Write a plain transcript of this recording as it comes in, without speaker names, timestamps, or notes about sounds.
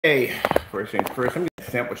Hey, first things first, let me get a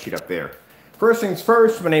sample sheet up there. First things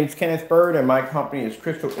first, my name is Kenneth Bird and my company is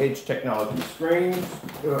Crystal Edge Technology Screens.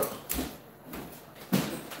 Ugh.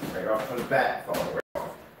 Right off from the back, fall right off.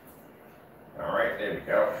 All right, there we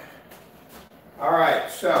go. All right,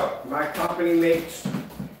 so my company makes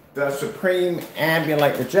the Supreme Ambient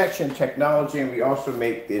Light Projection technology, and we also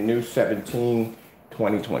make the new 17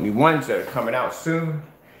 2021s that are coming out soon.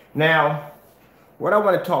 Now, what I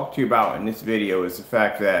want to talk to you about in this video is the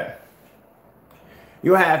fact that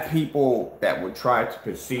you'll have people that would try to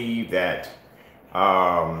perceive that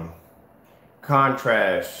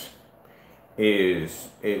contrast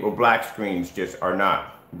well, black screens just are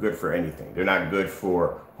not good for anything. They're not good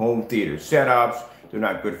for home theater setups. They're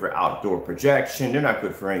not good for outdoor projection. They're not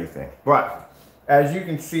good for anything. But as you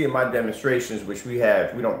can see in my demonstrations, which we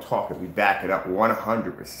don't talk it, we back it up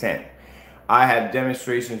 100%. I have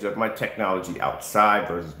demonstrations of my technology outside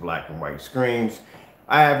versus black and white screens.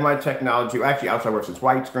 I have my technology, actually outside versus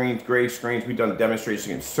white screens, gray screens. We've done demonstrations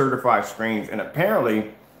against certified screens. And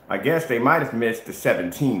apparently, I guess they might have missed the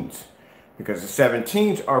 17s because the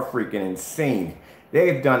 17s are freaking insane.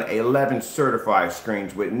 They've done 11 certified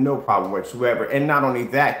screens with no problem whatsoever. And not only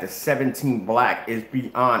that, the 17 black is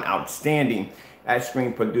beyond outstanding. That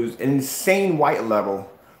screen produced an insane white level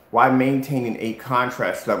while maintaining a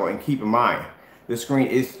contrast level. And keep in mind, the screen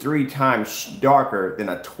is 3 times darker than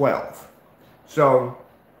a 12. So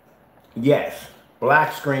yes,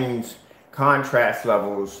 black screens, contrast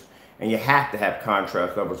levels, and you have to have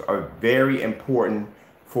contrast levels, are very important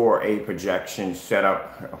for a projection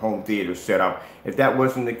setup, a home theater setup. If that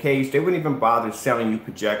wasn't the case, they wouldn't even bother selling you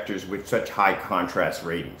projectors with such high contrast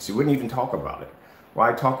ratings. You wouldn't even talk about it.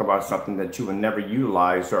 Why talk about something that you will never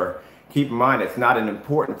utilize? Or keep in mind, it's not as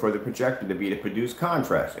important for the projector to be to produce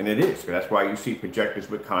contrast, and it is. That's why you see projectors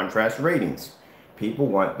with contrast ratings. People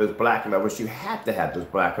want those black levels. You have to have those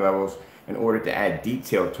black levels in order to add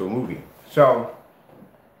detail to a movie. So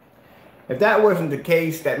if that wasn't the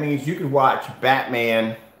case, that means you could watch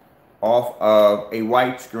Batman off of a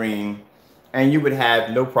white screen and you would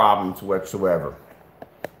have no problems whatsoever.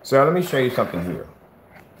 So let me show you something here.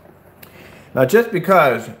 Now, just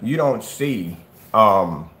because you don't see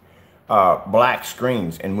black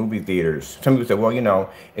screens in movie theaters, some people say, well, you know,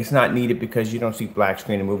 it's not needed because you don't see black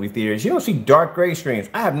screen in movie theaters. You don't see dark gray screens.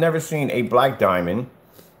 I have never seen a Black Diamond,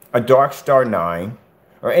 a Dark Star 9,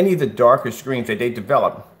 or any of the darker screens that they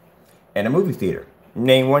develop in a movie theater.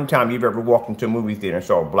 Name one time you've ever walked into a movie theater and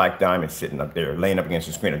saw a Black Diamond sitting up there, laying up against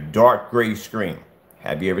the screen, a dark gray screen.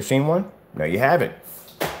 Have you ever seen one? No, you haven't.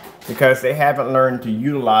 Because they haven't learned to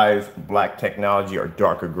utilize black technology or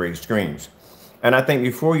darker gray screens. And I think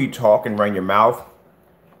before you talk and run your mouth,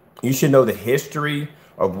 you should know the history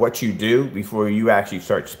of what you do before you actually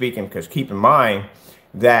start speaking. Because keep in mind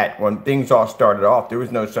that when things all started off, there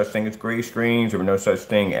was no such thing as gray screens. There was no such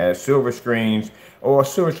thing as silver screens. Or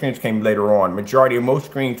silver screens came later on. Majority of most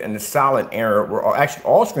screens in the silent era were, or actually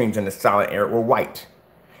all screens in the silent era were white.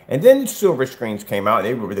 And then silver screens came out.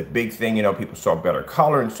 They were the big thing. You know, people saw better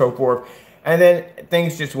color and so forth. And then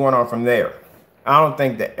things just went on from there. I don't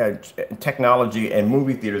think that technology and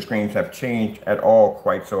movie theater screens have changed at all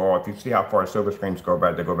quite so. If you see how far silver screens go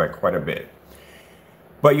back, they go back quite a bit.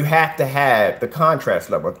 But you have to have the contrast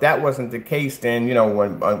level. If that wasn't the case, then, you know,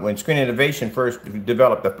 when Screen Innovation first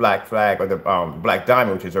developed the black flag, or the Black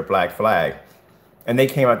Diamond, which is their black flag, and they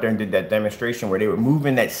came out there and did that demonstration where they were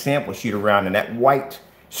moving that sample sheet around in that white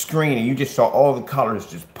screen, and you just saw all the colors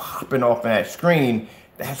just popping off in that screen.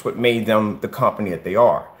 That's what made them the company that they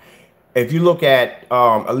are. If you look at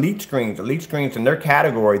elite screens in their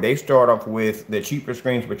category, they start off with the cheaper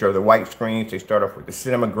screens, which are the white screens. They start off with the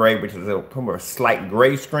cinema gray, which is a slight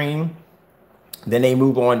gray screen. Then they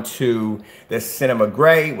move on to the cinema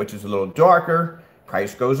gray, which is a little darker.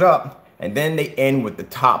 Price goes up. And then they end with the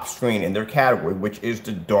top screen in their category, which is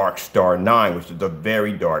the Dark Star 9, which is a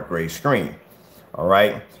very dark gray screen. All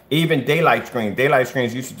right. Even daylight screens. Daylight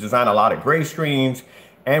screens used to design a lot of gray screens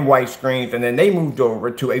and white screens, and then they moved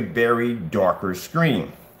over to a very darker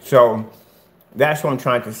screen. So that's what I'm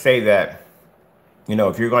trying to say, that, you know,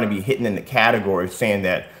 if you're going to be hitting in the category saying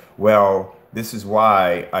that, well, this is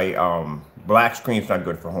why black screen's not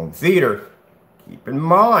good for home theater, keep in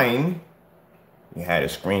mind you had a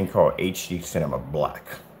screen called HD Cinema Black.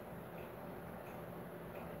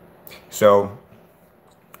 So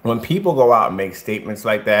when people go out and make statements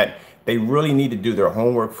like that, they really need to do their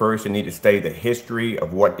homework first. They need to study the history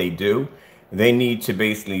of what they do. They need to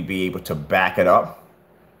basically be able to back it up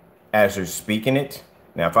as they're speaking it.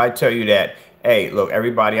 Now, if I tell you that, hey, look,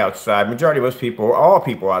 everybody outside, majority of most people, all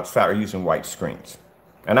people outside are using white screens.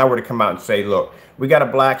 and I were to come out and say, look, we got a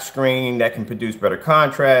black screen that can produce better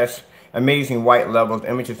contrast, amazing white levels, the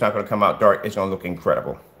image is not going to come out dark, it's going to look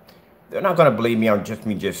incredible. They're not going to believe me on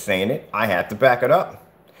just saying it. I have to back it up.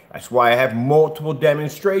 That's why I have multiple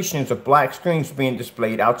demonstrations of black screens being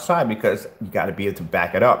displayed outside, because you got to be able to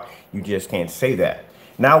back it up. You just can't say that.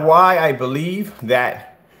 Now, why I believe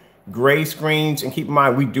that gray screens, and keep in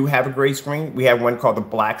mind, we do have a gray screen. We have one called the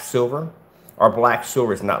black silver. Our black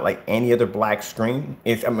silver is not like any other black screen.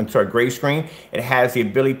 Gray screen. It has the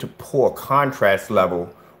ability to pull a contrast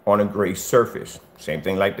level on a gray surface. Same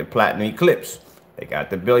thing like the Platinum Eclipse. They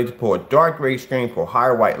got the ability to pull a dark gray screen, pull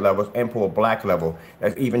higher white levels, and pull a black level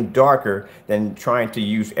that's even darker than trying to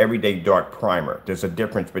use everyday dark primer. There's a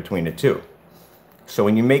difference between the two. So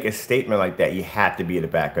when you make a statement like that, you have to be able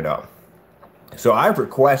to back it up. So I've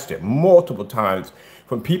requested multiple times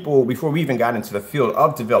from people, before we even got into the field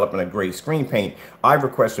of developing a gray screen paint, I've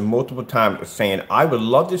requested multiple times saying, I would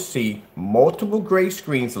love to see multiple gray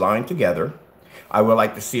screens lined together. I would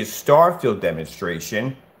like to see a star field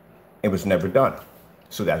demonstration. It was never done.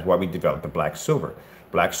 So that's why we developed the black silver.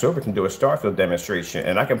 Black silver can do a star field demonstration,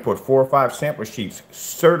 and I can put 4 or 5 sample sheets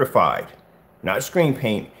certified, not screen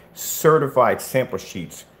paint, certified sample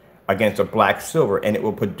sheets against a black silver, and it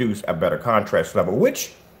will produce a better contrast level,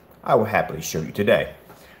 which I will happily show you today.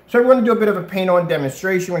 So we're going to do a bit of a paint on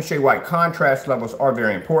demonstration and show you why contrast levels are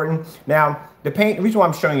very important. Now, the reason why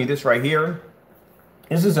I'm showing you this right here,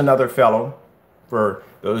 this is another fellow. For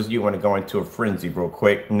those of you who want to go into a frenzy real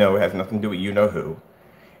quick, no, it has nothing to do with you know who.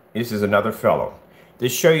 This is another fellow. To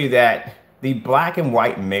show you that the black and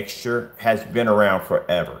white mixture has been around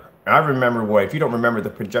forever. I remember, if you don't remember, the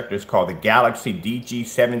projectors called the Galaxy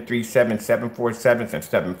DG737, 747s,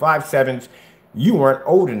 and 757s. You weren't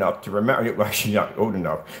old enough to remember, well, actually not old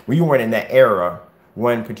enough, well, you weren't in that era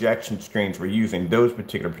when projection screens were using those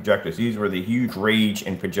particular projectors. These were the huge rage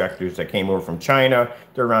in projectors that came over from China.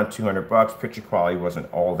 They're around 200 bucks. Picture quality wasn't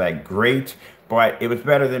all that great, but it was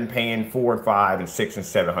better than paying $400, $500, and $600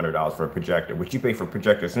 and $700 for a projector, which you pay for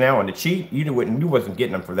projectors now on the cheap. You wasn't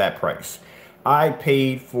getting them for that price. I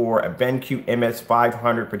paid for a BenQ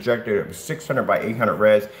MS500 projector. It was 600 by 800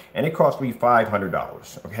 res, and it cost me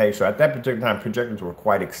 $500. Okay, so at that particular time, projectors were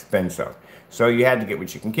quite expensive. So you had to get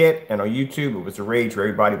what you can get, and on YouTube, it was a rage where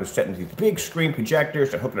everybody was setting these big screen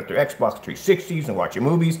projectors and hooking up their Xbox 360s and watching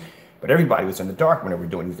movies, but everybody was in the dark when they were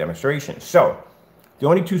doing these demonstrations. So the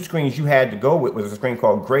only 2 screens you had to go with was a screen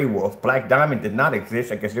called Grey Wolf. Black Diamond did not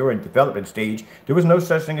exist. I guess they were in development stage. There was no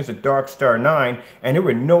such thing as a Dark Star 9, and there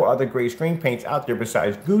were no other gray screen paints out there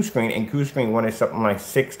besides Goose Screen, and Goose Screen wanted something like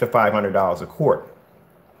 $600 to $500 a quart.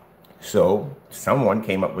 So someone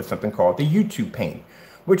came up with something called the YouTube paint,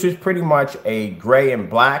 which is pretty much a gray and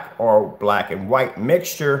black or black and white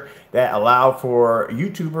mixture that allowed for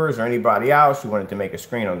YouTubers or anybody else who wanted to make a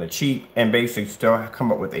screen on the cheap and basically still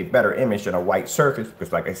come up with a better image than a white surface.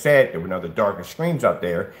 Because like I said, there were no other darker screens out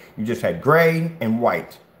there. You just had gray and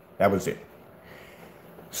white. That was it.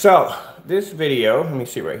 So this video, let me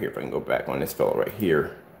see right here if I can go back on this fellow right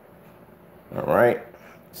here. All right.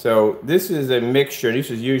 So this is a mixture.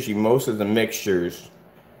 This is usually most of the mixtures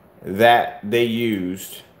that they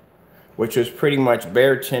used, which was pretty much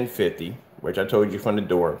bare 1050, which I told you from the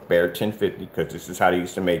door, bare 1050, because this is how they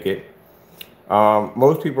used to make it.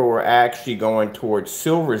 Most people were actually going towards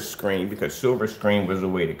silver screen because silver screen was the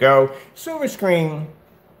way to go. Silver screen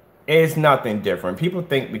is nothing different. People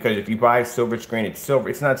think because if you buy silver screen, it's silver.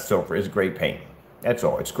 It's not silver, it's gray paint. That's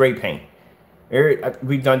all, it's gray paint.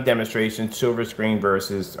 We've done demonstrations, silver screen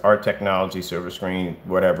versus our technology, silver screen,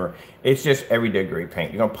 whatever. It's just everyday gray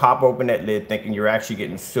paint. You're going to pop open that lid thinking you're actually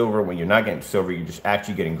getting silver when you're not getting silver. You're just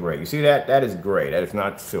actually getting gray. You see that? That is gray. That is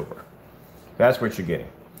not silver. That's what you're getting.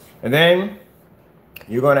 And then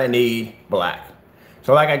you're going to need black.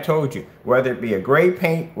 So like I told you, whether it be a gray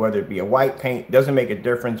paint, whether it be a white paint, doesn't make a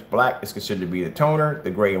difference. Black is considered to be the toner.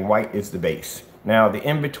 The gray and white is the base. Now, the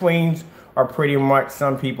in-betweens are pretty much,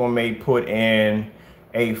 some people may put in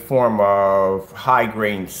a form of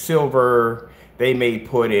high-grain silver. They may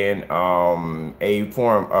put in a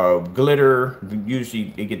form of glitter.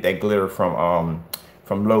 Usually they get that glitter from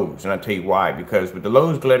Lowe's, and I'll tell you why. Because with the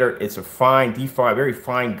Lowe's glitter, it's a fine, defined, very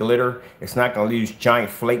fine glitter. It's not going to leave giant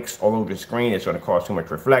flakes all over the screen. It's going to cause too much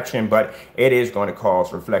reflection, but it is going to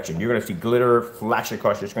cause reflection. You're going to see glitter flash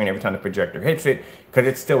across your screen every time the projector hits it, because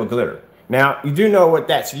it's still a glitter. Now, you do know what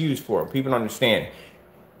that's used for. People don't understand.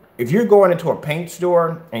 If you're going into a paint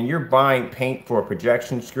store and you're buying paint for a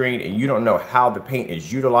projection screen and you don't know how the paint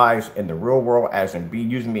is utilized in the real world, as in being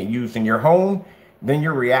used in your home, then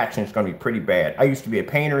your reaction is going to be pretty bad. I used to be a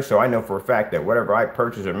painter, so I know for a fact that whatever I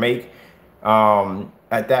purchase or make,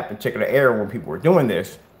 at that particular era when people were doing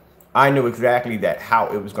this, I knew exactly that how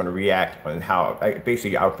it was going to react and how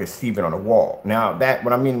basically I would perceive it on the wall. Now that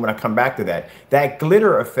what I mean when I come back to that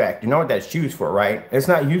glitter effect, you know what that's used for, right? It's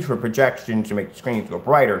not used for projection to make the screens go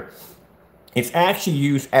brighter. It's actually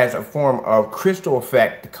used as a form of crystal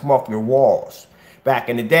effect to come off your walls. Back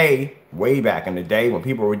in the day, way back in the day, when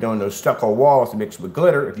people were doing those stucco walls mixed with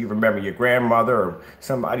glitter, if you remember your grandmother or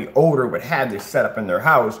somebody older would have this set up in their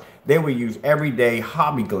house, they would use everyday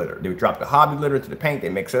hobby glitter. They would drop the hobby glitter to the paint, they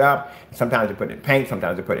mix it up. Sometimes they put it in paint,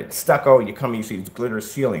 sometimes they put it in stucco. You come and you see this glitter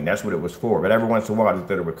ceiling. That's what it was for. But every once in a while, the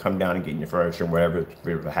glitter would come down and get in your furniture, whatever it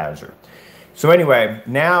was a hazard. So anyway,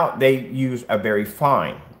 now they use a very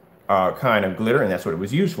fine kind of glitter, and that's what it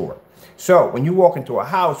was used for. So when you walk into a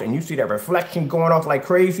house and you see that reflection going off like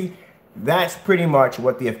crazy, that's pretty much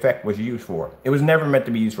what the effect was used for. It was never meant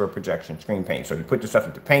to be used for a projection screen paint. So you put this stuff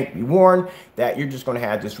into paint, be warned that you're just going to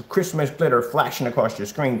have this Christmas glitter flashing across your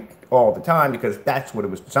screen all the time, because that's what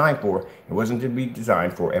it was designed for. It wasn't to be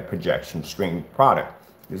designed for a projection screen product.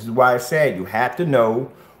 This is why I said you have to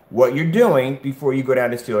know what you're doing before you go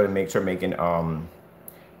down the field and start making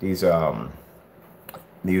these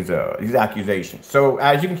accusations. So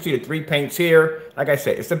as you can see, the 3 paints here, like I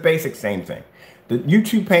said, it's the basic same thing. The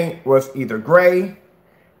YouTube paint was either gray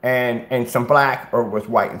and some black, or was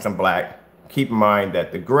white and some black. Keep in mind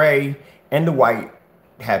that the gray and the white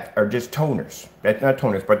are just toners. That's not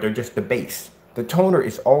toners, but they're just the base. The toner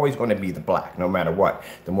is always going to be the black, no matter what.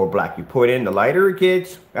 The more black you put in, the lighter it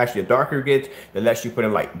gets. Actually, the darker it gets, the less you put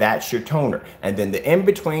in light. That's your toner. And then the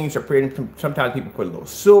in-betweens are pretty, sometimes people put a little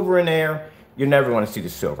silver in there. You're never going to see the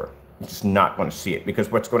silver. You're just not going to see it,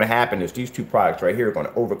 because what's going to happen is these 2 products right here are going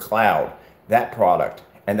to overcloud that product,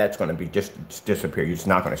 and that's going to be just disappear. You're just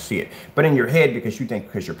not going to see it. But in your head, because you think,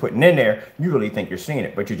 because you're putting in there, you really think you're seeing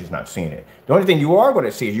it, but you're just not seeing it. The only thing you are going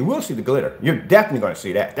to see is you will see the glitter. You're definitely going to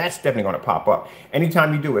see that. That's definitely going to pop up.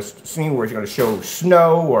 Anytime you do a scene where it's going to show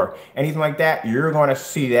snow or anything like that, you're going to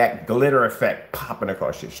see that glitter effect popping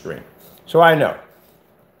across your screen. So I know.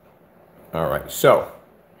 All right, so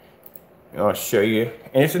I'll show you,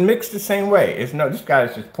 and it's mixed the same way. It's no, this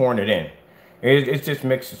guy's just pouring it in. It's just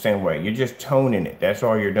mixed the same way. You're just toning it. That's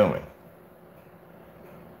all you're doing.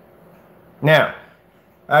 Now,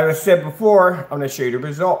 as I said before, I'm going to show you the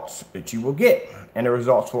results that you will get, and the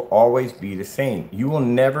results will always be the same. You will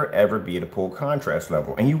never ever be at a full contrast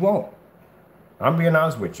level, and you won't. I'm being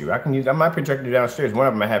honest with you. I might project it downstairs. One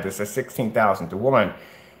of them I have is a 16,000 to 1.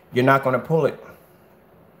 You're not going to pull it.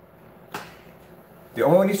 The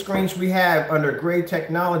only screens we have under gray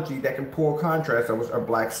technology that can pull contrast levels are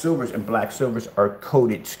black silvers, and black silvers are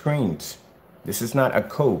coded screens. This is not a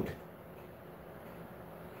code.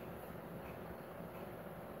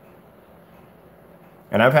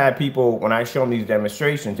 And I've had people, when I show them these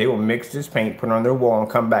demonstrations, they will mix this paint, put it on their wall, and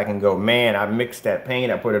come back and go, man, I mixed that paint,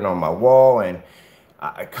 I put it on my wall, and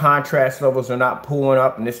contrast levels are not pulling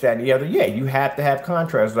up, and this, that, and the other. Yeah, you have to have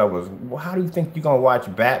contrast levels. Well, how do you think you're going to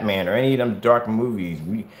watch Batman or any of them dark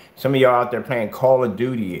movies? Some of y'all out there playing Call of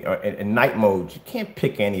Duty in night modes. You can't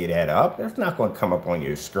pick any of that up. That's not going to come up on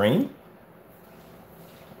your screen.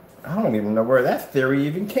 I don't even know where that theory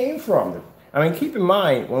even came from. I mean, keep in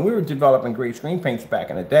mind, when we were developing gray screen paints back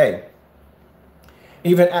in the day,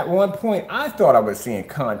 even at one point, I thought I was seeing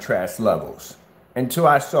contrast levels, until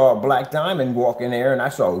I saw a black diamond walk in there, and I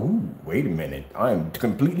saw, ooh, wait a minute, I'm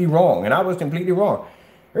completely wrong. And I was completely wrong.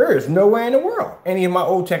 There is no way in the world any of my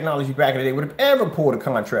old technology back in the day would have ever pulled a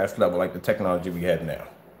contrast level like the technology we have now.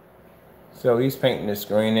 So he's painting the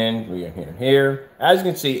screen in. We are here. As you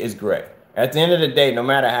can see, it's gray. At the end of the day, no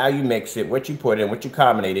matter how you mix it, what you put in, what you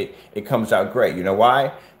combine it comes out gray. You know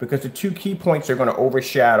why? Because the 2 key points are going to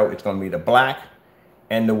overshadow. It's going to be the black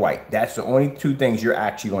and the white. That's the only 2 things you're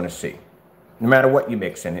actually going to see. No matter what you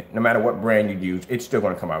mix in it, no matter what brand you use, it's still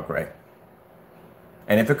going to come out gray.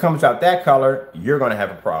 And if it comes out that color, you're going to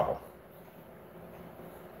have a problem.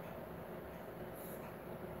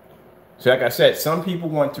 So like I said, some people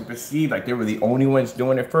want to perceive like they were the only ones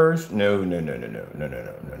doing it first. No.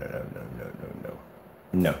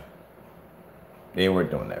 No. They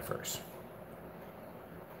weren't doing that first.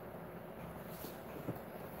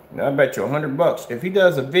 Now I bet you $100 if he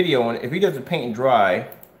does a video on it, if he does a paint and dry,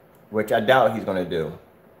 which I doubt he's going to do.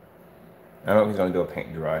 I don't know if he's going to do a paint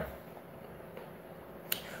and dry.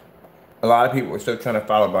 A lot of people are still trying to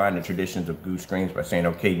follow behind the traditions of goose screens by saying,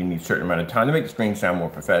 okay, you need a certain amount of time to make the screen sound more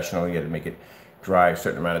professional. You have to make it dry a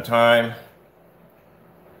certain amount of time.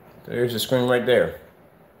 So there's the screen right there.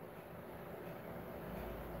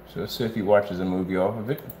 So let's see if he watches a movie off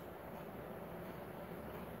of it.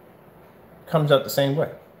 Comes out the same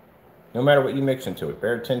way. No matter what you mix into it.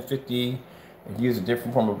 Bear 1050, He used a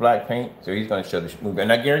different form of black paint, so he's going to show the movie.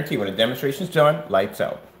 And I guarantee when the demonstration's done, lights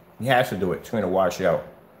out. He has to do it. It's going to wash out.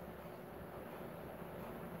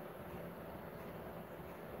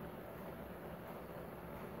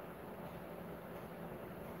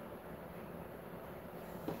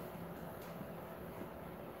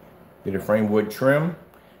 Did a frame wood trim.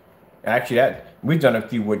 Actually, we've done a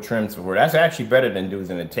few wood trims before. That's actually better than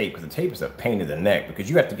using the tape, because the tape is a pain in the neck because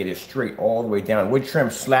you have to get it straight all the way down. Wood trim,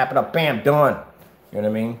 slap it up, bam, done. You know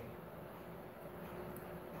what I mean?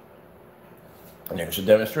 And there's a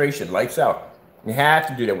demonstration, lights out. You have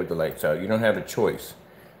to do that with the lights out. You don't have a choice.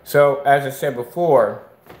 So, as I said before,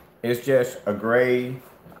 it's just a gray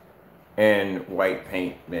and white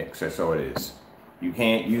paint mix. That's all it is. You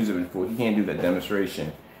can't use it in full. You can't do that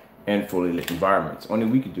demonstration in fully lit environments. Only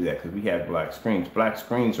we could do that because we have black screens. Black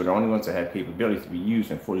screens are the only ones that have capability to be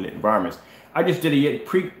used in fully lit environments. I just did a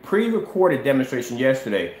pre-recorded demonstration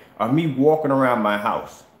yesterday of me walking around my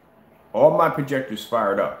house. All my projectors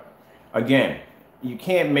fired up. Again, you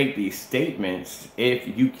can't make these statements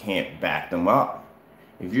if you can't back them up.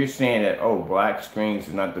 If you're saying that, oh, black screens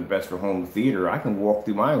is not the best for home theater, I can walk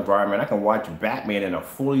through my environment, I can watch Batman in a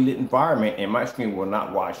fully lit environment, and my screen will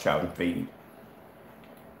not wash out and fade.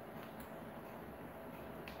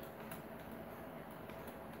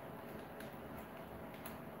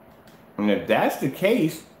 And if that's the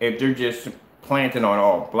case, if they're just planting on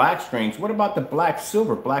all black screens, what about the black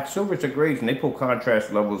silver? Black silvers are grades and they pull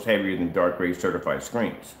contrast levels heavier than dark gray certified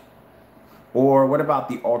screens. Or what about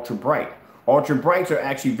the ultra bright? Ultra brights are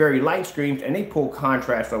actually very light screens and they pull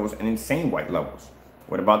contrast levels and insane white levels.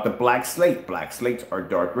 What about the black slate? Black slates are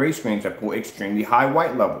dark gray screens that pull extremely high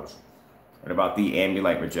white levels. What about the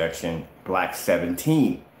ambient rejection? Black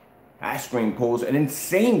 17. That screen pulls an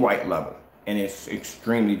insane white level and it's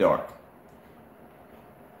extremely dark.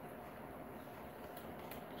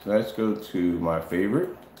 So let's go to my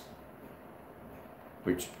favorite,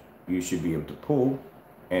 which you should be able to pull,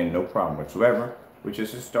 and no problem whatsoever, which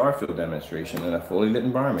is a Starfield demonstration in a fully lit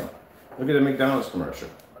environment. Look at the McDonald's commercial.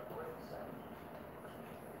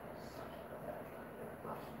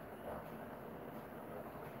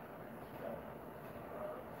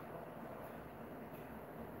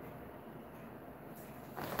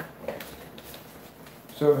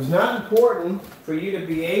 So it's not important for you to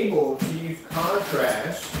be able to use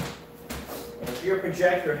contrast. If your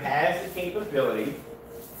projector has the capability to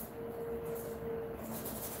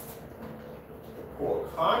pull a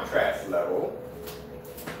contrast level,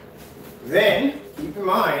 then keep in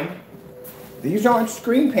mind, these aren't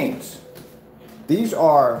screen paints. These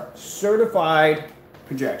are certified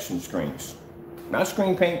projection screens. Not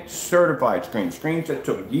screen paint, certified screens. Screens that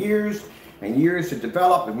took years and years to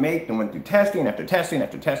develop and make and went through testing after testing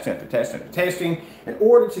after testing after testing after testing in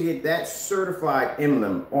order to get that certified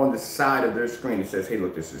emblem on the side of their screen. It says, hey,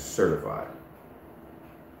 look, this is certified.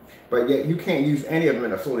 But yet you can't use any of them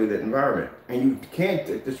in a fully lit environment. And you can't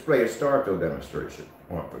display a Starfield demonstration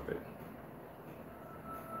off of it.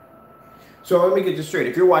 So let me get this straight.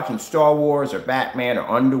 If you're watching Star Wars or Batman or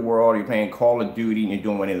Underworld, or you're playing Call of Duty and you're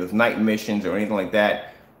doing one of those night missions or anything like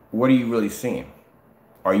that, what are you really seeing?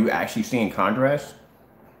 Are you actually seeing contrast?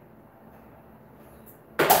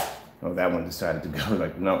 Oh, that one decided to go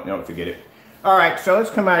like, no, forget it. All right, so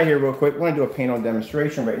let's come out of here real quick. We're going to do a paint on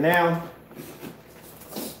demonstration right now.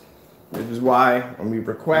 This is why when we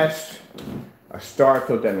request a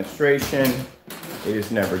Starfield demonstration, it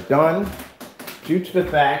is never done due to the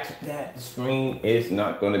fact that the screen is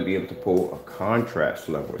not going to be able to pull a contrast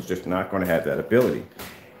level. It's just not going to have that ability.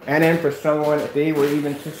 And then for someone, if they were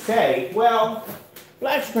even to say, well,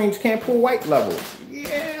 black screens can't pull white levels.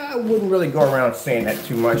 Yeah, I wouldn't really go around saying that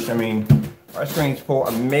too much. I mean, our screens pull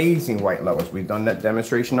amazing white levels. We've done that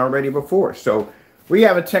demonstration already before. So we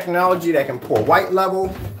have a technology that can pull white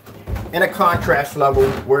level and a contrast level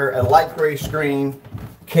where a light gray screen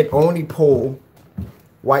can only pull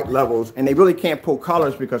white levels, and they really can't pull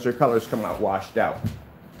colors because their colors come out washed out.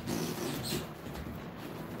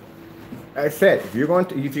 Like I said, if you're going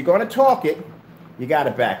to talk it, you got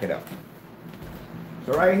to back it up.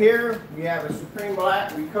 So right here, we have a Supreme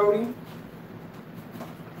Black recoating.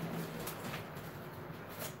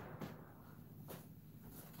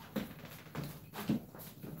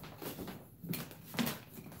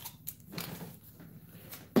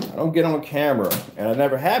 I don't get on camera, and I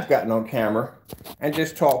never have gotten on camera and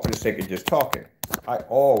just talk for the sake of just talking. I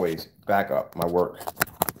always back up my work.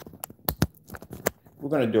 We're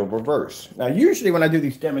going to do a reverse. Now, usually when I do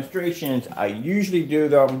these demonstrations, I usually do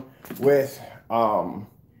them with the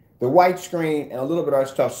white screen and a little bit of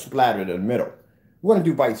stuff splattered in the middle. We're going to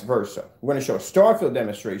do vice versa. We're going to show a Starfield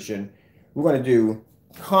demonstration. We're going to do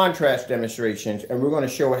contrast demonstrations, and we're going to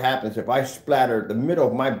show what happens if I splatter the middle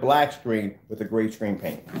of my black screen with a gray screen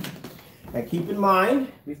paint. And keep in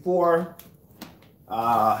mind, before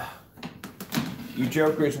you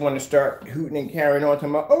jokers want to start hooting and carrying on to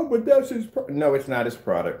my, oh, but that's his product. No, it's not his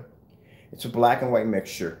product. It's a black and white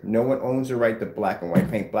mixture. No one owns the right to black and white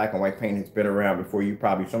paint. Black and white paint has been around before you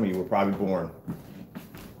probably, some of you were probably born.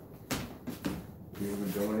 We've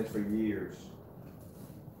been doing this for years.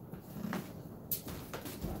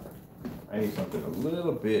 I need something a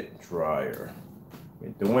little bit drier.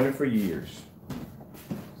 Been doing it for years.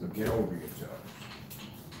 So get over yourself.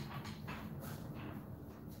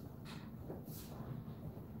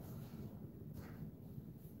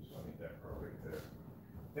 So I need that part right there.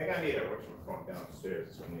 I think I need a whatchamacallit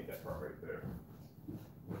downstairs, so I need that part right there.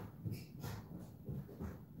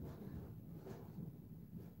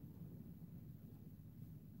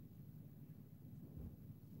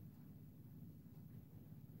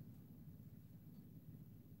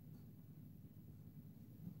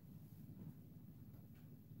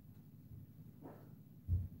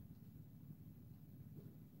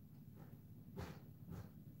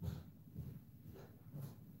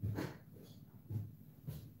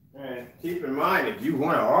 And keep in mind, if you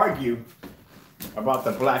want to argue about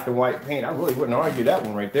the black and white paint, I really wouldn't argue that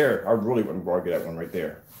one right there. I really wouldn't argue that one right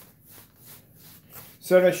there.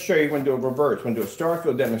 So let's show you when to do a reverse. When to do a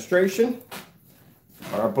Starfield demonstration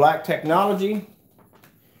on our black technology.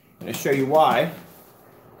 And to show you why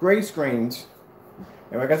gray screens,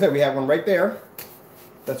 and like I said, we have one right there.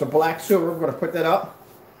 That's a black silver. We're going to put that up.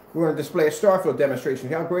 We're going to display a Starfield demonstration.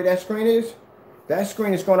 See how great that screen is? That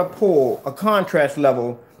screen is going to pull a contrast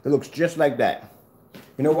level that looks just like that.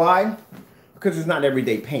 You know why? Because it's not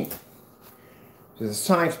everyday paint. There's a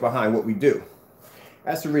science behind what we do.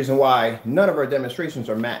 That's the reason why none of our demonstrations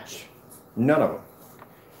are matched. None of them.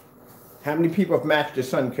 How many people have matched the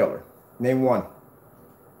Sun Killer? Name one.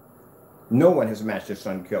 No one has matched the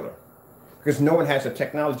Sun Killer. Because no one has the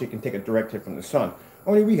technology that can take a direct hit from the sun.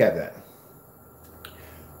 Only we have that.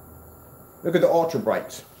 Look at the Ultra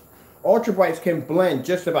Brights. Ultra Brights can blend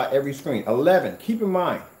just about every screen. 11. Keep in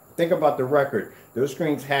mind, think about the record those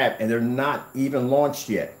screens have, and they're not even launched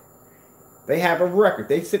yet. They have a record.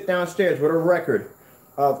 They sit downstairs with a record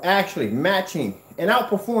of actually matching and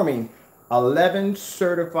outperforming 11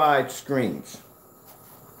 certified screens.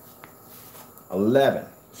 11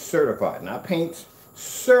 certified, not paints,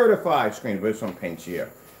 certified screens. There's some paints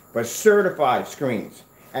here, but certified screens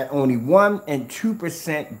at only 1% and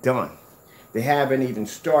 2% done. They haven't even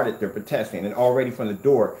started their testing, and already from the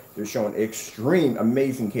door, they're showing extreme,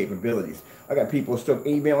 amazing capabilities. I got people still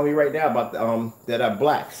emailing me right now about that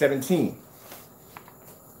black 17.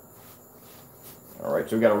 All right,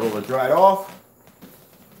 so we got a roller dried off.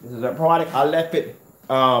 This is our product. I left it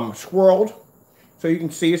swirled, so you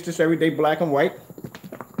can see it's just everyday black and white.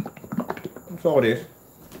 That's all it is.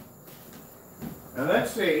 Now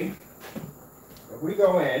let's see if we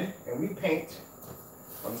go in and we paint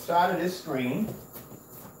on the side of this screen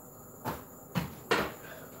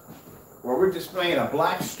where we're displaying a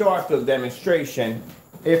black Starfield demonstration,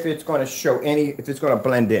 if it's going to show any, if it's going to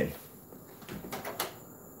blend in.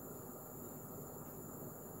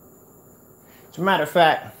 As a matter of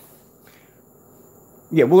fact,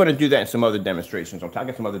 yeah, we're going to do that in some other demonstrations. I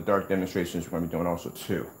got some other dark demonstrations we're going to be doing also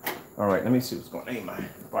too. All right, let me see what's going on. I need my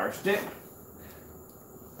fire stick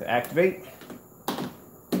to activate.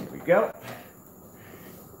 Here we go.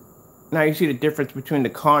 Now you see the difference between the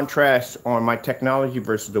contrast on my technology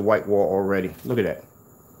versus the white wall already. Look at that.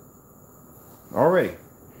 Already.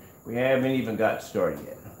 We haven't even got started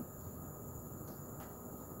yet.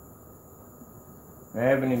 We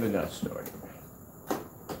haven't even got started.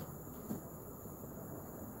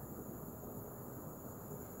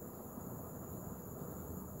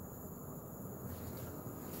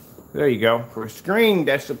 There you go. For a screen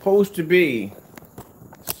that's supposed to be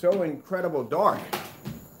so incredible dark.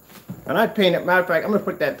 And I painted, matter of fact, I'm going to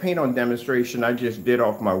put that paint on demonstration I just did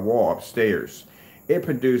off my wall upstairs. It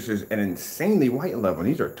produces an insanely white level.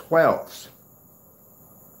 These are 12s.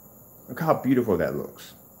 Look how beautiful that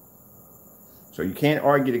looks. So you can't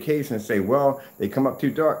argue the case and say, well, they come up too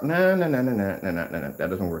dark. No. That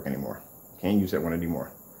doesn't work anymore. Can't use that one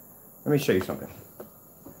anymore. Let me show you something.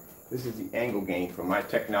 This is the angle gain from my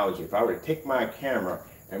technology. If I were to take my camera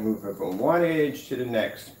and move it from one edge to the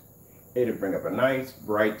next, it'll bring up a nice,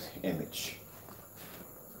 bright image.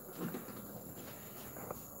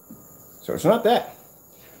 So it's not that.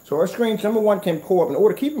 So our screens, number one, can pull up. In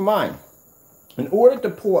order, keep in mind, in order to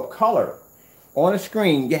pull up color on a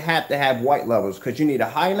screen, you have to have white levels, because you need a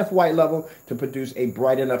high enough white level to produce a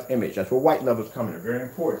bright enough image. That's where white levels come in. They're very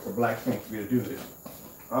important for black screens to be able to do this.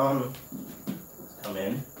 Let's come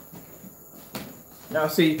in. Now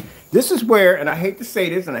see, this is where, and I hate to say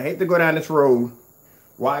this, and I hate to go down this road,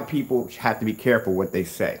 why people have to be careful what they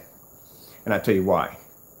say. And I'll tell you why.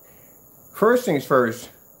 First things first,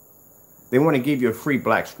 they want to give you a free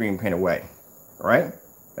black screen paint away, all right?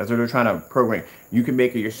 That's what they're trying to program. You can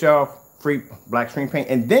make it yourself, free black screen paint,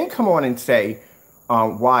 and then come on and say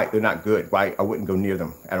why they're not good, why I wouldn't go near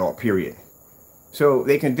them at all, period. So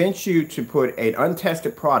they convince you to put an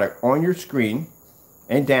untested product on your screen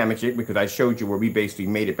and damage it, because I showed you where we basically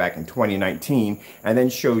made it back in 2019 and then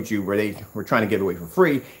showed you where they were trying to give it away for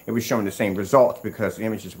free. It was showing the same results because the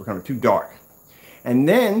images were becoming too dark. And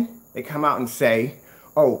then they come out and say,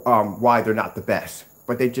 oh, why they're not the best.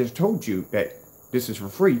 But they just told you that this is for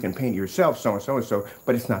free. You can paint it yourself, so and so and so,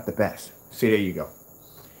 but it's not the best. See, there you go.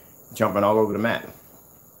 Jumping all over the map.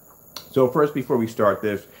 So first, before we start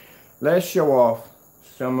this, let's show off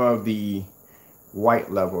some of the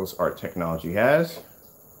white levels our technology has.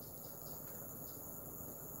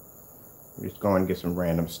 Just go and get some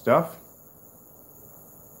random stuff.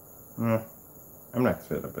 I'm not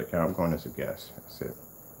setting up the account. I'm going as a guest. That's it.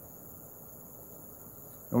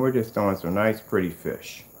 And we're just throwing some nice, pretty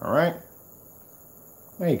fish. All right.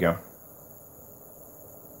 There you go.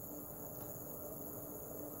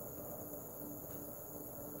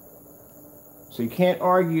 So you can't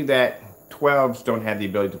argue that 12s don't have the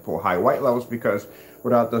ability to pull high white levels, because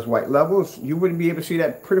without those white levels, you wouldn't be able to see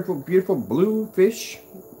that beautiful, beautiful blue fish,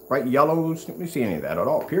 bright yellows. You wouldn't see any of that at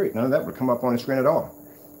all, period. None of that would come up on the screen at all.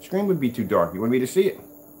 The screen would be too dark. You wouldn't be able to see it.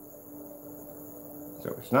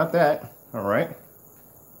 So it's not that. All right.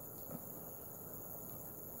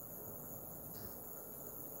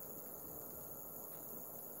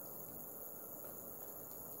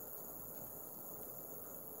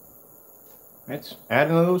 Let's add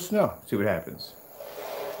in a little snow, see what happens.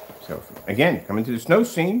 So again, coming to the snow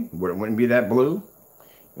scene, where it wouldn't be that blue. You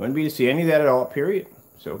wouldn't be able to see any of that at all, period.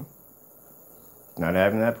 So not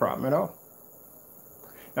having that problem at all.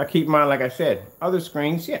 Now keep in mind, like I said, other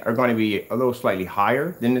screens, yeah, are going to be a little slightly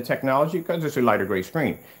higher than the technology because it's a lighter gray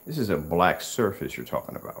screen. This is a black surface you're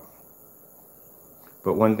talking about.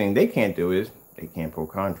 But one thing they can't do is they can't pull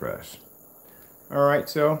contrast. All right,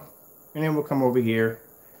 so, and then we'll come over here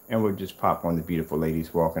and we'll just pop on the beautiful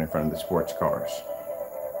ladies walking in front of the sports cars.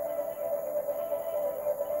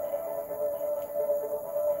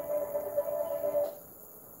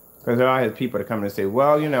 Because I have people that come in and say,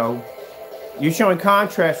 well, you know, you're showing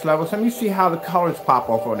contrast levels. Let me see how the colors pop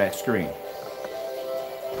off on that screen.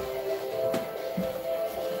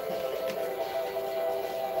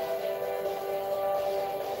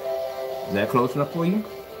 Is that close enough for you?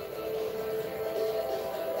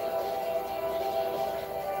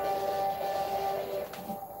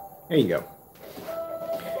 There you go.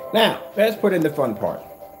 Now, let's put in the fun part.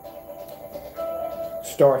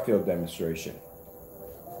 Star field demonstration.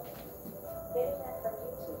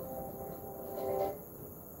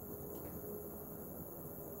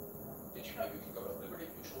 Did you know you can go to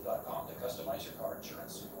libertymutual.com to customize your car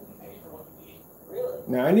insurance and only pay for what you need? Really?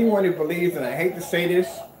 Now, anyone who believes, and I hate to say this,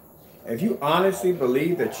 if you honestly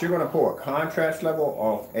believe that you're going to pull a contrast level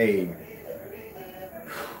off a,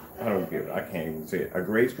 I don't give it, I can't even say it, a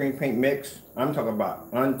gray screen paint mix, I'm talking about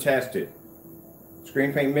untested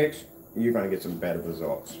screen paint mix, you're going to get some better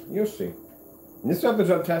results. You'll see. And this stuff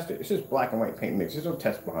is untested. It's just black and white paint mix. There's no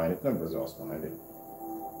test behind it, no results behind it.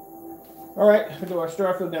 All right, we'll do our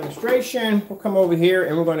Starfield demonstration. We'll come over here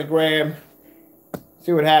and we're going to grab,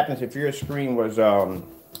 see what happens if your screen was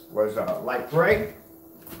light gray.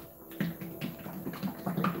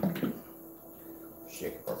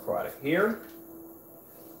 Shake our product here.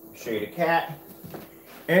 Shade of cat.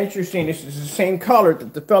 Interesting, this is the same color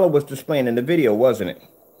that the fellow was displaying in the video, wasn't it?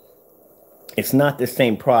 It's not the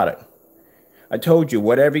same product. I told you,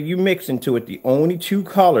 whatever you mix into it, the only two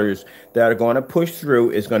colors that are going to push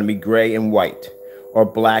through is going to be gray and white, or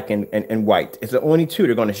black and white. It's the only two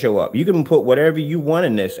that are going to show up. You can put whatever you want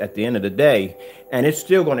in this at the end of the day, and it's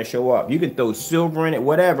still going to show up. You can throw silver in it,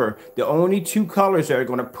 whatever. The only two colors that are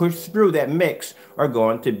going to push through that mix are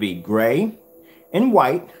going to be gray and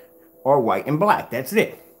white, or white and black. That's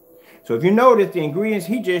it. So if you notice the ingredients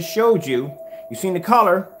he just showed you, you seen the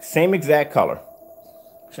color, same exact color.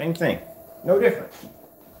 Same thing. No difference.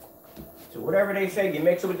 So whatever they say, you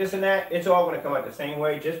mix it with this and that, it's all going to come out the same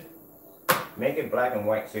way. Just make it black and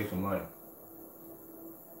white, save some money.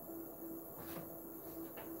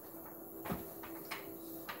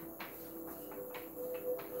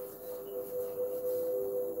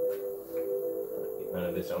 Get none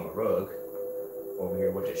of this on the rug. Over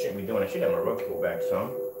here, which I shouldn't be doing. I should have my rug pulled back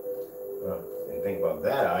some. Didn't think about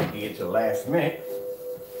that idea till the last minute.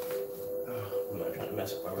 to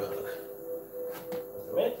mess up my rug.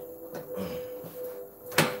 Just a minute.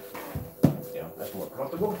 Yeah, that's more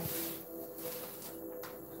comfortable.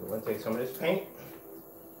 So I'm going to take some of this paint,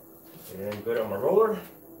 get it in good on my roller. Get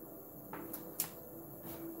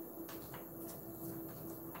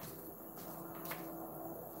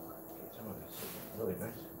some of this really nice.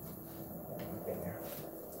 Okay, there.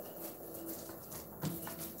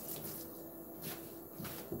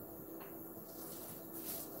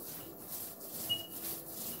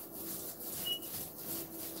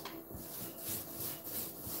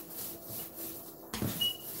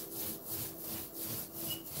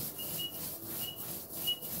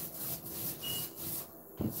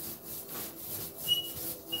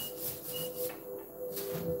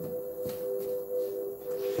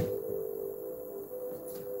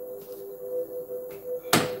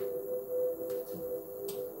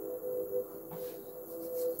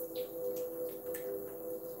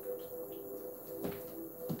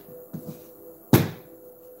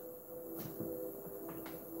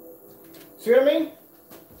 See what I mean?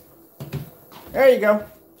 There you go.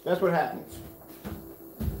 That's what happens.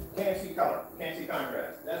 Can't see color. Can't see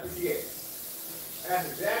contrast. That's what you get. That's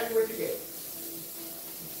exactly what you get.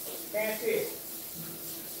 Can't see it.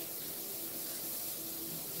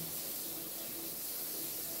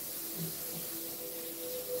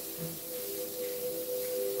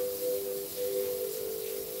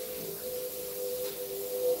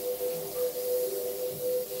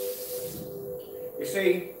 You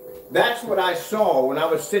see, that's what I saw when I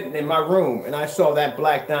was sitting in my room and I saw that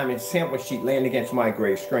black diamond sample sheet laying against my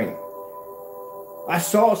gray screen. I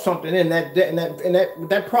saw something in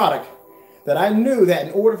that product that I knew that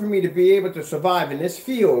in order for me to be able to survive in this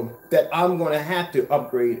field, that I'm going to have to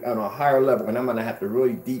upgrade on a higher level, and I'm going to have to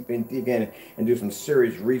really dig in and do some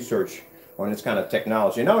serious research on this kind of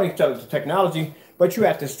technology. And not only study the technology, but you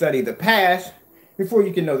have to study the past before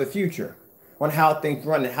you can know the future, on how things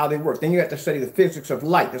run and how they work. Then you have to study the physics of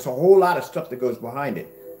light. There's a whole lot of stuff that goes behind it.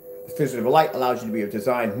 The physics of light allows you to be able to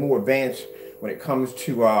design more advanced when it comes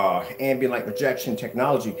to ambient light projection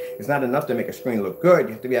technology. It's not enough to make a screen look good.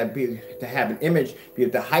 You have to be able to have an image be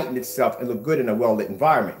able to heighten itself and look good in a well-lit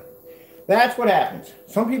environment. That's what happens.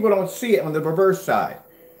 Some people don't see it on the reverse side.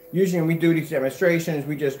 Usually when we do these demonstrations,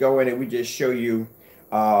 we just go in and we just show you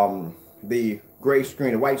the gray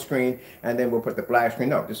screen, the white screen, and then we'll put the black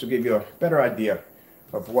screen up. This will give you a better idea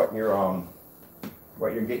of what you're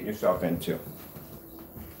getting yourself into.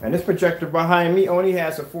 And this projector behind me only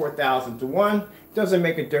has a 4,000 to 1. Doesn't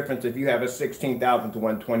make a difference if you have a 16,000 to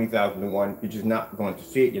 1, 20,000 to 1. You're just not going to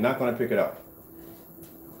see it. You're not going to pick it up.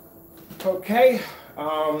 Okay,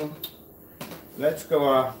 let's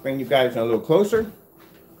go bring you guys in a little closer.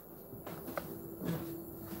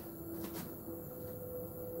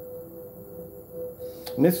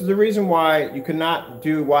 And this is the reason why you cannot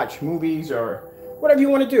watch movies or whatever you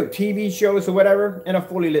want to do, TV shows or whatever, in a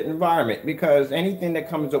fully lit environment, because anything that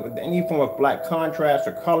comes up with any form of black contrast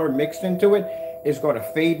or color mixed into it is going to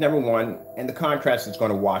fade, number one, and the contrast is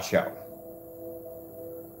going to wash out.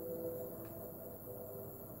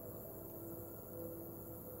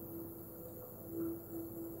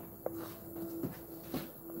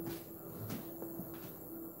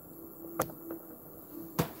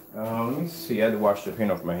 Let me see, I had to wash the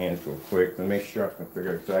paint off my hands real quick to make sure I can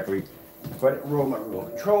figure exactly. If I didn't roll my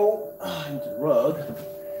remote control into the rug,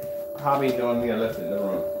 probably don't need I left it in the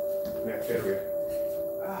room. Back there.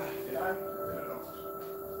 Did I?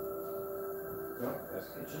 No, that's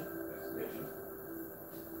kitchen. That's the kitchen.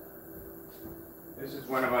 This is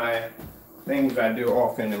one of my things I do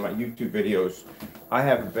often in my YouTube videos. I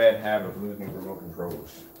have a bad habit of losing remote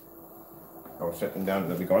controls. I'll set them down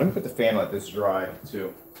and they'll be going. Let me put the fan, let this dry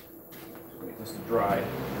too. Wait this to dry.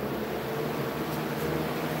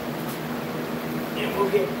 And we'll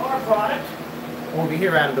get our product over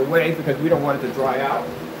here out of the way because we don't want it to dry out.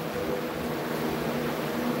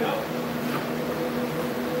 No.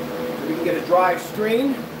 So we can get a dry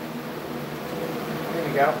screen. There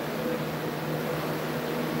we go.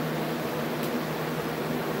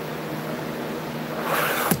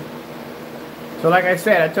 So like I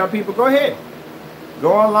said, I tell people, go ahead.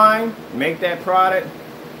 Go online, make that product,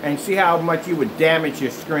 and see how much you would damage your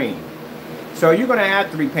screen. So you're going to have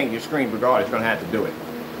to repaint your screen regardless. You're going to have to do it.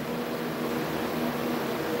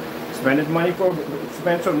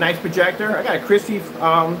 Spend some nice projector. I got a Christie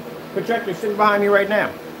projector sitting behind me right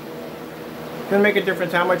now. Doesn't make a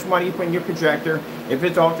difference how much money you put in your projector. If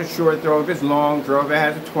it's ultra short throw, if it's long throw, if it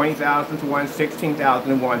has a 20,000 to 1, 16,000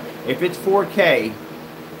 to 1. If it's 4K,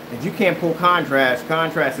 if you can't pull contrast,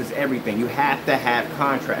 contrast is everything. You have to have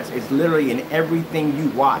contrast. It's literally in everything you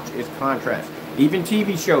watch is contrast. Even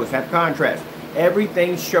TV shows have contrast.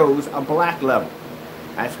 everything shows a black level.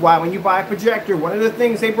 That's why when you buy a projector, one of the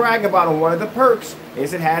things they brag about on one of the perks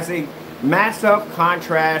is it has a massive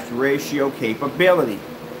contrast ratio capability.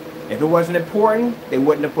 If it wasn't important, they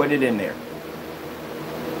wouldn't have put it in there.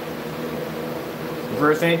 The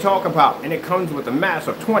first thing they talk about, and it comes with a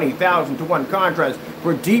massive 20,000 to 1 contrast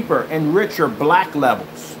for deeper and richer black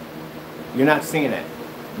levels. You're not seeing that.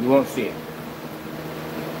 You won't see it.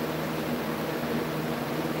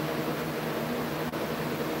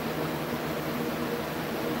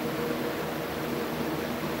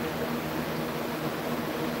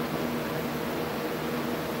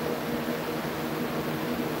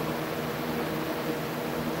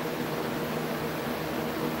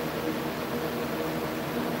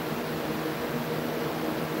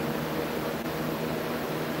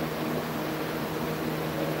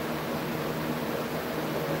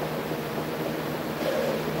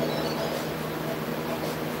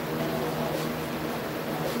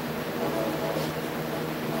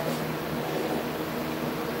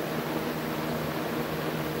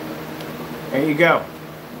 There you go.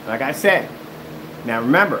 Like I said, now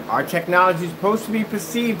remember, our technology is supposed to be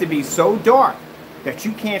perceived to be so dark that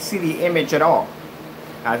you can't see the image at all.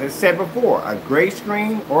 As I said before, a gray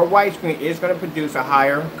screen or a white screen is going to produce a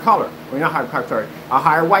higher color. Well, not higher color, sorry, a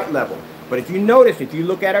higher white level. But if you notice, if you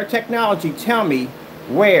look at our technology, tell me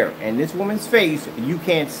where in this woman's face you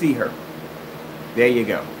can't see her. There you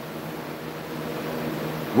go.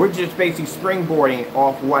 We're just basically springboarding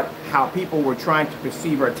off how people were trying to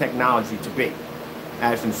perceive our technology to be.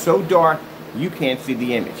 As in so dark, you can't see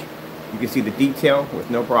the image. You can see the detail with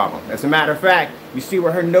no problem. As a matter of fact, you see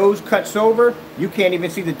where her nose cuts over? You can't even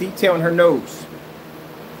see the detail in her nose.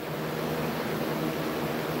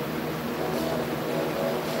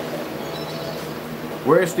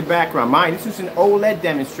 Where's the background? Mind, this is an OLED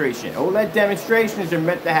demonstration. OLED demonstrations are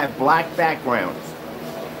meant to have black backgrounds.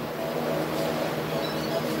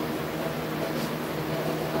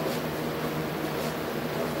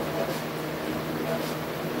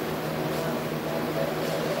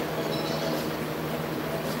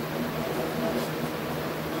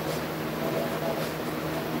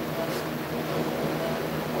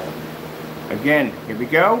 Again, here we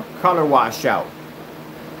go, color washout.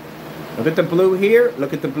 Look at the blue here,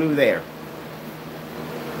 look at the blue there.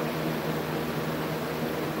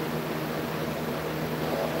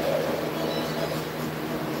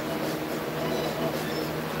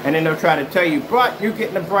 And then they'll try to tell you, but you're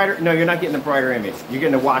getting a brighter, no, you're not getting a brighter image. You're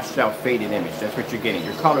getting a washed out, faded image. That's what you're getting.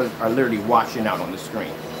 Your colors are literally washing out on the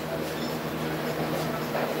screen.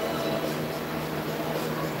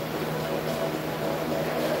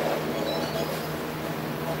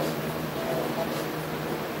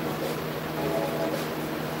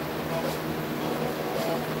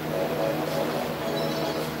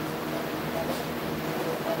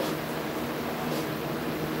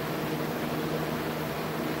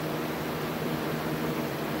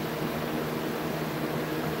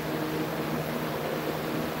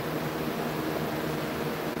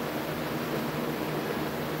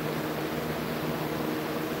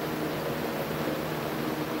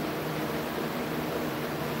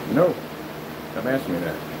 No, stop asking me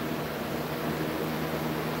that.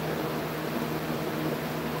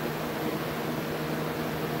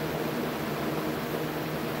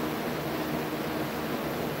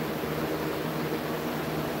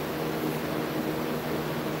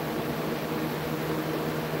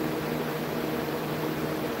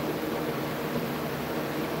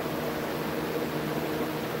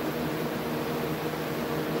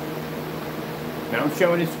 Now I'm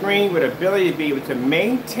showing the screen with ability to be able to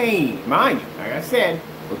maintain, mind you, like I said,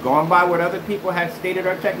 we're going by what other people have stated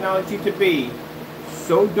our technology to be,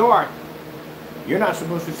 so dark, you're not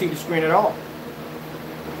supposed to see the screen at all.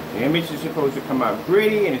 The image is supposed to come out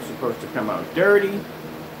gritty and it's supposed to come out dirty.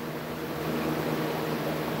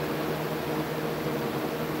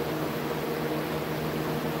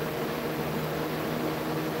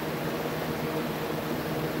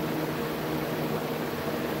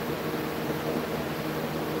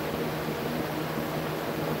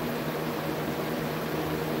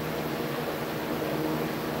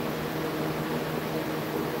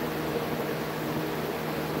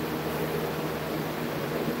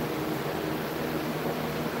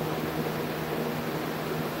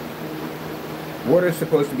 Water is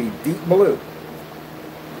supposed to be deep blue.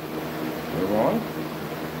 Am I wrong?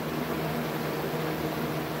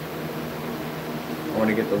 I want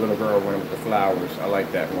to get the little girl one with the flowers. I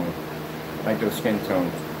like that one. I like those skin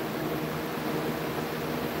tones.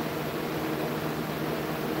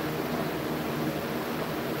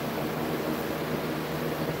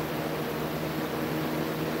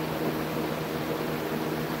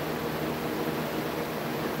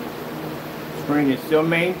 screen is still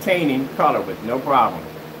maintaining color with no problem.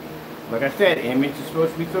 Like I said, the image is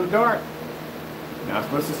supposed to be so dark. You're not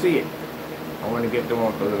supposed to see it. I want to get the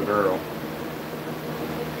one for the little girl.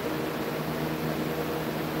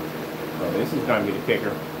 So this is going to be the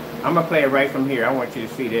kicker. I'm going to play it right from here. I want you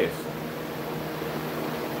to see this.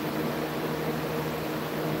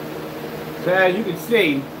 So as you can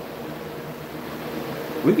see,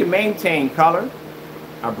 we can maintain color,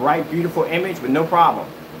 a bright, beautiful image with no problem.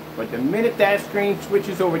 But the minute that screen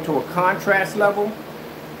switches over to a contrast level,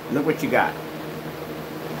 look what you got.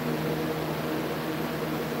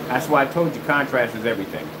 That's why I told you contrast is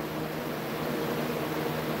everything.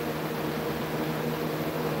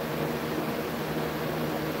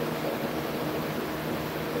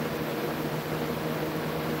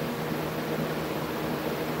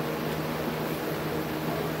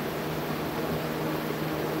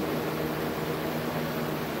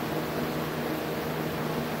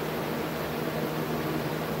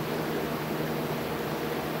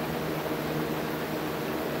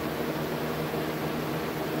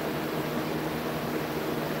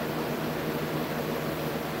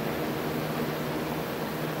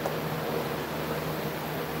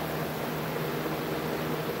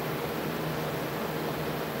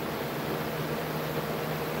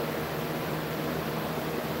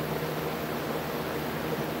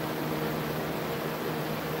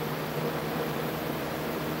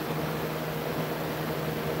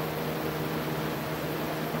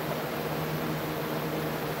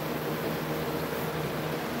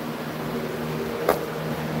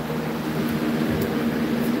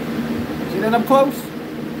 Up close,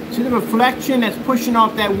 see the reflection that's pushing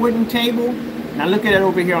off that wooden table? Now look at it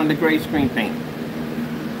over here on the gray screen paint.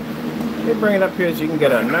 Let me bring it up here so you can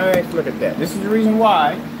get a nice look at that. This is the reason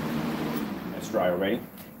why, that's dry already.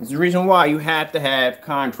 This is the reason why you have to have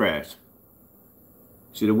contrast.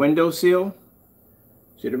 See the window sill?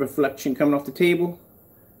 See the reflection coming off the table?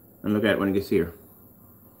 And look at it when it gets here.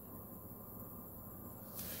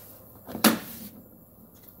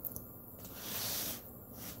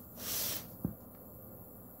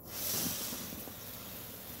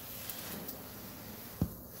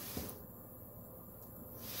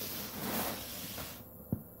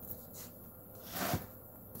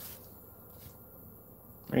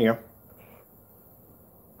 There you go.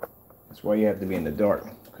 That's why you have to be in the dark,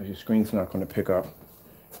 because your screen's not going to pick up.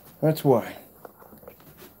 That's why.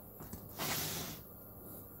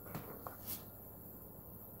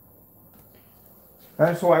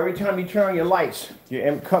 That's why every time you turn on your lights,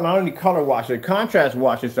 not only color wash, the contrast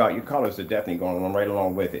washes out, your colors are definitely going on right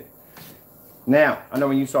along with it. Now, I know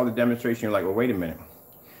when you saw the demonstration, you're like, well, wait a minute.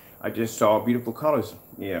 I just saw beautiful colors.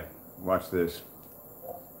 Yeah, watch this.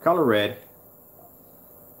 Color red.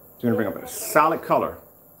 It's going to bring up a solid color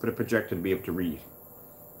for the projector to be able to read.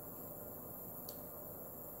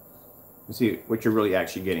 You see what you're really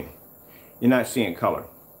actually getting. You're not seeing color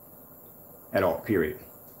at all, period.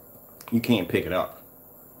 You can't pick it up.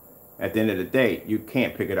 At the end of the day, you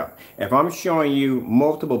can't pick it up. If I'm showing you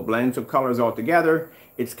multiple blends of colors all together,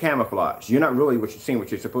 it's camouflage. You're not really what you're seeing,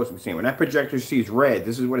 what you're supposed to be seeing. When that projector sees red,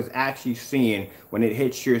 this is what it's actually seeing when it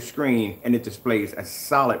hits your screen and it displays a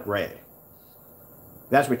solid red.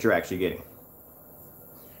 That's what you're actually getting.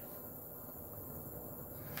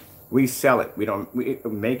 We sell it. We don't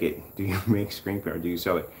make it. Do you make screen print or do you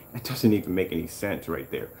sell it? That doesn't even make any sense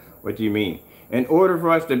right there. What do you mean? In order for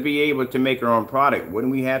us to be able to make our own product,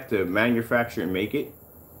 wouldn't we have to manufacture and make it?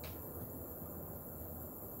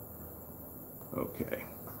 Okay,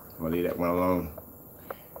 I'll leave that one alone.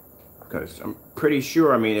 Because I'm pretty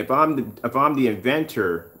sure, I mean, if I'm the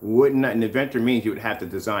inventor, an inventor means you would have to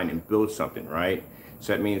design and build something, right?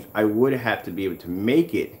 So that means I would have to be able to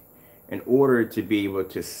make it in order to be able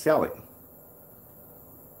to sell it.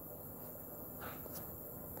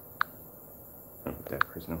 I'll put that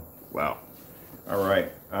person. Wow. All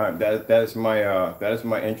right. That is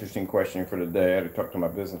my interesting question for the day. I had to talk to my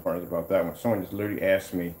business partners about that one. Someone just literally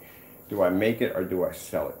asked me, do I make it or do I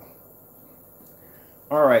sell it?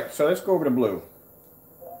 All right. So let's go over to blue.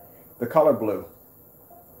 The color blue.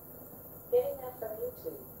 Getting that from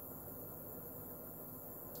YouTube.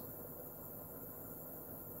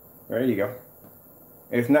 There you go.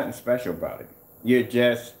 There's nothing special about it. You're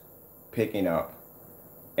just picking up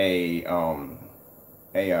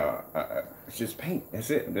it's just paint. That's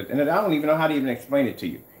it. And I don't even know how to even explain it to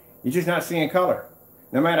you. You're just not seeing color.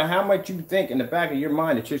 No matter how much you think in the back of your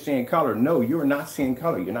mind that you're seeing color, no, you're not seeing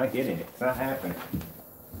color. You're not getting it. It's not happening.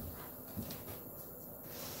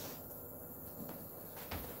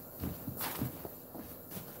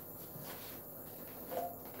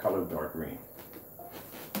 Color dark green.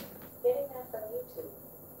 Getting that from YouTube.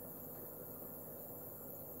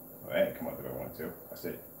 one too. I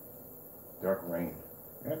said dark rain.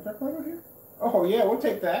 You have dark rain on here? Oh yeah, we'll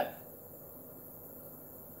take that.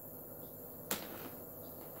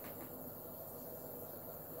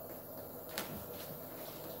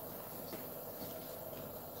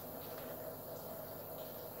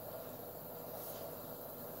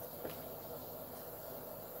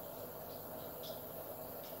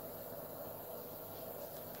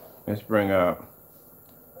 Let's bring up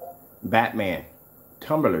Batman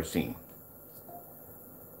Tumblr scene.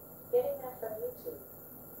 Getting that from YouTube.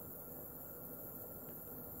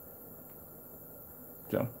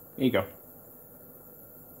 So, here you go.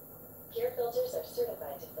 Pure filters are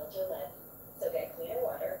certified to filter lead, so get cleaner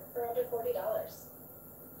water for under $40.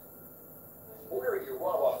 Ordering your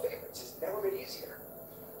Wawa favorites has never been easier.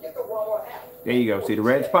 Get the Wawa app. There you go. See the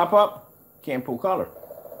reds pop up? Can't pull color.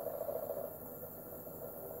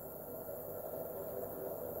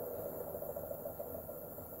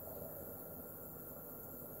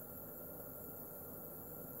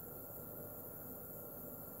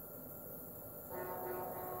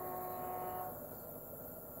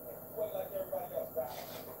 Like everybody else back.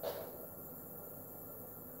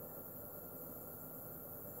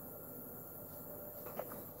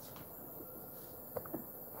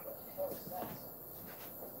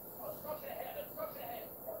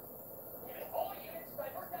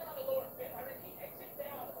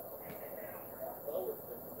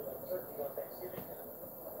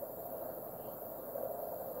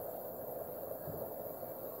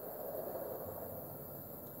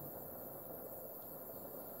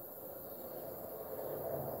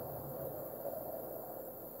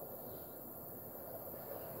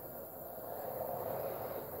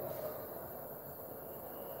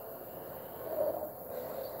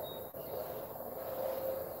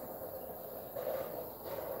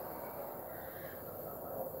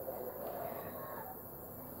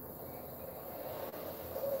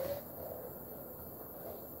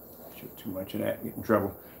 Too much of that, get in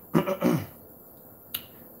trouble.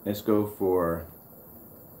 Let's go for,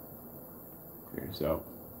 clear this out.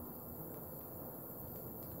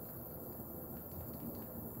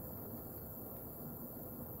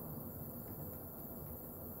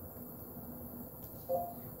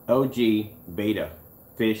 LG beta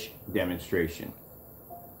fish demonstration.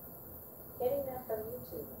 Getting that from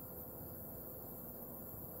YouTube.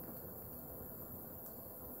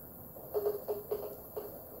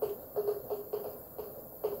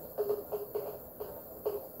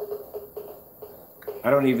 I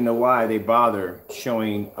don't even know why they bother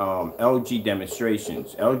showing LG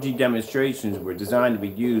demonstrations. LG demonstrations were designed to be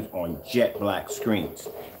used on jet black screens.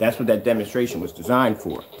 That's what that demonstration was designed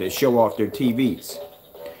for, to show off their TVs.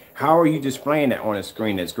 How are you displaying that on a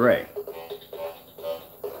screen that's gray?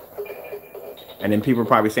 And then people are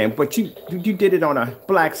probably saying, but you did it on a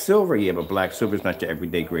black silver. Yeah, but black silver is not your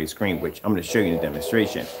everyday gray screen, which I'm going to show you in the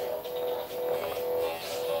demonstration.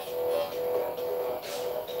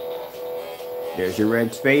 There's your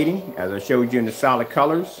reds fading, as I showed you in the solid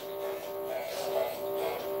colors.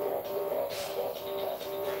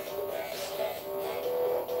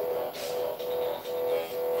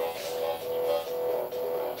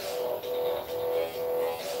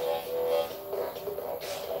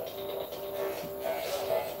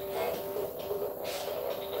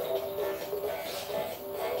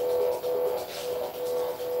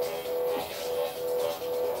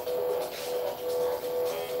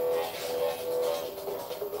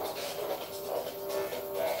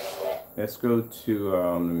 Let's go to,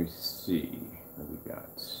 let me see what we got.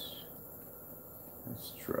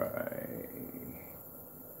 Let's try.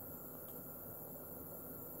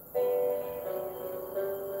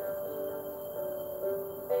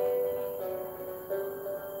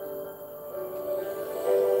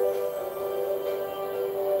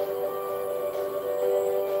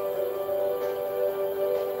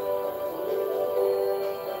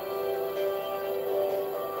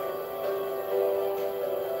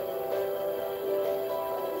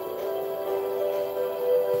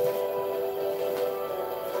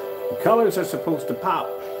 Colors are supposed to pop,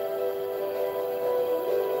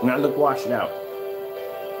 not look washed out.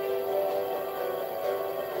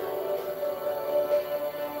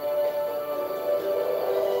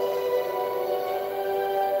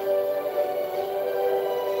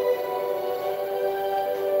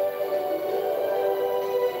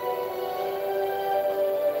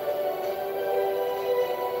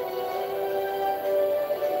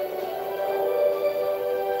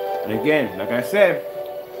 And again, like I said,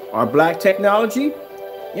 our black technology,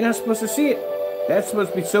 you're not supposed to see it. That's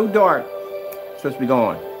supposed to be so dark. It's supposed to be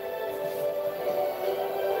gone.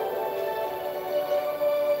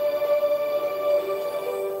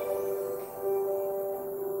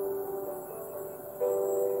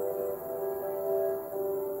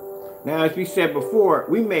 Now, as we said before,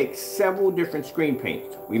 we make several different screen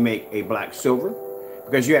paints. We make a black silver,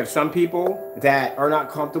 because you have some people that are not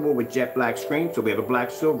comfortable with jet black screens, so we have a black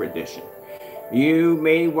silver edition. You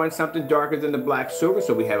may want something darker than the black silver,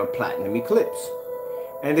 so we have a platinum eclipse.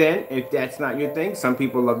 And then, if that's not your thing, some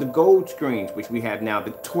people love the gold screens, which we have now,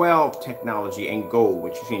 the 12 technology and gold,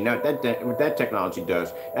 which you see now what that technology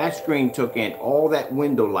does. That screen took in all that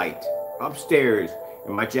window light upstairs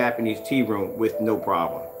in my Japanese tea room with no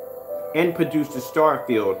problem, and produced a star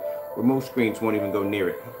field where most screens won't even go near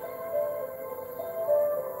it.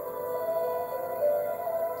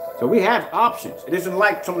 So we have options. It isn't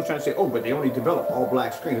like someone's trying to say, oh, but they only develop all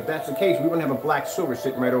black screens. If that's the case, we wouldn't have a black silver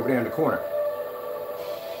sitting right over there in the corner.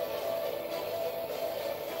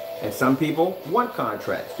 And some people want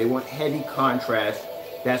contrast. They want heavy contrast.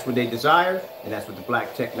 That's what they desire, and that's what the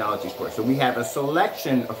black technology is for. So we have a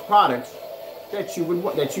selection of products that you would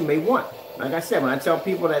want, that you may want. Like I said, when I tell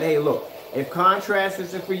people that, hey, look, if contrast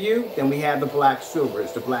isn't for you, then we have the black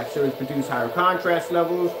silvers. The black silvers produce higher contrast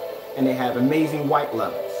levels, and they have amazing white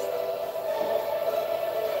levels.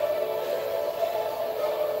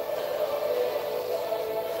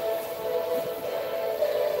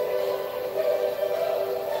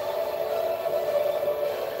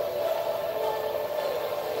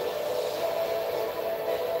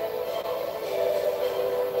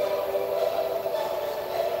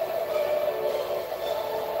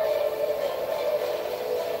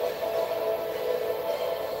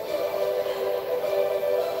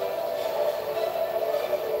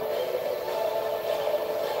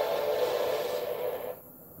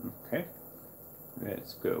 Okay,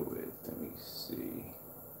 let's go with, let me see.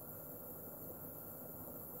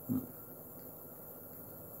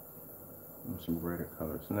 Some brighter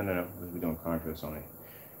colors. No, because we're doing contrast only.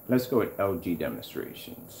 Let's go with LG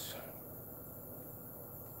demonstrations.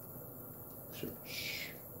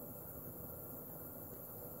 Search.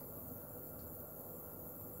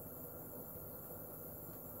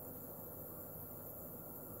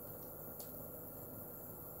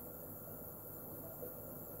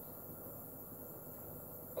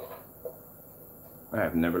 I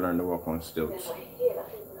have never learned to walk on stilts.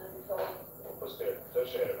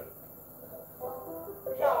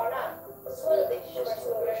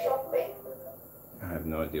 I have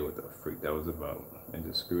no idea what the freak that was about. I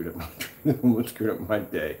just screwed up my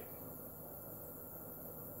day.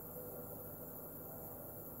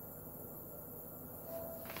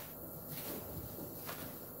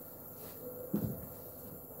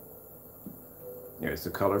 There's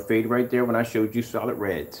the color fade right there when I showed you solid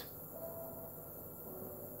reds.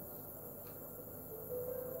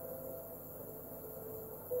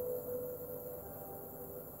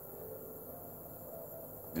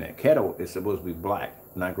 And that kettle is supposed to be black,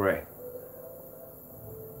 not gray.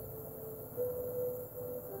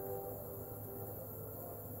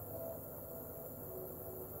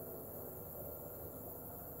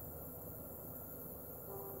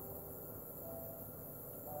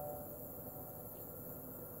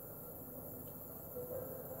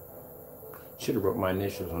 Should have wrote my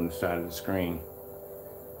initials on the side of the screen.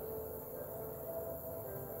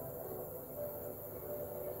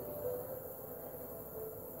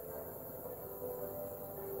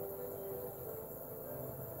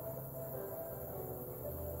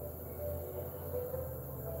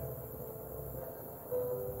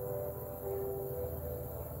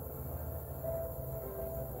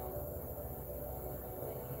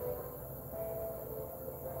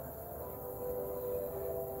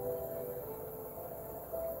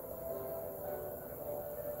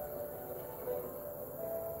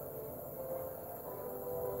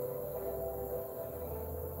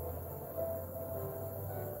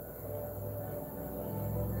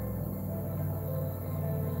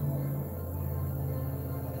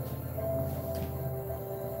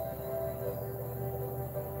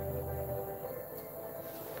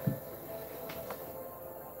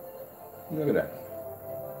 Look at that.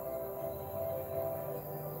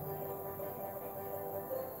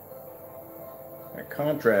 That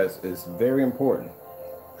contrast is very important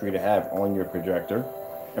for you to have on your projector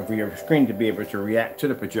and for your screen to be able to react to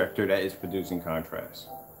the projector that is producing contrast.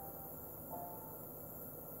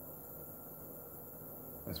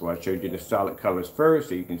 That's why I showed you the solid colors first,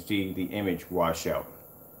 so you can see the image wash out.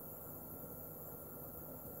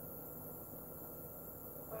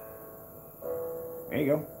 There you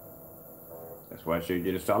go. That's why I showed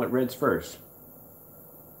you the solid reds first.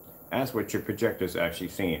 That's what your projector is actually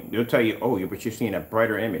seeing. They'll tell you, oh, but you're seeing a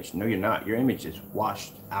brighter image. No, you're not. Your image is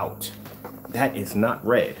washed out. That is not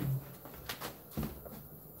red.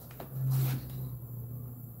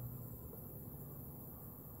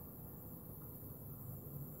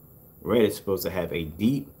 Red is supposed to have a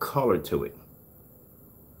deep color to it.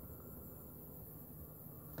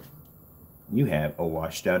 You have a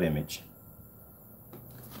washed out image.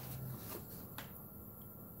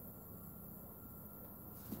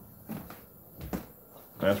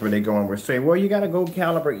 That's where they go and we're saying, well, you got to go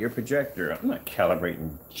calibrate your projector. I'm not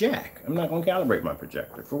calibrating jack. I'm not going to calibrate my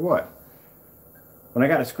projector. For what? When I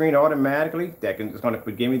got a screen automatically that is going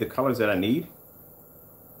to give me the colors that I need.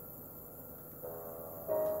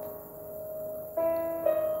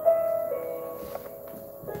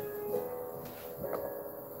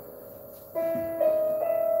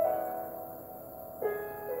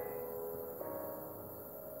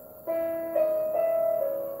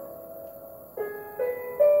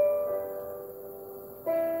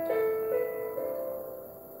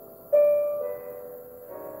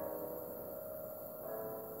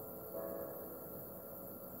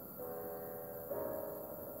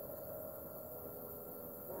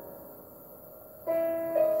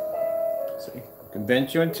 See,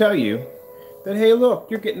 convince you and tell you that, hey, look,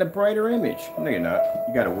 you're getting a brighter image. No, you're not.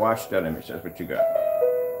 You got a washed out image. That's what you got.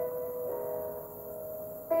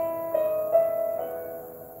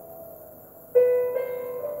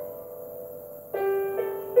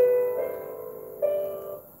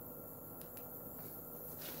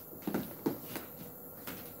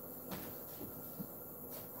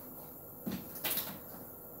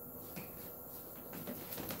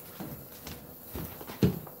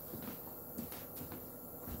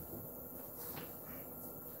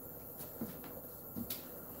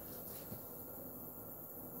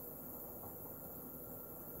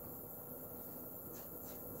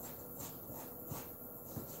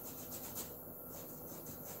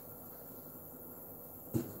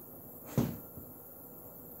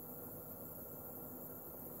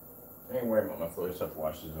 I ain't worried about my floor. Stuff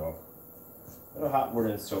washes off. A little hot water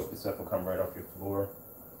and soap. This stuff will come right off your floor.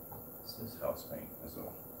 This is house paint. That's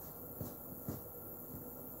all.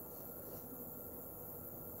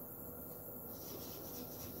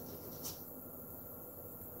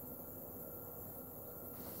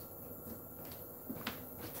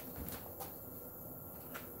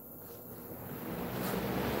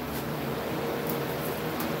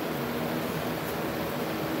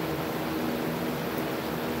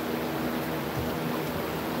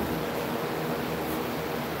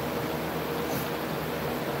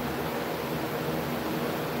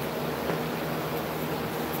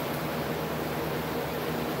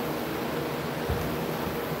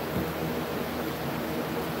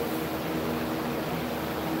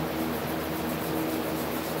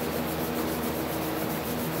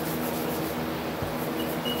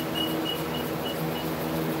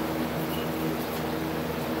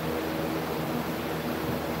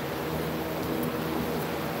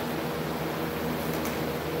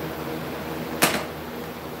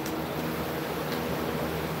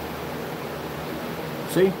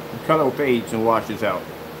 See? The color fades and washes out.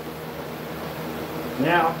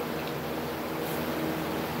 Now,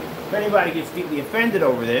 if anybody gets deeply offended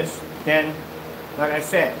over this, then, like I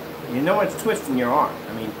said, you know it's twisting your arm.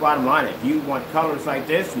 I mean, bottom line, if you want colors like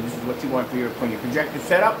this, and this is what you want for your projector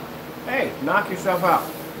setup, hey, knock yourself out.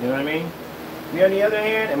 You know what I mean? Me, on the other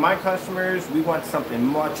hand, and my customers, we want something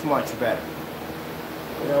much, much better.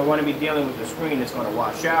 You don't want to be dealing with the screen that's going to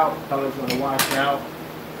wash out, color's going to wash out.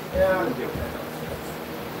 Yeah, I'm going to deal with that.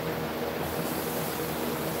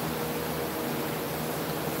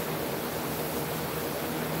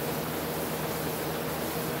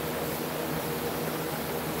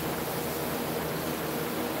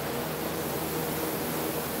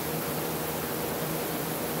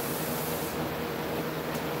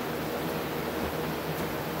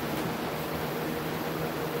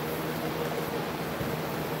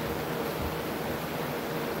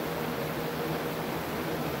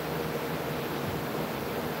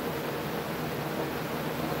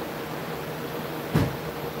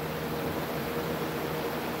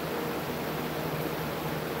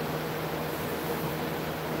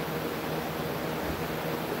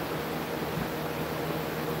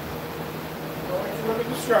 Look at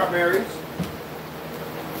the strawberries.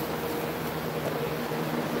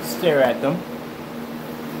 Stare at them.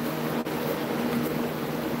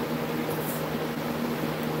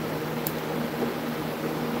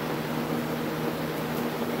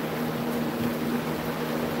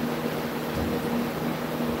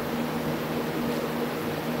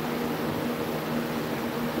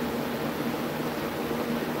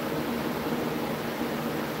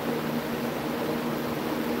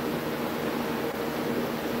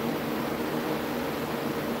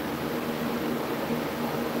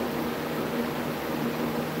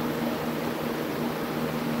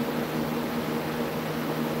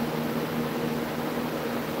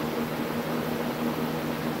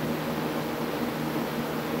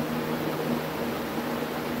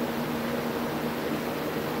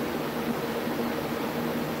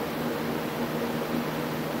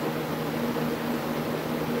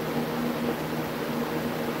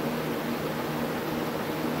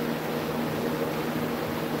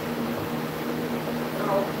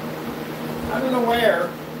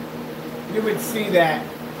 there, you would see that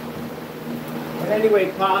in any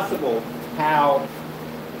way possible how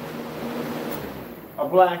a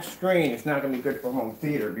black screen is not going to be good for home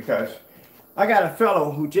theater, because I got a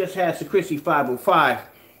fellow who just has the Christie 505.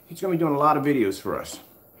 He's going to be doing a lot of videos for us.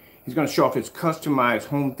 He's going to show off his customized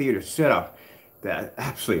home theater setup that's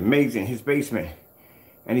absolutely amazing in his basement,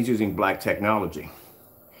 and he's using black technology.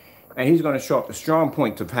 And he's going to show off the strong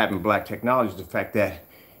points of having black technology, the fact that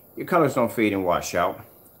your colors don't fade and wash out.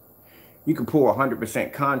 You can pull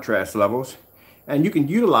 100% contrast levels, and you can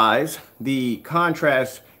utilize the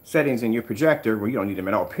contrast settings in your projector where you don't need them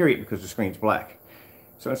at all, period, because the screen's black.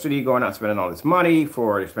 So instead of you going out spending all this money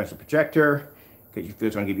for an expensive projector, because you feel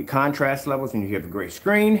it's going to give you contrast levels and you have a great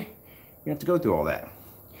screen, you don't have to go through all that.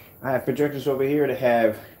 I have projectors over here that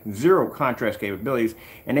have 0 contrast capabilities,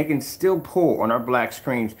 and they can still pull on our black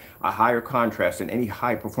screens a higher contrast than any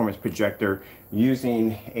high performance projector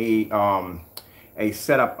using a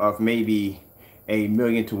setup of maybe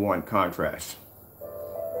 1,000,000 to 1 contrast.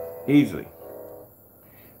 Easily.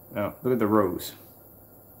 Now, look at the rows.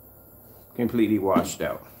 Completely washed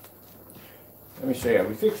out. Let me show you how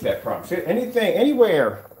we fix that problem. See, anything,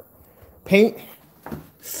 anywhere, paint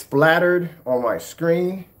splattered on my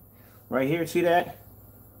screen, right here, see that?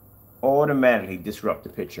 Automatically disrupt the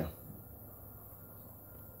picture.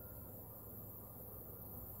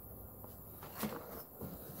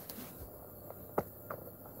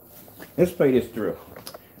 Let's play this through.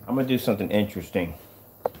 I'm gonna do something interesting.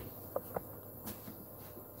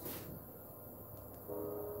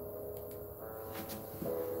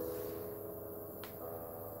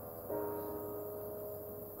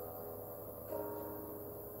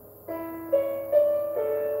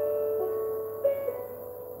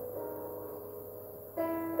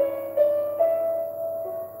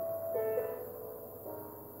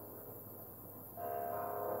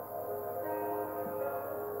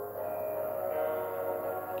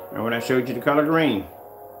 And when I showed you the color green,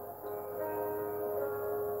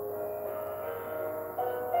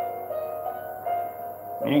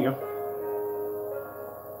 there you go.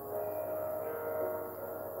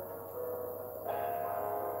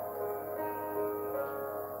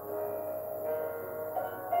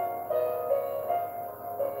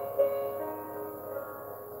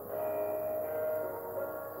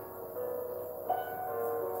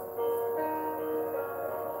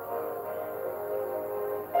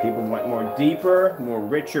 People want more deeper, more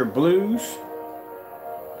richer blues.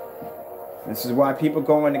 This is why people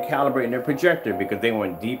go in to calibrate their projector, because they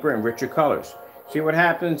want deeper and richer colors. See what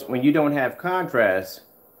happens when you don't have contrast?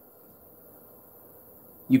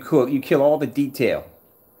 You kill all the detail.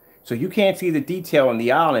 So you can't see the detail on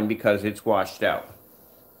the island because it's washed out.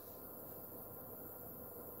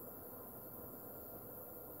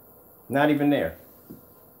 Not even there.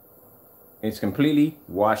 It's completely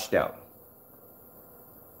washed out.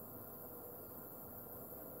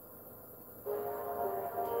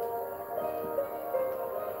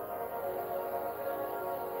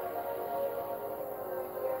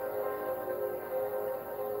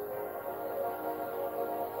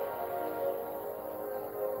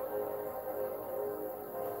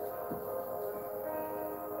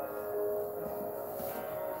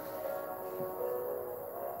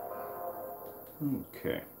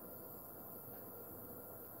 Okay.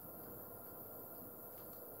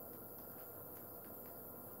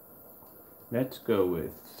 Let's go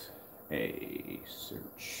with a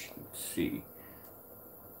search. Let's see.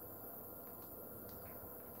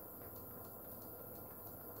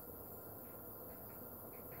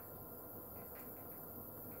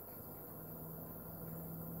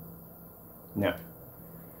 Now,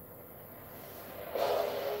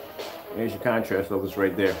 there's your contrast levels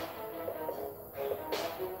right there.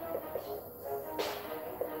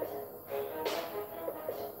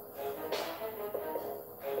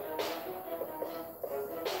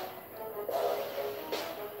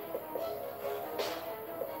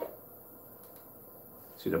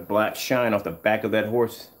 See the black shine off the back of that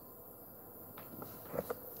horse?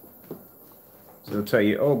 So they'll tell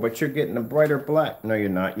you, oh, but you're getting a brighter black. No, you're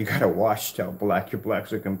not. You got a washed out black. Your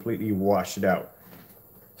blacks are completely washed out.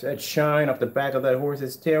 So that shine off the back of that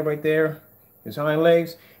horse's tail right there, his hind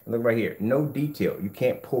legs, and look right here. No detail. You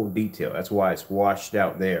can't pull detail. That's why it's washed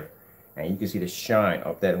out there. And you can see the shine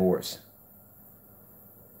off that horse.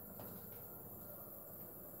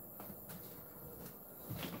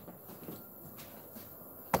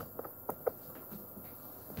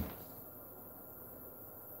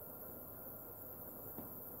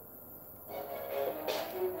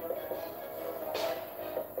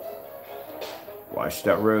 Washed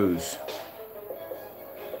out rose.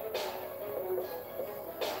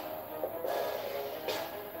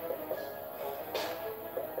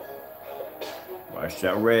 Watch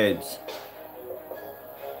out, reds.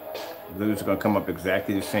 Blues are going to come up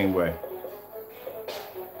exactly the same way.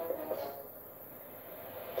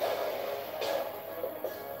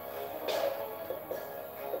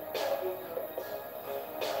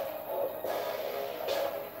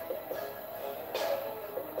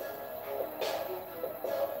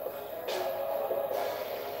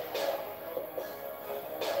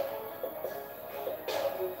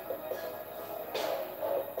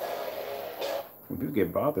 People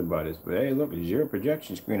get bothered by this, but hey, look, it's your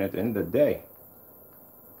projection screen at the end of the day.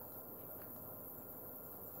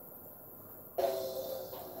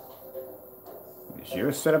 It's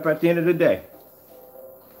your setup at the end of the day.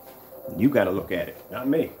 You got to look at it, not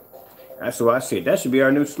me. That's what I said. That should be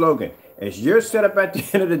our new slogan. It's your setup at the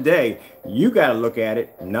end of the day. You got to look at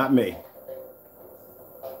it, not me.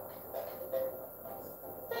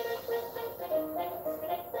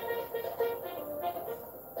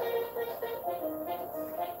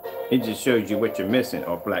 It just shows you what you're missing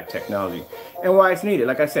of black technology and why it's needed.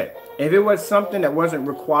 Like I said, if it was something that wasn't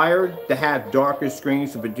required to have darker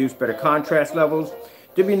screens to produce better contrast levels,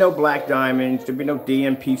 there'd be no black diamonds, there'd be no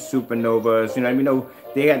DMP supernovas, you know, you know,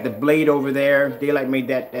 they had the blade over there, they like made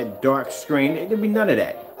that dark screen. There'd be none of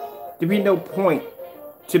that. There'd be no point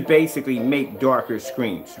to basically make darker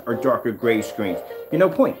screens or darker gray screens. There'd be no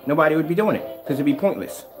point. Nobody would be doing it because it'd be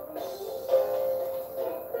pointless.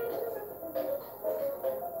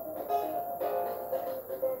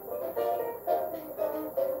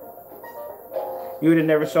 You would have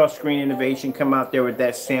never saw Screen Innovation come out there with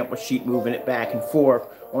that sample sheet moving it back and forth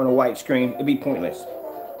on a white screen. It'd be pointless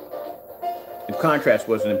if contrast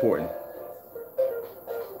wasn't important.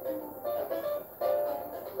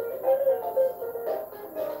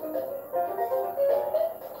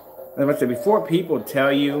 Like I said, before people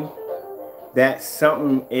tell you that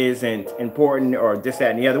something isn't important or this,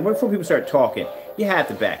 that, and the other, before people start talking, you have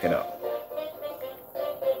to back it up.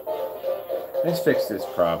 Let's fix this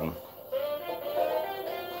problem.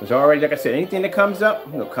 Because already, like I said, anything that comes up,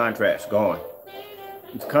 you know, contrast, gone.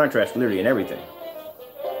 It's contrast literally in everything.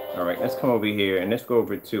 All right, let's come over here and let's go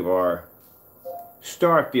over to our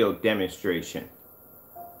star field demonstration.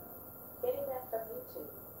 Getting that from YouTube.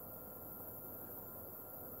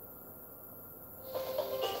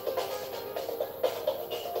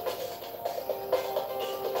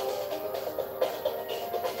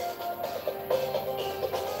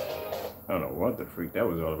 I don't know what the freak that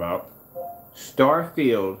was all about.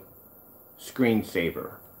 Starfield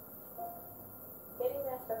screensaver. Getting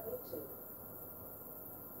that from YouTube.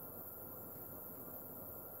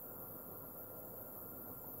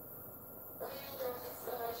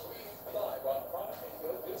 Live on Prime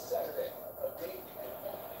Video this Saturday. A date you can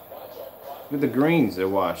watch on Prime But the greens are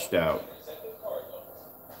washed out. Present the Cardinals.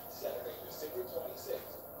 Saturday, December 26th.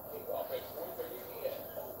 Kickoff at 4:30 p.m.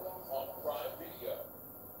 on Prime Video.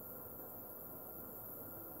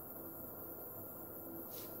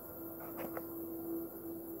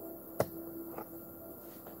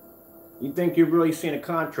 You think you're really seeing a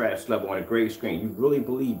contrast level on a gray screen. You really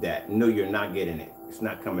believe that. No, you're not getting it. It's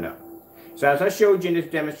not coming up. So as I showed you in this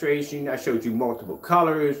demonstration, I showed you multiple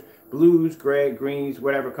colors, blues, gray, greens,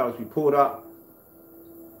 whatever colors we pulled up.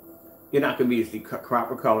 You're not going to be the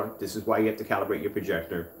proper color. This is why you have to calibrate your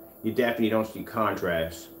projector. You definitely don't see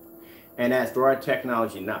contrast. And as for our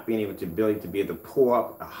technology not being able to be able to pull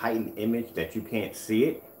up a heightened image that you can't see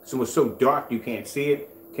it, so it's so dark you can't see it,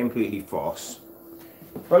 completely false.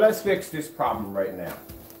 But let's fix this problem right now.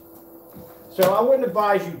 So I wouldn't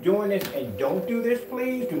advise you doing this, and don't do this,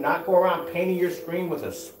 please. Do not go around painting your screen with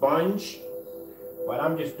a sponge. But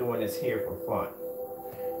I'm just doing this here for fun.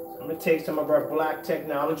 So I'm going to take some of our black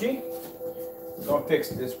technology. We're going to fix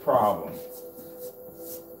this problem.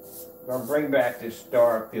 I'm going to bring back this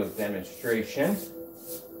star field demonstration.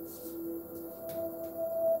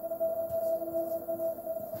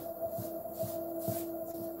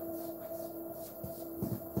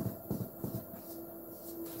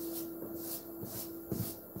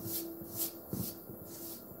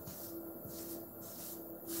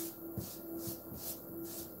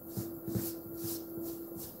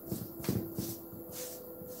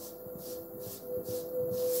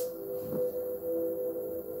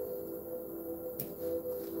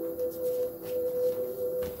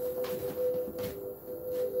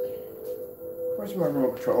 Where's my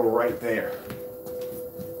remote control? Right there.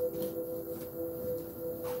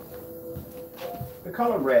 The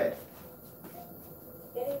color red.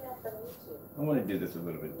 Getting that from YouTube. I want to do this a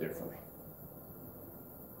little bit differently.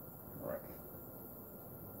 All right.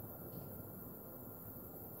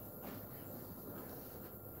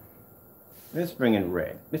 Let's bring in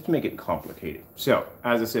red. Let's make it complicated. So,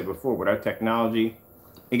 as I said before, with our technology,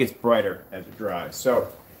 it gets brighter as it dries.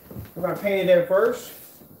 So, we're going to paint it in first.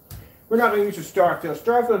 We're not going to use a Starfield.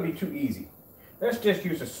 Starfield would be too easy. Let's just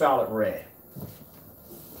use a solid red.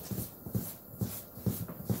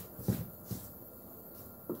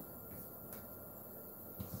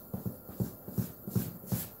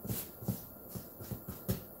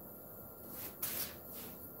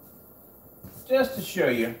 Just to show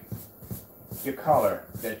you your color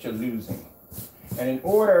that you're losing. And in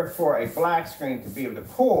order for a black screen to be able to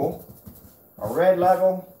pull a red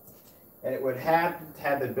level, and it would have to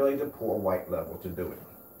have the ability to pull a white level to do it.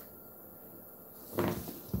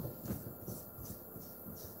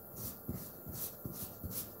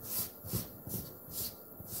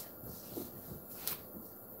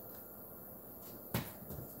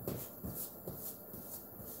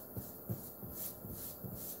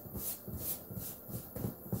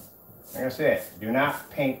 Like I said, do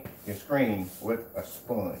not paint your screen with a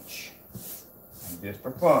sponge. Just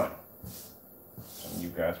for fun. Some of you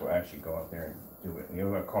guys will actually go out there and do it.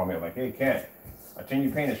 You're going to call me like, hey, Ken, I think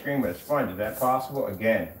you paint a screen with a sponge. Is that possible?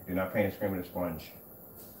 Again, do not paint a screen with a sponge.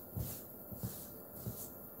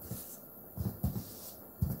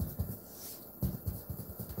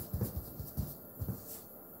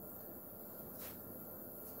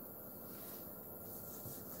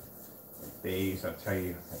 Days, I tell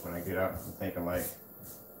you, like when I get up, I'm thinking like,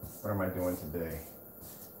 what am I doing today?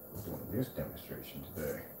 I'm doing this demonstration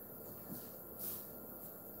today.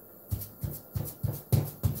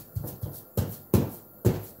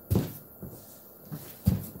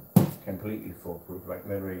 Completely foolproof, like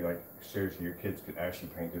literally, like seriously, your kids could actually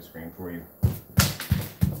paint this screen for you.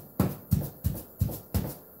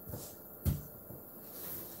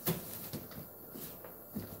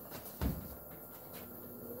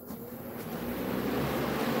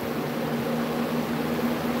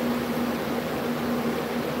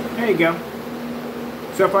 There you go.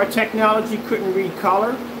 So if our technology couldn't read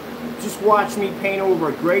color, just watch me paint over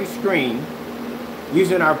a gray screen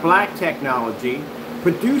using our black technology,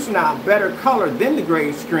 producing a better color than the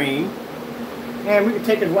gray screen, and we can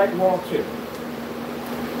take a white wall too.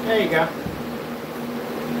 There you go.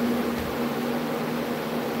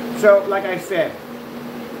 So like I said,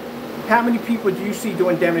 how many people do you see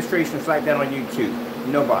doing demonstrations like that on YouTube?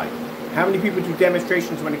 Nobody. How many people do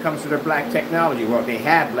demonstrations when it comes to their black technology? Well, they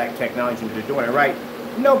have black technology and they're doing it right.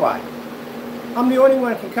 Nobody. I'm the only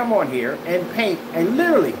one that can come on here and paint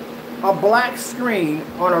literally a black screen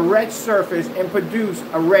on a red surface and produce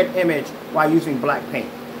a red image while using black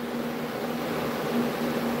paint.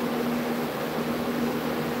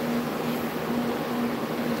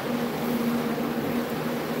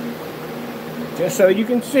 Just so you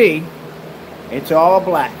can see, it's all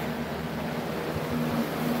black.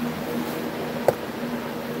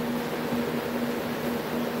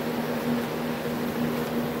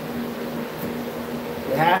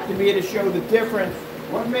 You have to be able to show the difference.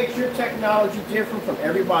 What makes your technology different from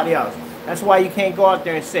everybody else? That's why you can't go out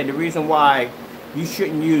there and say the reason why you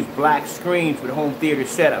shouldn't use black screens with home theater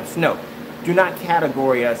setups. No, do not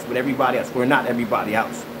categorize us with everybody else. We're not everybody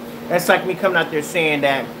else. That's like me coming out there saying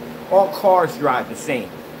that all cars drive the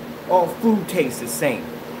same. All food tastes the same.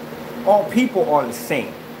 All people are the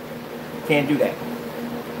same. Can't do that.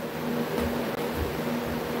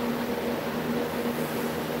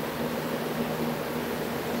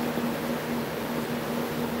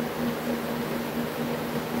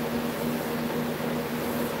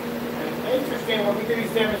 Interesting, when we do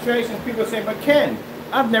these demonstrations, people say, but Ken,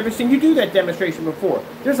 I've never seen you do that demonstration before.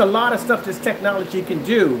 There's a lot of stuff this technology can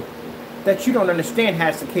do that you don't understand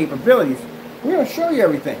has the capabilities. We're going to show you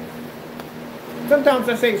everything. Sometimes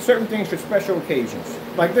I say certain things for special occasions,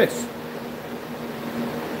 like this.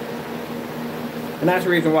 And that's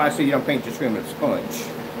the reason why I say you don't paint your screen with a sponge.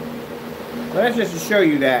 But that's just to show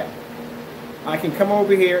you that I can come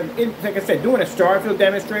over here, like I said, doing a Starfield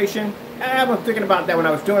demonstration. I was thinking about that when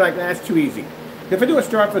I was doing like that's too easy. If I do a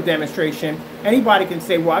Starfield demonstration, anybody can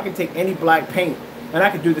say, well, I can take any black paint and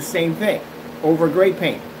I can do the same thing over a gray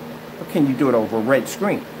paint. But can you do it over a red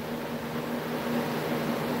screen?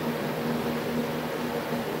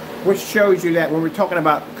 Which shows you that when we're talking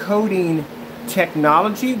about coding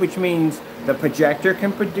technology, which means the projector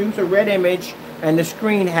can produce a red image and the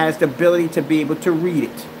screen has the ability to be able to read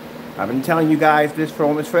it. I've been telling you guys this for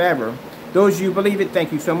almost forever. Those of you who believe it,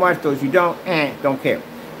 thank you so much. Those of you who don't care.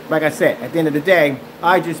 Like I said, at the end of the day,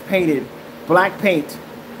 I just painted black paint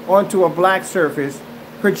onto a black surface,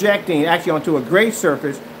 projecting, actually onto a gray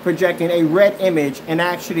surface, projecting a red image, and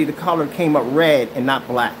actually the color came up red and not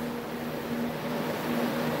black.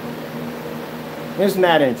 Isn't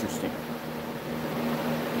that interesting?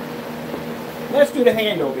 Let's do the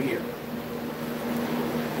hand over here.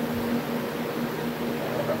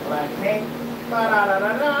 Black paint.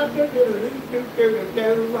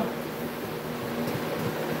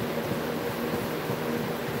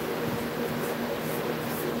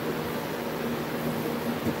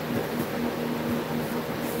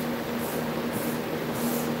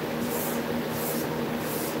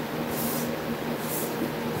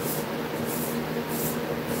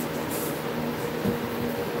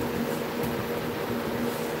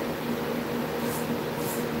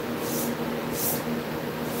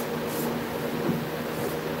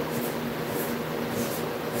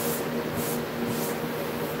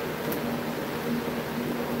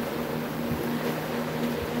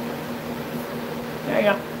 There you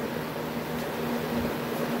go.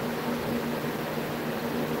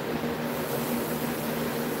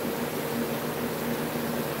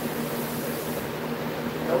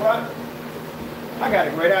 You know what? I got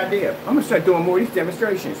a great idea. I'm gonna start doing more of these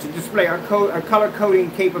demonstrations to display our color coding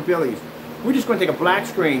capabilities. We're just gonna take a black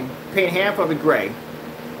screen, paint half of it gray.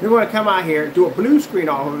 We're gonna come out here, do a blue screen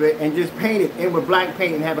off of it, and just paint it in with black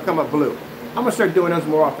paint and have it come up blue. I'm gonna start doing those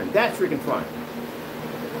more often. That's freaking fun.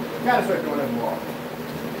 Gotta start doing those more often.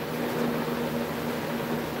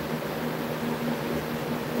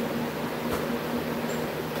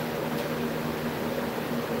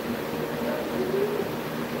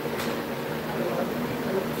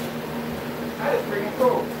 That is freaking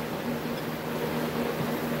cool.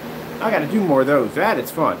 I gotta do more of those. That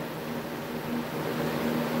is fun.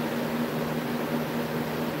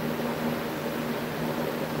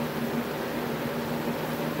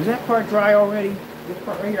 Is that part dry already? This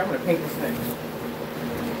part right here, I'm gonna paint this next.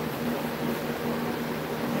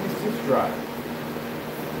 It's just dry.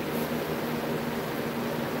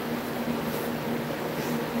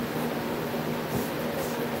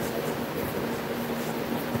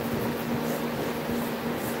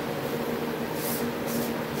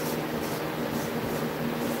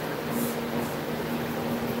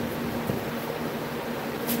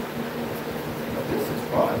 This is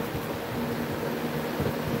fun.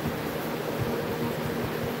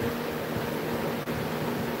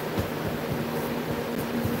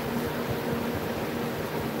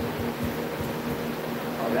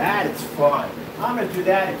 That is fun. I'm going to do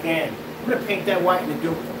that again. I'm going to paint that white and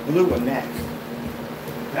do blue one next.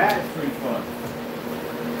 That is pretty fun.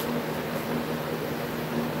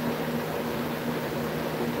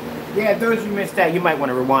 Yeah, those of you missed that, you might want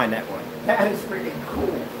to rewind that one. That is freaking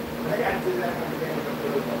cool. I got to do that one again with the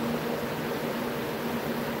blue one.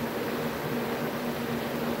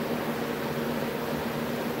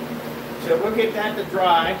 So we'll get that to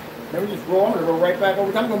dry. Then we just roll. I'm going to go right back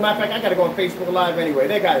over. Matter of fact, I got to go on Facebook Live anyway.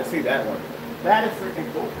 They got to see that one. That is freaking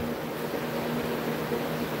cool.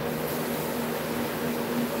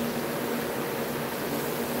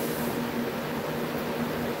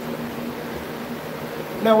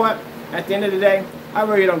 You know what? At the end of the day, I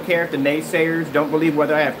really don't care if the naysayers don't believe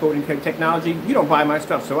whether I have coding technology. You don't buy my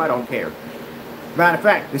stuff, so I don't care. Matter of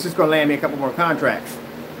fact, this is going to land me a couple more contracts.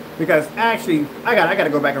 Because actually, I got to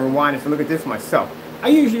go back and rewind and look at this myself. I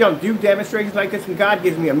usually don't do demonstrations like this when God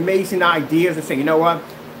gives me amazing ideas and say, you know what,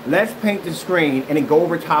 let's paint the screen and then go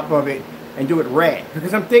over top of it and do it red.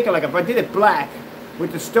 Because I'm thinking, like, if I did it black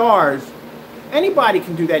with the stars, anybody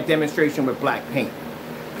can do that demonstration with black paint.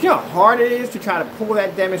 You know how hard it is to try to pull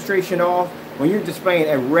that demonstration off when you're displaying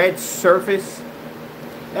a red surface?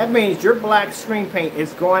 That means your black screen paint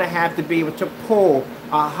is going to have to be able to pull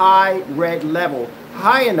a high red level,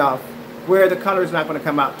 high enough where the color is not going to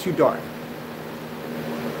come out too dark.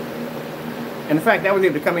 And the fact that I was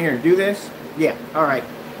able to come in here and do this, yeah, all right.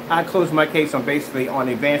 I closed my case on basically on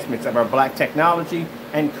the advancements of our black technology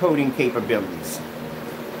and coding capabilities.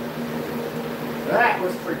 That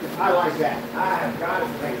was freaking, I like that. I have got to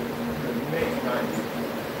think an amazing idea.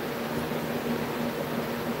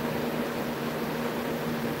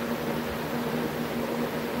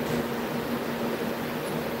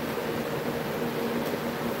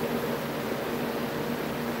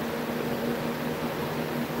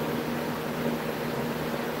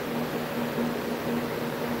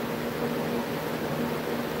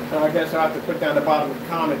 I guess I'll have to put down the bottom of the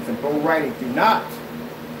comments and bold writing. Do not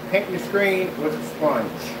paint your screen with a sponge.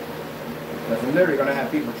 Because I'm literally going to have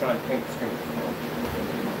people trying to paint the screen with a sponge.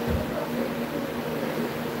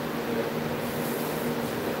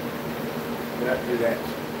 Do not do that.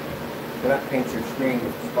 Do not paint your screen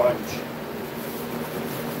with a sponge.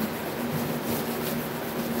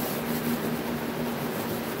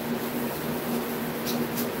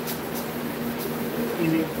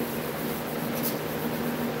 Easy.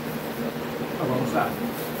 Vamos lá.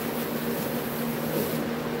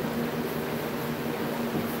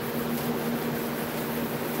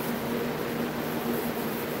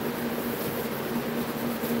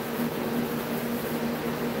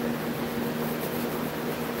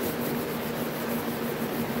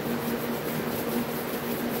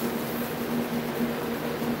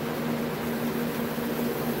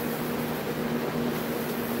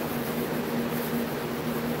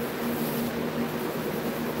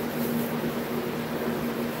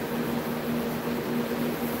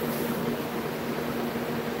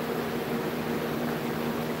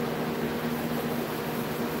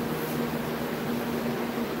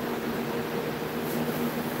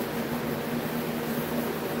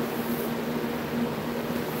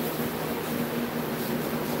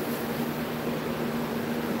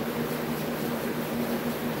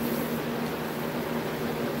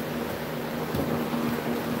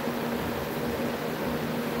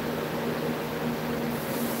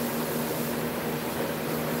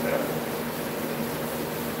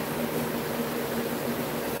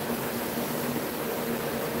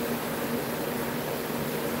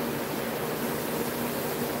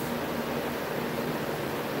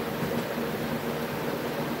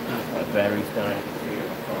 battery's dying. You can see it on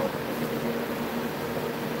the phone.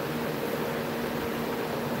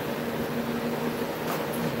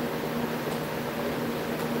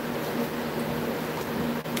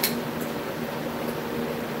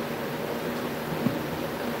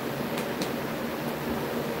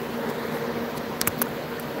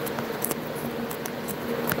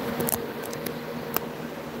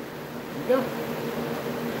 There you go.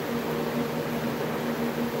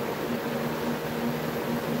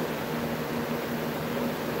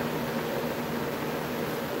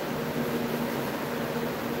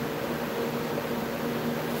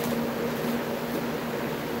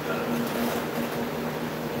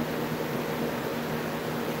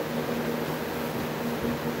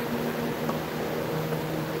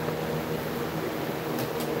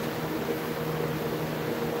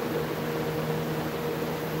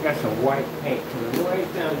 Got some white paint coming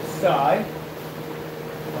right down the side.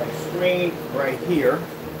 My screen right here.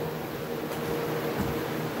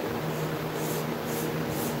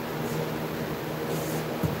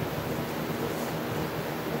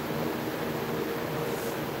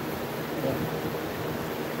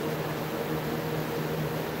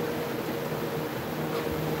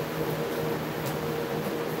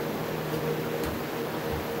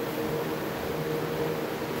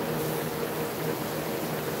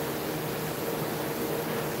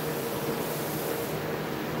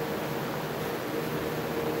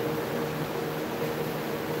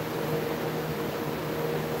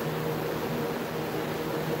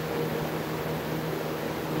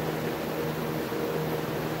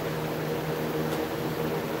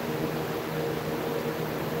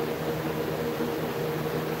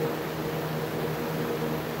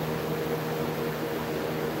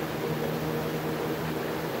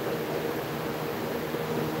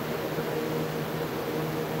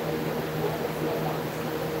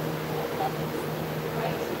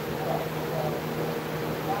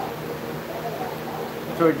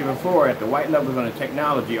 I told you before that the white levels on the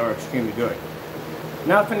technology are extremely good.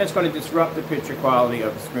 Nothing that's going to disrupt the picture quality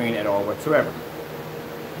of the screen at all whatsoever.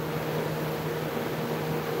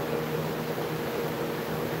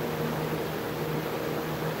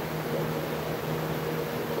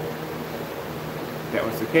 If that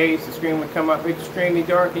was the case, the screen would come up extremely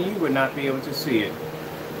dark and you would not be able to see it.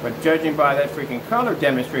 But judging by that freaking color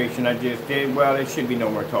demonstration I just did, well, there should be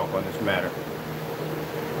no more talk on this matter.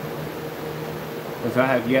 Because I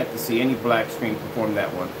have yet to see any black screen perform that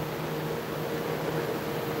one.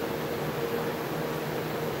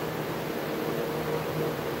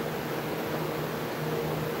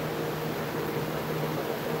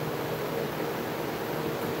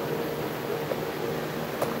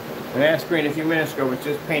 And that screen a few minutes ago was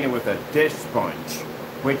just painted with a dish sponge,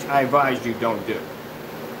 which I advise you don't do.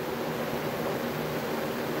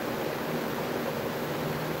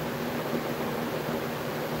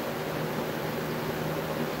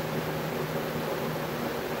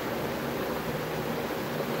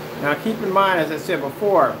 Now keep in mind, as I said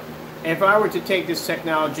before, if I were to take this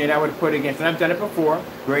technology and I would put it against, and I've done it before,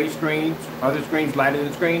 gray screens, other screens lighter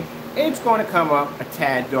than screen, it's going to come up a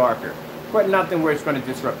tad darker, but nothing where it's going to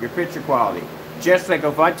disrupt your picture quality. Just like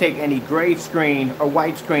if I take any gray screen or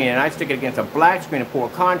white screen and I stick it against a black screen and pull a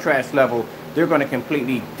contrast level, they're going to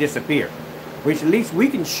completely disappear. Which at least we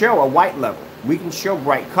can show a white level. We can show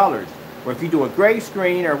bright colors. But if you do a gray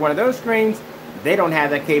screen or one of those screens, they don't have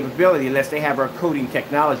that capability unless they have our coding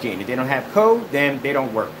technology in it. If they don't have code, then they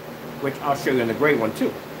don't work. Which I'll show you in the gray one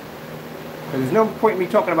too. Because there's no point in me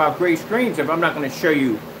talking about gray screens if I'm not going to show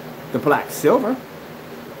you the black silver.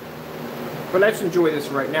 But let's enjoy this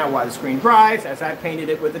right now while the screen dries as I painted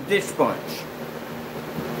it with a dish sponge.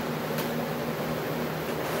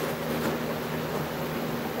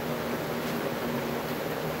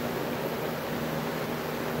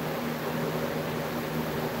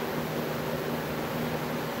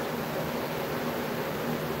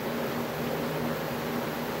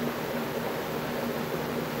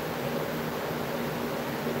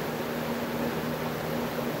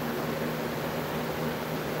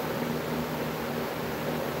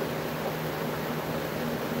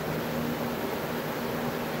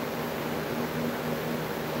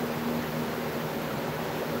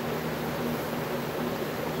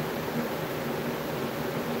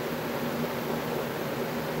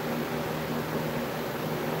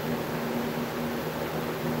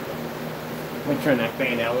 Let me turn that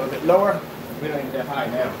fan down a little bit lower. We don't need that high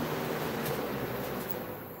now.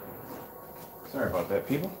 Sorry about that,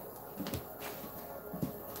 people.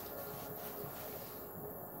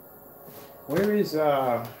 Where is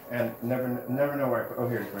and never know where. Oh,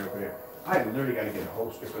 here, right over here. I literally got to get a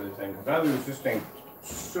holster for this thing because I lose this thing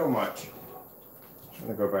so much. Let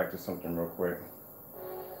me go back to something real quick.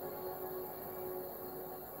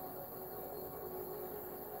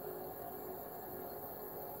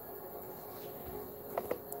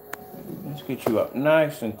 Let's get you up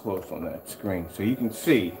nice and close on that screen so you can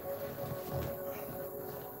see.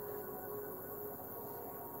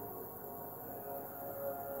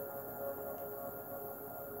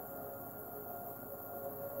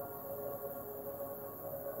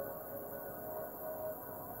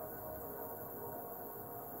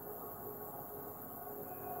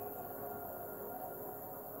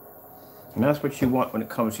 And that's what you want when it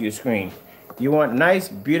comes to your screen. You want nice,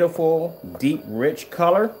 beautiful, deep, rich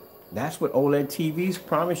color. That's what OLED TVs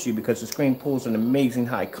promise you, because the screen pulls an amazing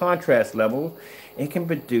high contrast level. It can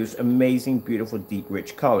produce amazing, beautiful, deep,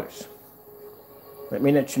 rich colors. Let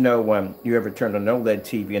me let you know when you ever turn on an OLED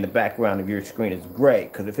TV and the background of your screen is gray.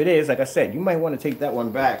 Because if it is, like I said, you might want to take that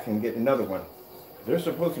one back and get another one. They're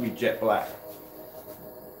supposed to be jet black.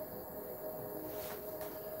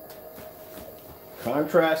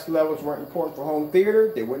 Contrast levels weren't important for home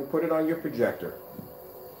theater. They wouldn't put it on your projector.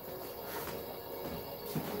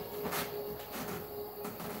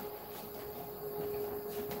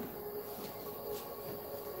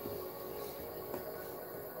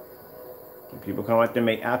 When people come out to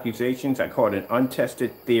make accusations, I call it an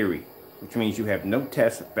untested theory, which means you have no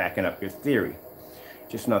tests backing up your theory.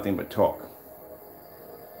 Just nothing but talk.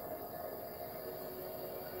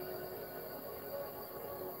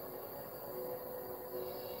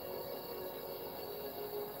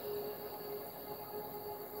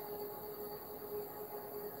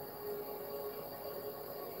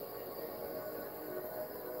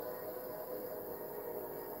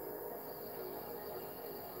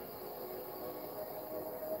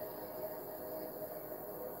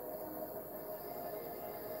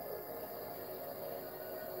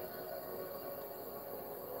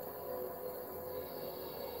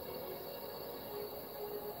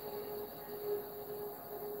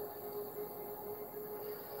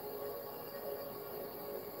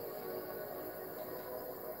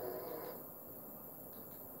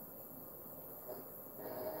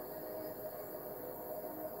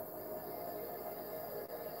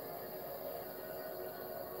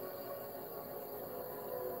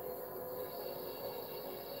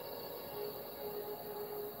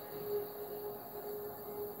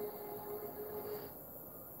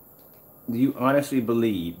 Do you honestly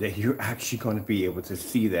believe that you're actually going to be able to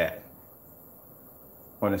see that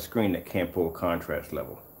on a screen that can't pull contrast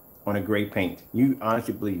level? On a gray paint, you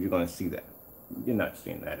honestly believe you're going to see that? You're not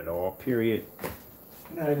seeing that at all, period.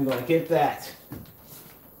 You're not even going to get that.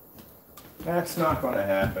 That's not going to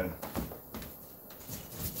happen.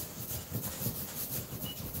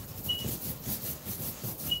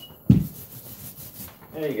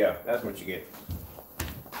 There you go. That's what you get.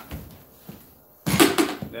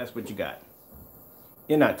 That's what you got.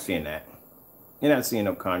 You're not seeing that. You're not seeing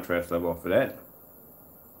no contrast level for that.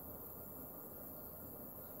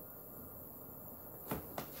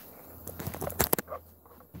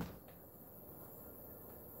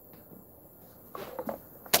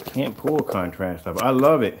 Can't pull contrast level. I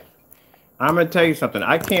love it. I'm gonna tell you something.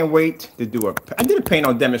 I can't wait to do I did a paint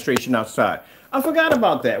on demonstration outside. I forgot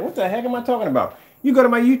about that. What the heck am I talking about? You go to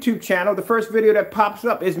my YouTube channel, the first video that pops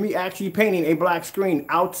up is me actually painting a black screen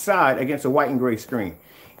outside against a white and gray screen.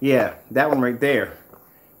 Yeah, that one right there.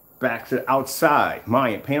 Back to outside.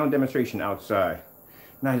 Mine, paint on demonstration outside.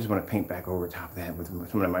 Now I just want to paint back over top of that with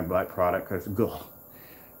some of my black product because, ugh.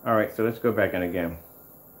 All right, so let's go back in again.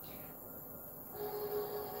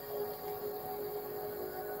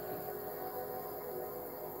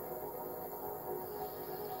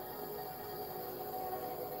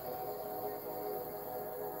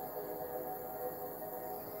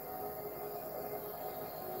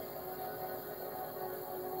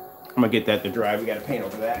 I'm gonna get that to dry. We gotta paint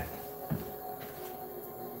over that.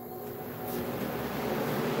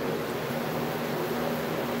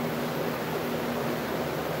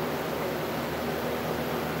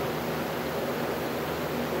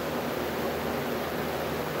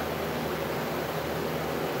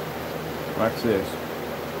 Watch this.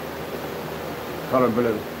 Color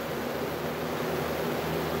blue.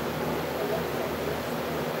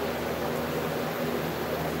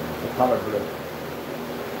 The color blue.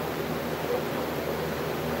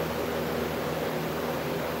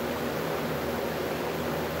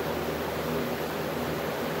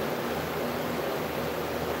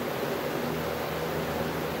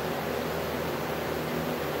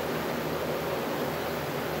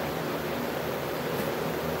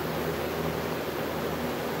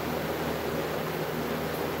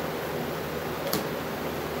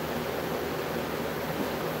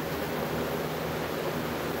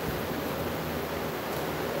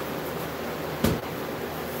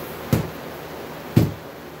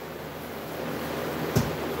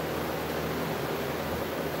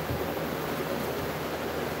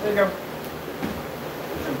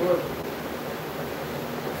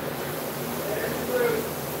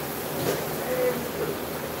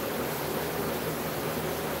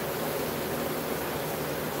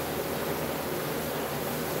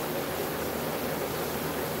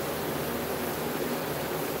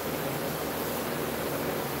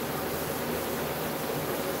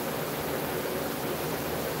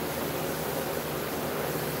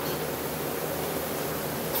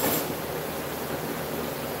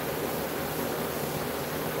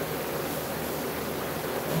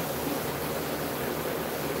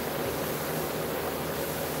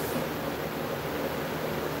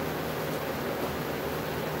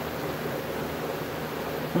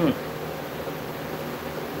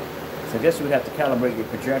 guess you would have to calibrate your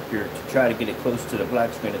projector to try to get it close to the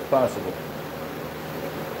black screen as possible.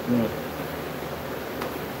 I'm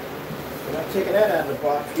not taking that out of the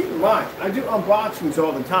box. Keep in mind, I do unboxings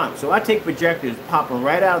all the time. So I take projectors, pop them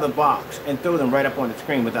right out of the box, and throw them right up on the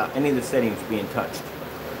screen without any of the settings being touched.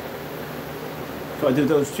 So I do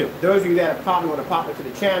those too. Those of you that probably want to pop into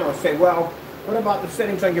the channel and say, well, what about the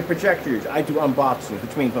settings on your projectors? I do unboxings,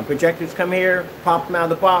 which means when projectors come here, pop them out of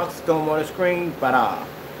the box, throw them on the screen, bada.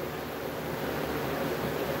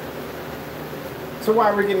 So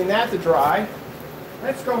while we're getting that to dry,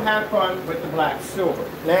 let's go have fun with the black silver.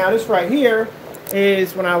 Now this right here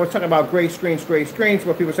is when I was talking about gray screens, where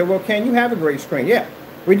people say, well, can you have a gray screen? Yeah,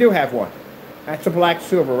 we do have one. That's a black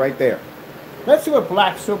silver right there. Let's see what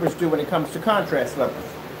black silvers do when it comes to contrast levels.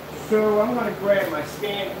 So I'm going to grab my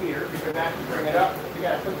stand here because I have to bring it up. You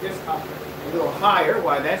got to put this up a little higher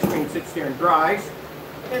while that screen sits there and dries.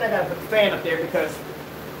 Then I got to put the fan up there because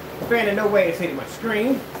the fan in no way is hitting my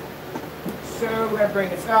screen. So we're going to bring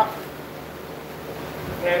this up.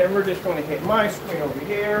 And then we're just going to hit my screen over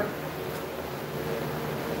here.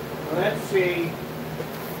 Let's see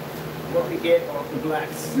what we get off the black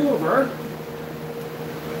silver.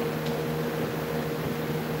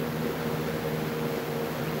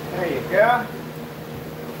 There you go.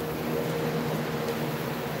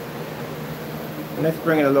 And let's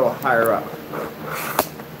bring it a little higher up.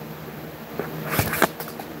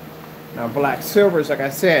 Now black silvers, like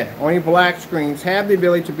I said, only black screens have the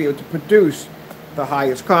ability to be able to produce the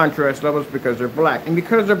highest contrast levels because they're black. And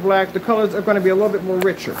because they're black, the colors are going to be a little bit more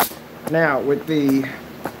richer. Now with the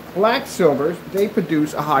black silvers, they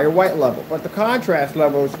produce a higher white level, but the contrast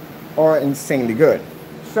levels are insanely good.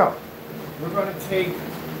 So we're going to take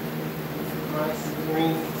my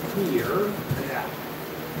screen here. Yeah.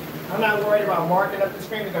 I'm not worried about marking up the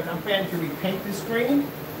screen because I'm planning to repaint the screen.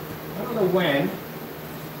 I don't know when,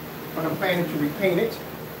 but I'm planning to repaint it.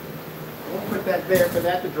 We'll put that there for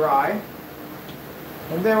that to dry.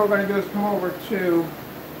 And then what we're going to do is come over to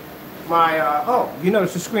my, oh, you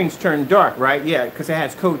notice the screen's turned dark, right? Yeah, because it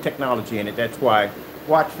has code technology in it. That's why.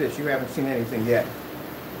 Watch this. You haven't seen anything yet.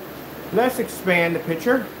 Let's expand the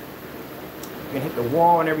picture. You can hit the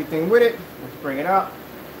wall and everything with it. Let's bring it up.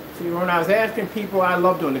 See, when I was asking people, I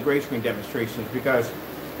love doing the gray screen demonstrations because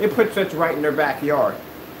it puts us right in their backyard.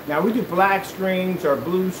 Now, we do black screens or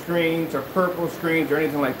blue screens or purple screens or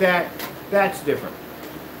anything like that. That's different.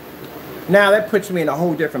 Now that puts me in a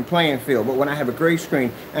whole different playing field, but when I have a gray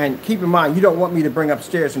screen, and keep in mind, you don't want me to bring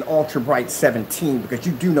upstairs an ultra bright 17 because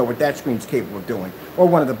you do know what that screen's capable of doing, or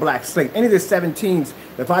one of the black slate. Any of the 17s,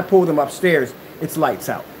 if I pull them upstairs, it's lights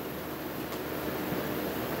out.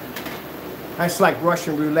 It's like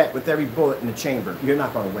Russian roulette with every bullet in the chamber. You're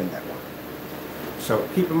not going to win that one. So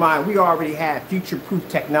keep in mind, we already have future-proof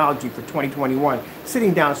technology for 2021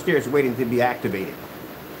 sitting downstairs waiting to be activated.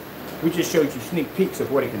 We just showed you sneak peeks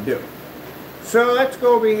of what it can do. So let's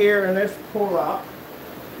go over here and let's pull up.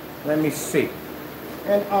 Let me see.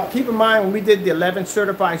 And keep in mind, when we did the 11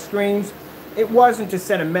 certified screens, it wasn't to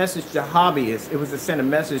send a message to hobbyists. It was to send a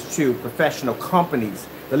message to professional companies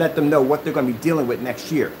to let them know what they're going to be dealing with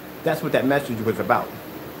next year. That's what that message was about.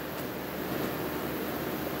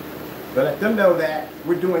 But let them know that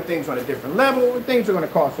we're doing things on a different level. And things are going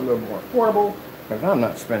to cost a little more affordable because I'm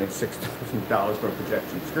not spending $6,000 for a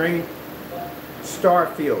projection screen.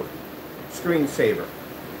 Starfield screensaver.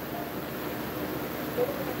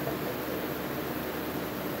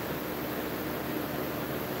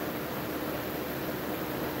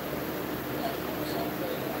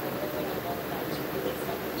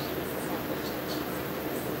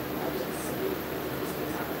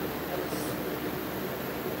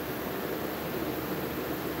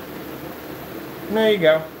 There you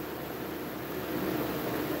go.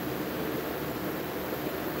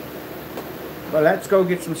 Well, let's go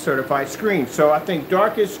get some certified screens. So I think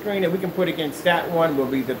darkest screen that we can put against that one will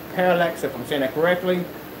be the Parallax, if I'm saying that correctly.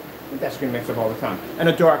 That screen makes up all the time. And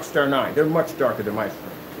a Dark Star 9. They're much darker than my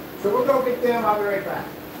screen. So we'll go get them. I'll be right back.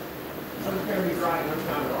 I'm just going to be drying no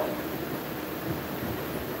time at all.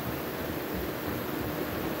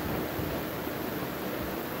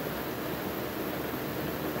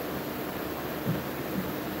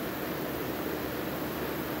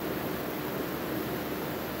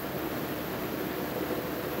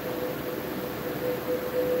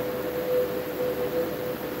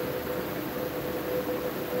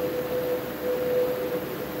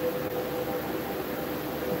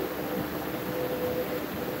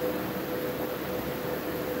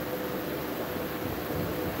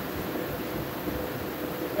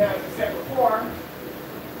 As I said before,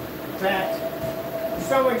 that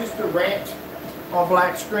someone just to rant on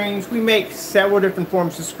black screens, we make several different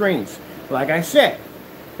forms of screens. Like I said,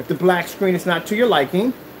 if the black screen is not to your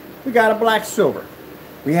liking, we got a black silver.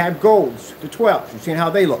 We have golds, the 12s. You've seen how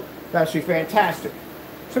they look. That's actually fantastic.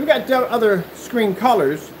 So we got other screen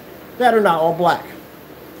colors that are not all black.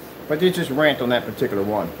 But they just rant on that particular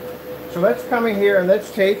one. So let's come in here and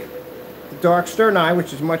let's take the Darkstar 9,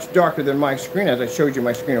 which is much darker than my screen, as I showed you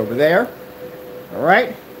my screen over there. All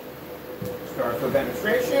right. Start the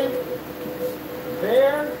demonstration.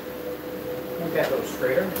 There. Make that a little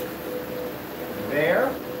straighter.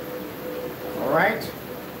 There. All right.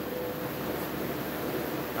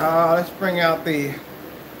 Let's bring out the, I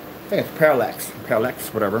think it's parallax,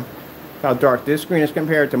 whatever. How dark this screen is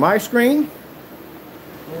compared to my screen.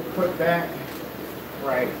 We'll put that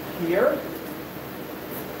right here.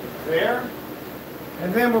 There.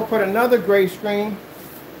 And then we'll put another gray screen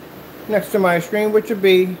next to my screen, which would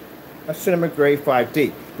be a Cinema Gray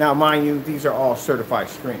 5D. Now, mind you, these are all certified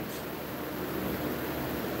screens.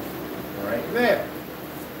 Right there.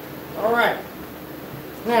 All right.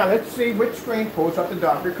 Now, let's see which screen pulls up the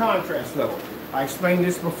darker contrast level. I explained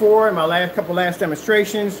this before in my couple last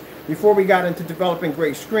demonstrations. Before we got into developing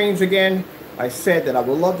gray screens again, I said that I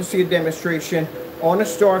would love to see a demonstration on a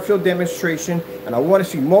Starfield demonstration, and I want to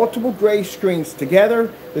see multiple gray screens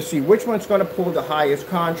together to see which one's going to pull the highest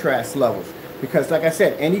contrast levels. Because like I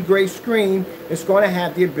said, any gray screen is going to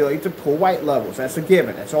have the ability to pull white levels. That's a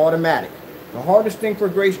given. That's automatic. The hardest thing for a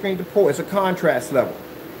gray screen to pull is a contrast level.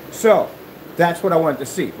 So, that's what I wanted to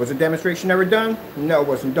see. Was the demonstration ever done? No, it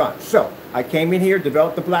wasn't done. So, I came in here,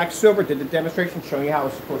 developed the black silver, did the demonstration, showing you how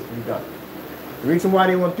it's supposed to be done. The reason why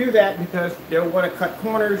they won't do that, because they'll want to cut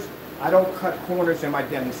corners. I don't cut corners in my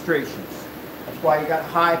demonstrations. That's why you got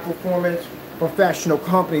high performance professional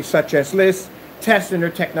companies such as this testing their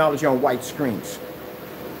technology on white screens.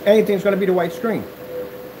 Anything's going to be the white screen.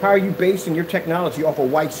 How are you basing your technology off a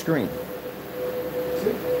white screen?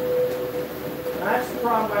 See? That's the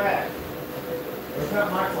problem I have. It's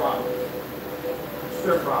not my problem. It's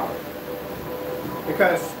their problem.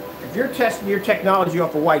 Because if you're testing your technology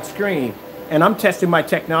off a white screen, and I'm testing my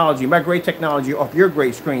technology, my gray technology off your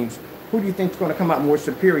gray screens, who do you think is going to come out more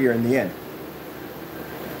superior in the end?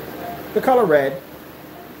 The color red.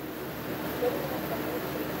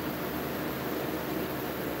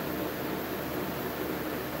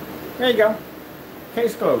 There you go.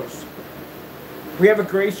 Case closed. We have a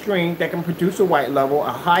gray screen that can produce a white level,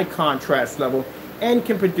 a high contrast level, and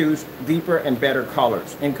can produce deeper and better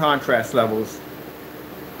colors and contrast levels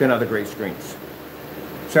than other gray screens.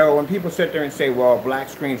 So when people sit there and say, well, black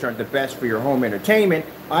screens aren't the best for your home entertainment,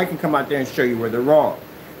 I can come out there and show you where they're wrong.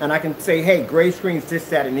 And I can say, hey, gray screens, this,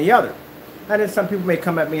 that, and the other. And then some people may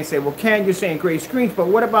come at me and say, well, Ken, you're saying gray screens, but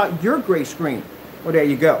what about your gray screen? Well, there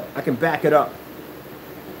you go. I can back it up.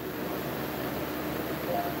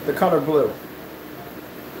 The color blue.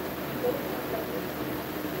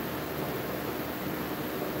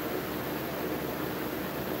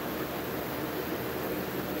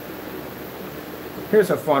 Here's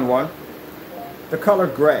a fun one. The color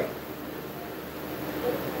gray.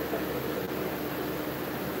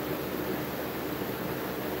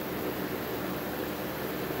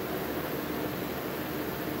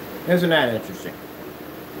 Isn't that interesting?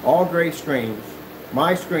 All gray screens.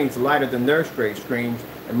 My screen's lighter than their gray screens,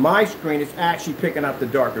 and my screen is actually picking up the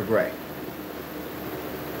darker gray.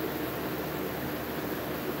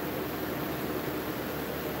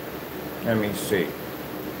 Let me see.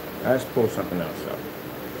 Let's pull something else up.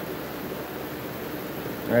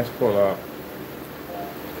 Let's pull up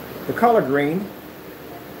the color green.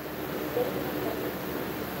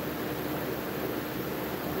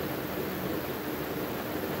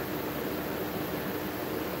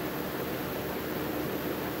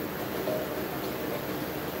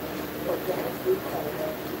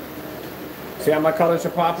 See how my colors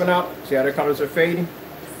are popping up? See how the colors are fading?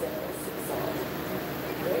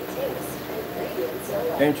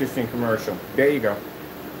 Interesting commercial. There you go.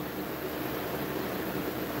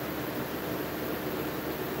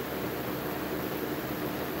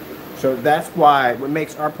 So that's why what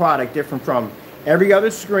makes our product different from every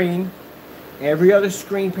other screen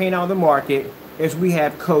paint on the market is we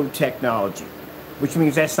have code technology, which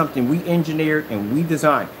means that's something we engineered and we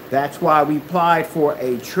designed. That's why we applied for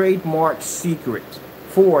a trademark secret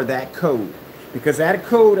for that code, because that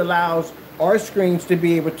code allows our screens to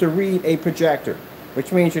be able to read a projector,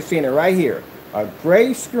 which means you're seeing it right here. A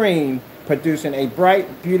gray screen producing a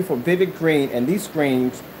bright, beautiful, vivid green, and these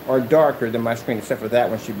screens are darker than my screen, except for that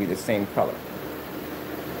one should be the same color.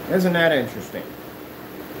 Isn't that interesting?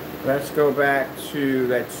 Let's go back to,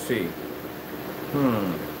 let's see.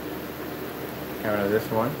 Counter this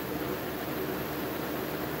one.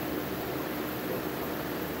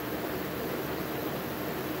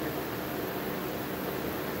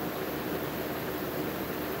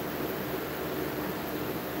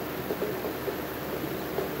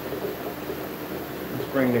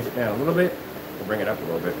 bring this down a little bit. We'll bring it up a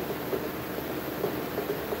little bit.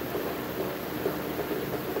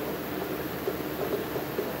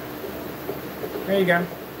 There you go.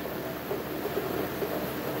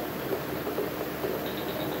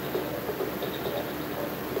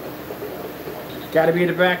 Got to be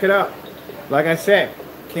able to back it up. Like I said,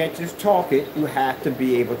 can't just talk it. You have to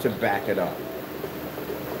be able to back it up.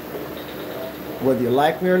 Whether you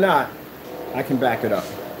like me or not, I can back it up.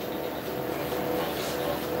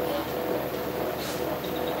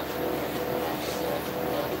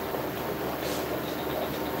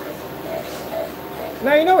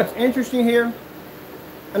 Now, you know what's interesting here?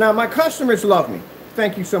 Now, my customers love me.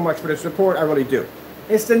 Thank you so much for the support. I really do.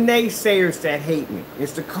 It's the naysayers that hate me.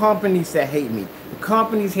 It's the companies that hate me. The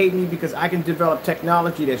companies hate me because I can develop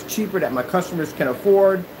technology that's cheaper, that my customers can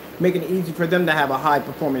afford, making it easy for them to have a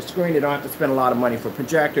high-performance screen. They don't have to spend a lot of money for a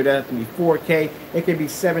projector. That can be 4K. It can be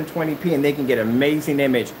 720p, and they can get an amazing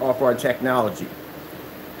image off our technology.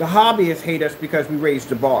 The hobbyists hate us because we raise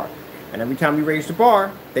the bar. And every time we raise the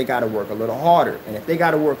bar, they got to work a little harder. And if they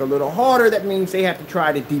got to work a little harder, that means they have to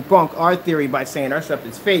try to debunk our theory by saying our stuff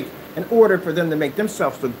is fake in order for them to make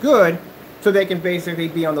themselves look good so they can basically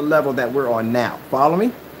be on the level that we're on now. Follow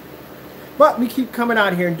me? But we keep coming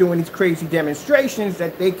out here and doing these crazy demonstrations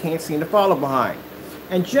that they can't seem to follow behind.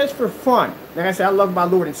 And just for fun, like I said, I love my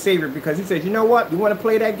Lord and Savior because he says, you know what? You want to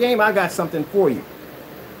play that game? I got something for you.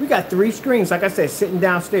 We got 3 screens, like I said, sitting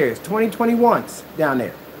downstairs, 2021s down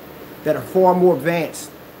there, that are far more advanced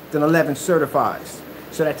than 11 certifies.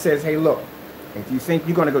 So that says, hey, look, if you think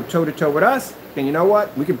you're going to go toe-to-toe with us, then you know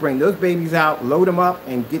what? We can bring those babies out, load them up,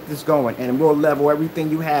 and get this going. And we'll level everything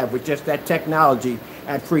you have with just that technology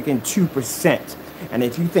at freaking 2%. And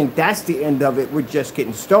if you think that's the end of it, we're just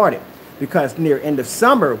getting started. Because near end of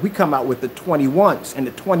summer, we come out with the 21s. And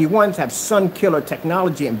the 21s have sun killer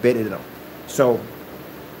technology embedded in them. So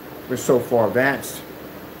we're so far advanced.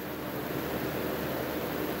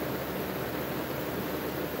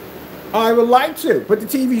 I would like to, but the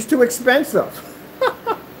TV's too expensive.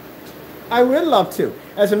 I would love to.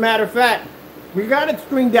 As a matter of fact, we got a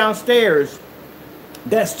screen downstairs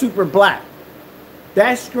that's super black.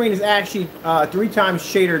 That screen is actually 3 times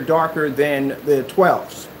shader darker than the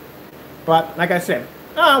 12s. But like I said,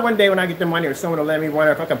 one day when I get the money or someone will let me one,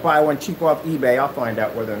 if I can buy one cheap off eBay, I'll find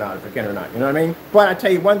out whether or not if I can or not. You know what I mean? But I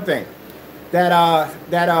tell you one thing, that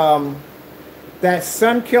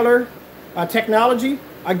sun killer technology,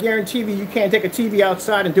 I guarantee you can't take a TV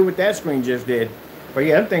outside and do what that screen just did. But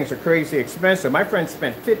yeah, them things are crazy expensive. My friend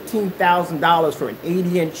spent $15,000 for an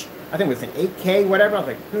 80-inch, I think it was an 8K, whatever. I was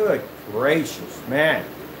like, good gracious, man.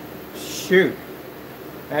 Shoot.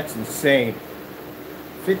 That's insane.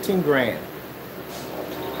 15 grand.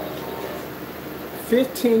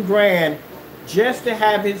 15 grand just to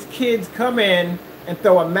have his kids come in and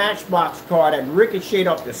throw a Matchbox card and ricochet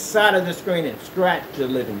off the side of the screen and scratch the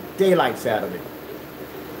living daylights out of it.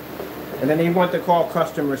 And then they want to call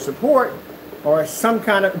customer support or some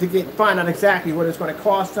kind of, to find out exactly what it's going to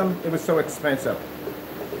cost them. It was so expensive.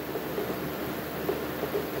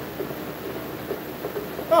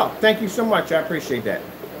 Oh, thank you so much. I appreciate that.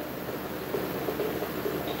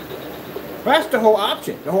 But that's the whole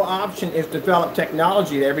option. The whole option is develop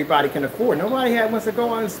technology that everybody can afford. Nobody wants to go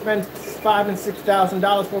on and spend $5,000 and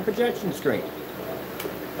 $6,000 for a projection screen.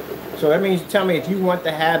 So that means you tell me if you want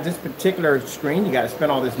to have this particular screen, you got to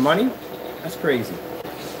spend all this money. That's crazy.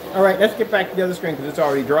 All right, let's get back to the other screen because it's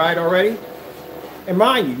already dried already. And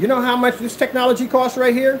mind you, you know how much this technology costs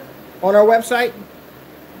right here on our website?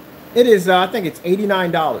 It is, I think it's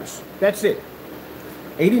 $89. That's it.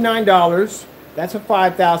 $89. That's a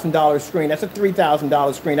 $5,000 screen. That's a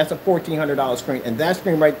 $3,000 screen. That's a $1,400 screen. And that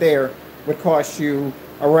screen right there would cost you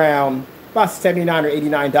around about $79 or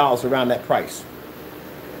 $89 around that price.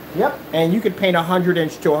 Yep, and you could paint a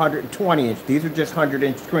 100-inch to 120-inch. These are just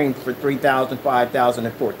 100-inch screens for $3,000, $5,000,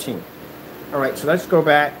 and $14,000. All right, so let's go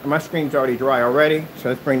back. My screen's already dry already, so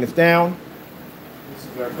let's bring this down. This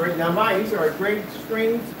is our great. Now, mine, these are our great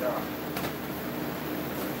screens.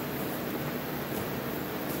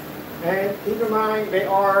 And keep in mind, they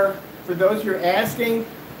are, for those who are asking,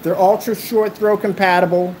 they're ultra short throw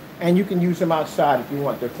compatible, and you can use them outside if you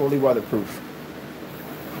want. They're fully weatherproof.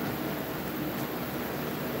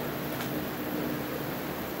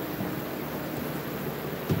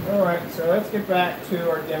 All right, so let's get back to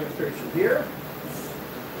our demonstration here.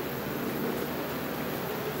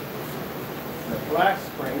 The black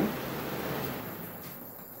screen.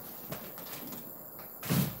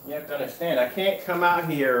 You have to understand, I can't come out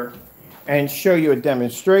here and show you a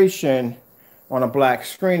demonstration on a black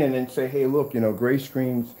screen and then say, hey, look, you know, gray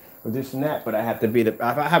screens or this and that, but I have to be the,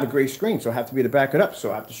 I have a gray screen, so I have to be to back it up.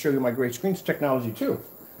 So I have to show you my gray screens technology too.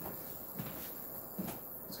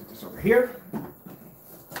 Let's get this over here.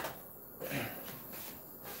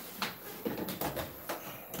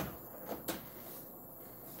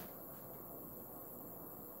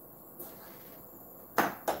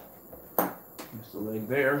 Just the leg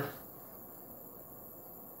there.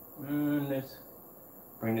 And let's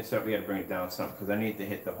bring this up. We got to bring it down some because I need to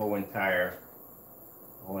hit the whole entire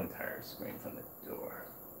screen from the door.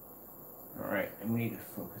 All right, and we need to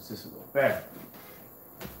focus this a little better.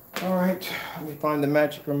 All right, let me find the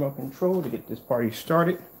magic remote control to get this party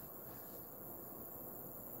started.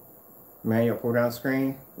 Manual pull down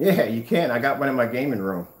screen. Yeah, you can. I got one in my gaming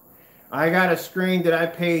room. I got a screen that I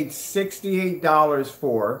paid $68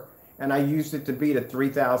 for, and I used it to beat a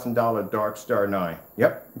 $3,000 Dark Star 9.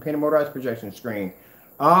 Yep, painted motorized projection screen.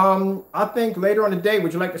 I think later on the day,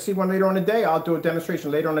 would you like to see one later on the day? I'll do a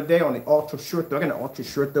demonstration later on the day on the ultra short though. I got an ultra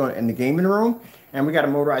short though in the gaming room, and we got a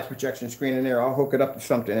motorized projection screen in there. I'll hook it up to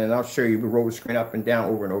something, and I'll show you. We roll the screen up and down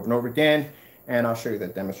over and over and over again, and I'll show you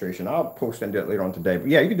that demonstration. I'll post and do it later on today. But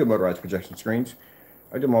yeah, you can do motorized projection screens.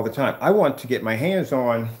 I do them all the time. I want to get my hands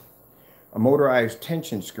on a motorized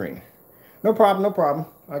tension screen. No problem, no problem.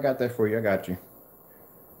 I got that for you. I got you.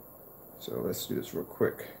 So let's do this real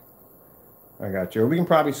quick. I got you. We can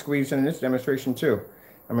probably squeeze in this demonstration too.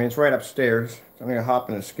 I mean, it's right upstairs. It's only a hop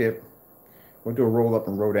and a skip. We'll do a roll up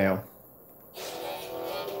and roll down.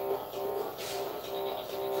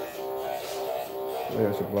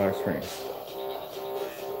 There's a black screen.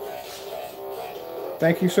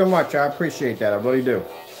 Thank you so much. I appreciate that. I really do.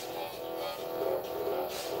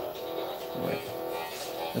 All right.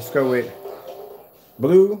 Let's go with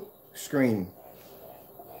blue screen.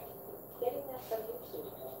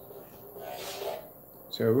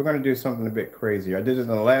 So we're going to do something a bit crazy. I did this in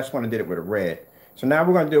the last one. I did it with a red. So now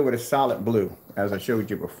we're going to do it with a solid blue, as I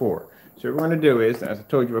showed you before. So what we're going to do is, as I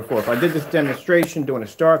told you before, if I did this demonstration, doing a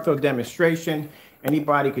star fill demonstration,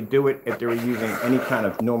 anybody could do it if they were using any kind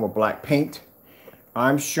of normal black paint.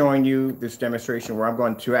 I'm showing you this demonstration where I'm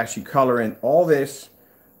going to actually color in all this.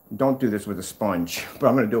 Don't do this with a sponge, but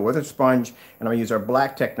I'm going to do it with a sponge, and I'm going to use our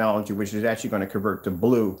black technology, which is actually going to convert to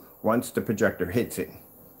blue once the projector hits it.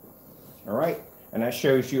 All right. And that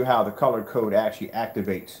shows you how the color code actually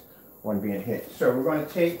activates when being hit. So we're going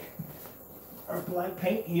to take our black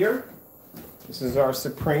paint here. This is our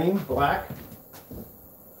Supreme Black.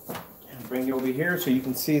 And bring it over here so you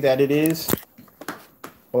can see that it is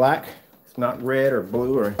black. It's not red or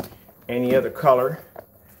blue or any other color.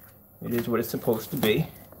 It is what it's supposed to be.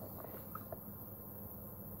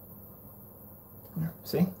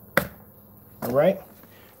 See? All right.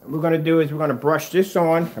 What we're going to do is we're going to brush this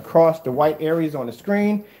on across the white areas on the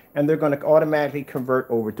screen, and they're going to automatically convert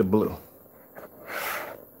over to blue.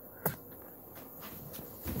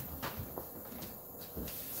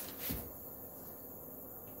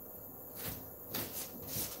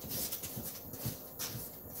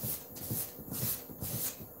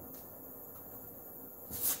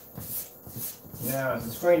 Now, as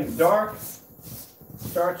the screen is dark,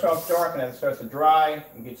 starts off dark and then it starts to dry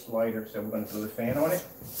and gets lighter, so we're going to throw the fan on it.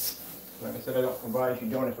 Like I said, I don't advise you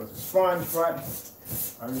doing this with a sponge, but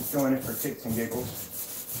I'm just doing it for kicks and giggles.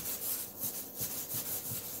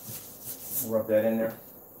 Rub that in there.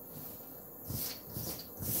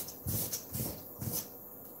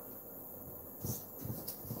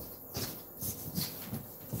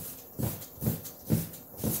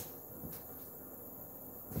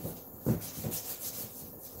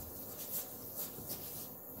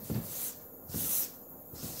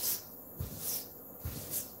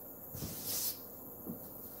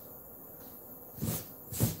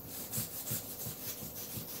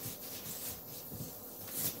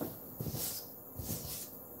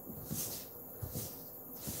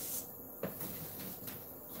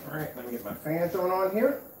 All right, let me get my fan thrown on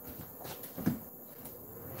here.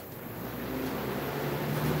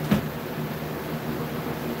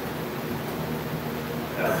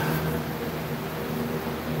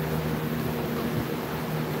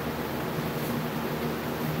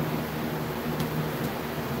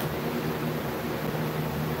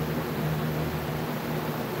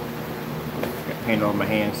 Got paint on my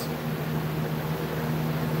hands.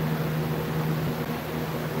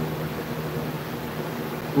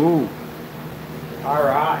 Ooh. All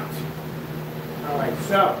right. All right,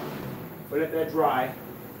 so we let that dry.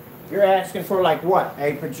 You're asking for like what?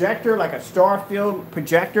 A projector, like a star-filled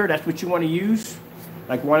projector? That's what you want to use?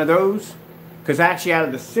 Like one of those? Because actually out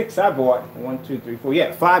of the 6 I bought, 1, 2, 3, 4,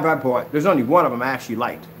 yeah, 5 I bought, there's only one of them I actually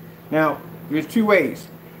liked. Now, there's 2 ways.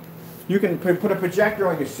 You can put a projector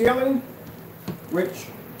on your ceiling, which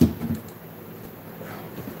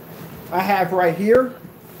I have right here,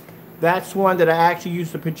 that's one that I actually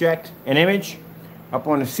use to project an image up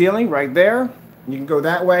on the ceiling right there. You can go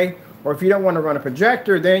that way, or if you don't want to run a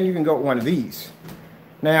projector, then you can go with one of these.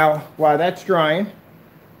 Now, while that's drying,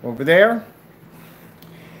 over there,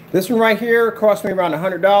 this one right here cost me around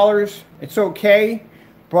 $100. It's okay,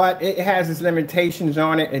 but it has its limitations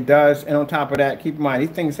on it. It does, and on top of that, keep in mind, these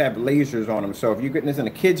things have lasers on them. So if you're getting this in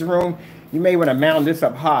a kid's room, you may want to mount this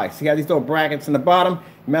up high. See how these little brackets in the bottom?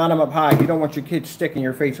 Mount them up high. You don't want your kids sticking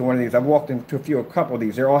your face in one of these. I've walked into a couple of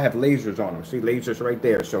these. They all have lasers on them. See, lasers right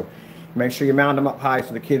there. So make sure you mount them up high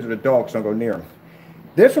so the kids or the dogs don't go near them.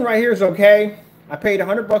 This one right here is okay. I paid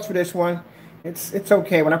 $100 for this one. It's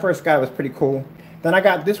okay. When I first got it, it was pretty cool. Then I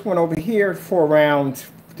got this one over here for around,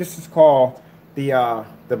 this is called the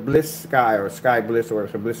Bliss Sky, or Sky Bliss, or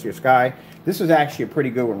Bliss Your Sky. This is actually a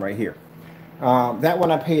pretty good one right here. That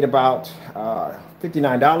one I paid about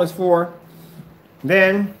 $59 for.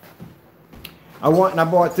 Then I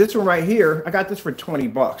bought this one right here. I got this for 20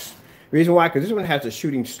 bucks. Reason why, because this one has a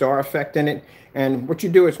shooting star effect in it. And what you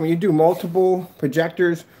do is when you do multiple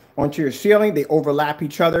projectors onto your ceiling, they overlap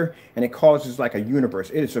each other and it causes like a universe.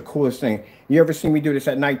 It is the coolest thing. You ever seen me do this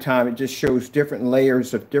at nighttime? It just shows different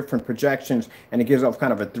layers of different projections and it gives off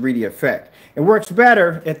kind of a 3D effect. It works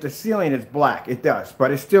better if the ceiling is black. It does,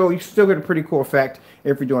 but it's still, you still get a pretty cool effect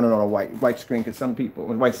if you're doing it on a white screen, because some people,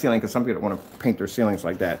 white ceiling, because some people don't want to paint their ceilings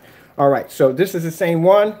like that. All right, so this is the same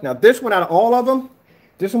one. Now this one, out of all of them,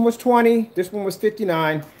 this one was 20, this one was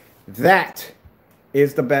 59. That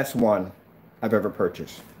is the best one I've ever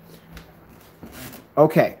purchased.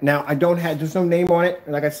 Okay, now I don't have, there's no name on it,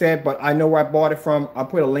 like I said, but I know where I bought it from. I'll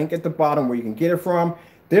put a link at the bottom where you can get it from.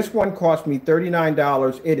 This one cost me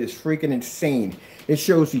 $39. It is freaking insane. It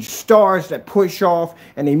shows these stars that push off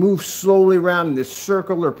and they move slowly around in this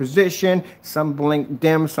circular position. Some blink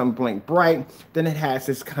dim, some blink bright. Then it has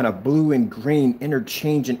this kind of blue and green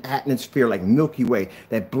interchanging atmosphere like Milky Way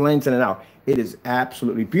that blends in and out. It is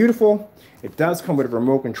absolutely beautiful. It does come with a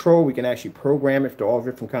remote control. We can actually program it for all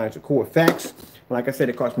different kinds of cool effects. Like I said,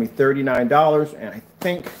 it cost me $39, and I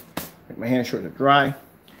think, make my hand short to dry.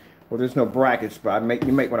 Well, there's no brackets, but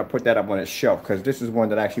you might want to put that up on a shelf, because this is one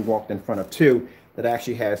that I actually walked in front of too, that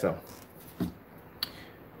actually has a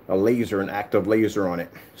laser, an active laser on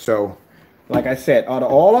it. So, like I said, out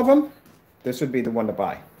of all of them, this would be the one to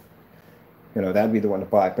buy. You know, that'd be the one to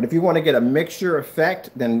buy. But if you want to get a mixture effect,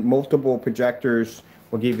 then multiple projectors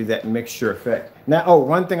will give you that mixture effect. Now, oh,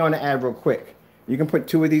 one thing I want to add real quick. You can put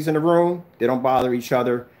two of these in a room. They don't bother each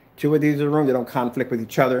other. Two of these in a room. They don't conflict with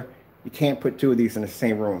each other. You can't put two of these in the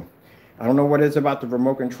same room. I don't know what it is about the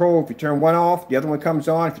remote control. If you turn one off, the other one comes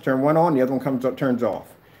on. If you turn one on, the other one turns off.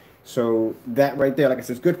 So that right there, like I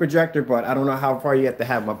said, it's a good projector, but I don't know how far you have to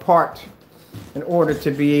have them apart in order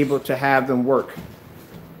to be able to have them work.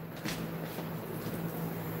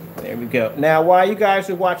 There we go. Now, while you guys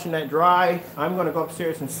are watching that dry, I'm going to go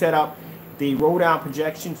upstairs and set up the roll-down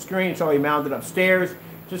projection screen. It's already mounted upstairs.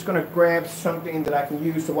 Just going to grab something that I can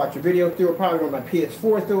use to watch a video through. I'll probably run my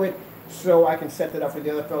PS4 through it, so I can set that up for the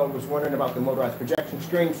other fellow who was wondering about the motorized projection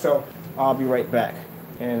screen. So I'll be right back,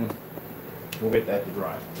 and we'll get that to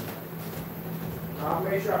dry. I'll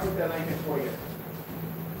make sure I put that link in for you.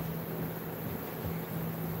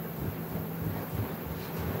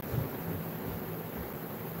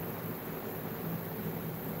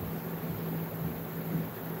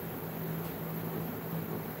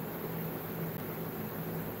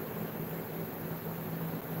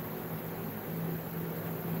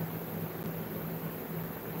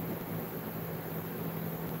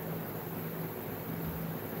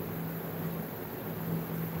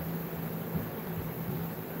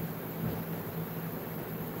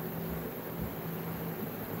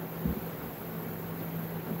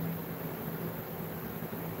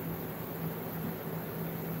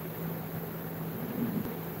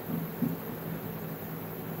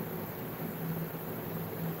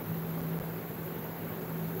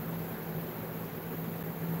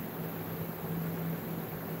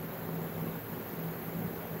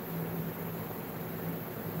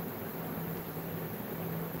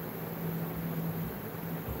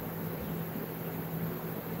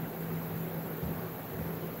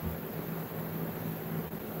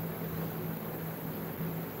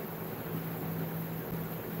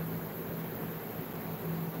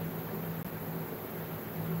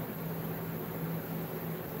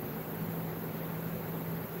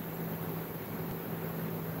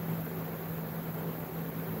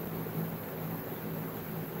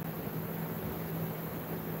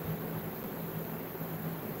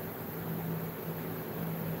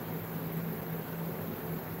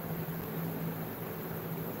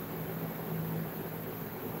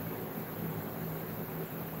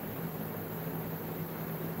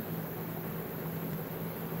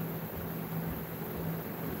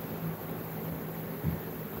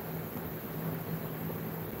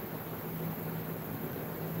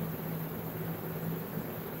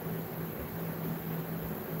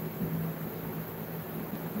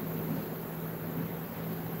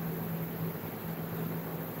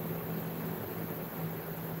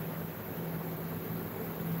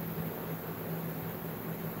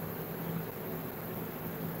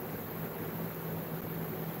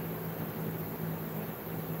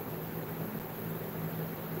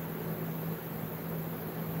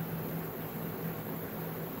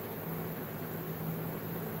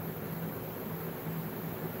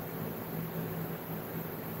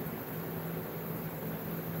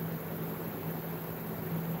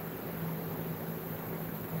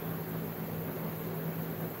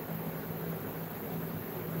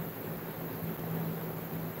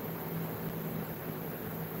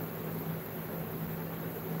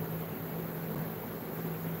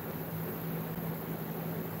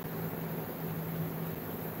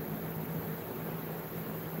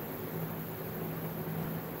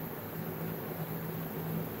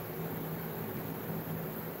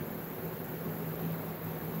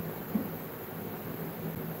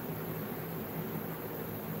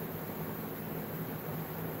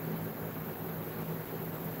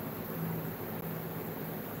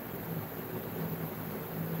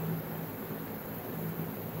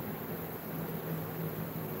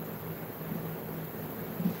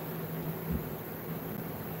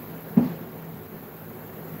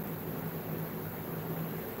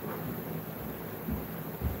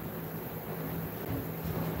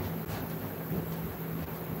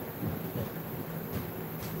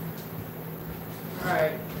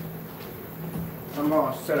 Alright, I'm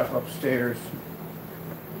all set up upstairs.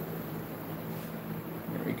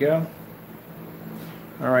 There we go.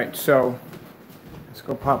 Alright, so let's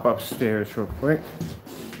go pop upstairs real quick.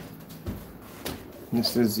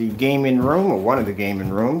 This is the gaming room, or one of the gaming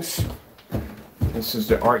rooms. This is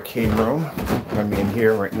the arcade room. I'm going to be in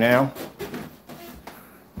here right now.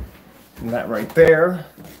 And that right there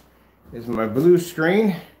is my blue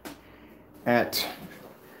screen at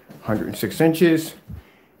 106 inches.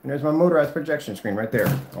 And there's my motorized projection screen right there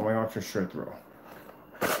on my ultra short throw.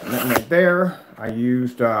 And that right there, I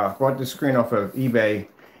used, bought this screen off of eBay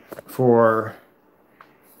for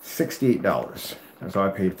 $68. That's all I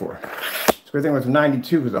paid for. The good thing was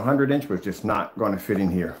 92 because 100-inch was just not going to fit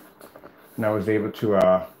in here. And I was able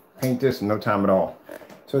to paint this in no time at all.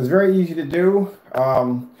 So it's very easy to do.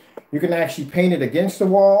 You can actually paint it against the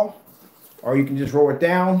wall, or you can just roll it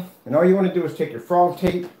down. And all you want to do is take your frog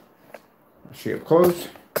tape. I'll show you up close.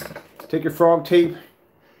 Take your frog tape,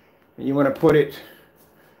 and you want to put it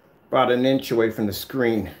about an inch away from the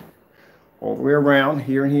screen. All the way around,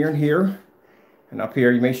 here and here and here. And up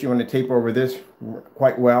here, you make sure you want to tape over this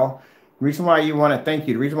quite well. The reason why you want to,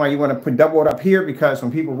 the reason why you want to put double it up here, because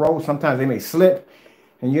when people roll, sometimes they may slip,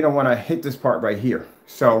 and you don't want to hit this part right here.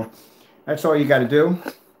 So that's all you got to do.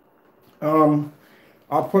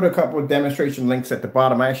 I'll put a couple of demonstration links at the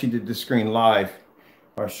bottom. I actually did the screen live,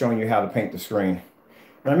 showing you how to paint the screen.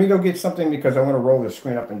 Let me go get something because I want to roll the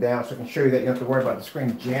screen up and down so I can show you that you don't have to worry about the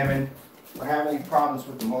screen jamming or having any problems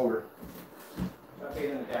with the motor. So I'll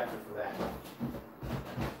take an adapter for that.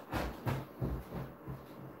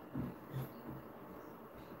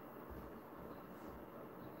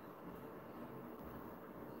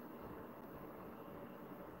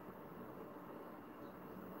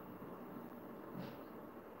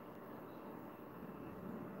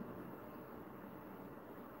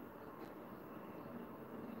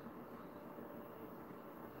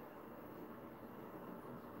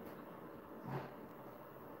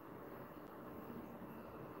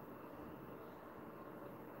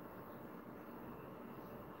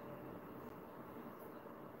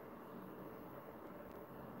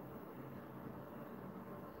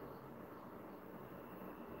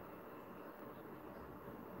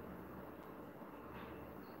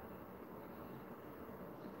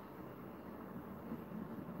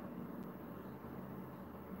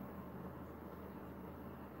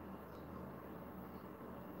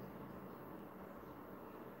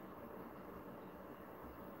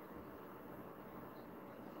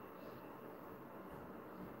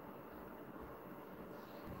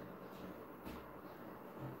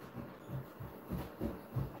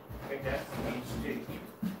 I think that's the HD.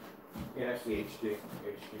 Yeah, that's the HD.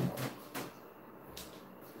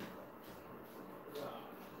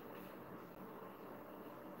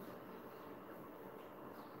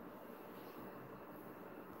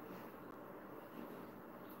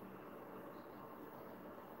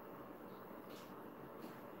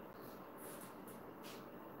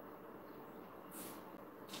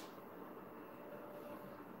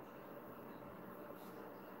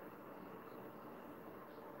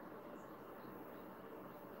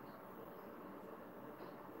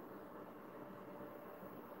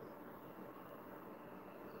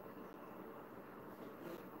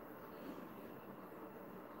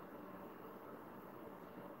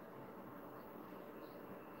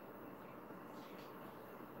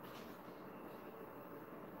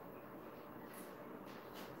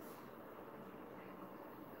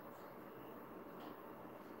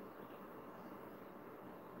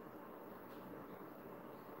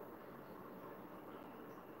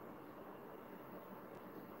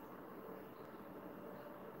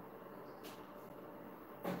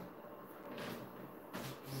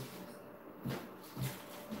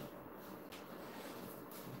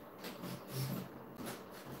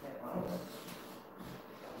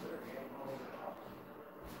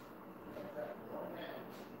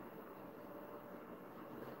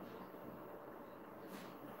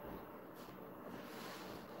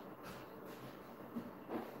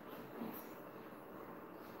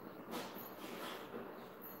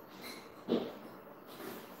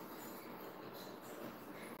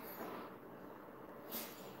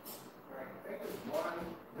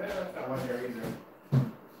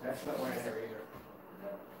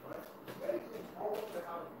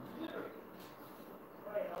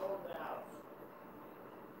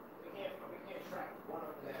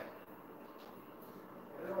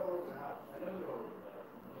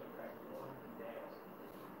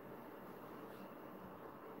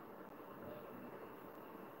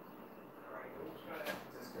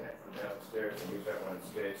 use that one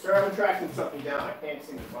instead. Sir, I'm tracking something down. I can't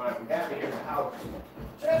seem to find it. We have it here in the house.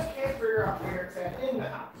 Just can't figure out where it's at in the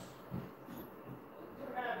house.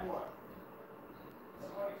 You have one.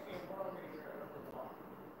 Somebody came from me here.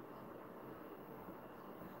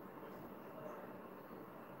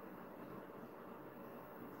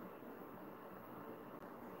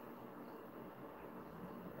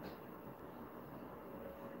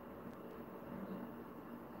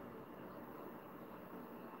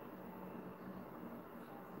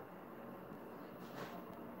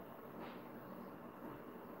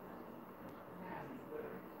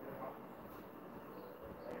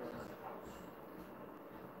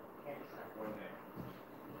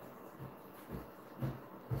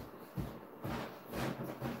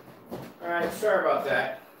 Alright, sorry about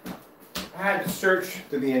that. I had to search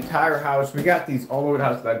through the entire house. We got these all over the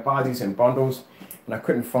house. I bought these in bundles and I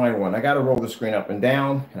couldn't find one. I got to roll the screen up and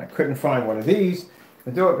down and I couldn't find one of these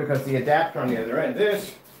to do it because the adapter on the other end,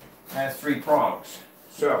 this has 3 prongs.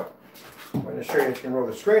 So I'm going to show you if you can roll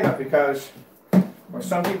the screen up because what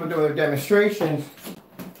some people do in their demonstrations,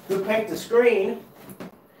 they'll paint the screen.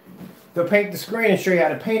 They'll paint the screen and show you how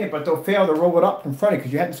to paint it, but they'll fail to roll it up in front of you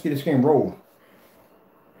because you have to see the screen roll.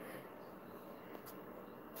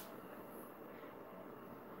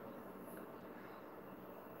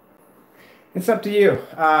 It's up to you.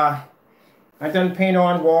 I've done paint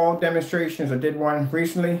on wall demonstrations. I did one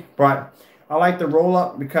recently, but I like the roll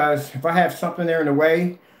up because if I have something there in the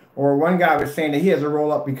way, or one guy was saying that he has a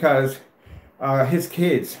roll up because his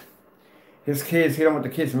kids, he don't want the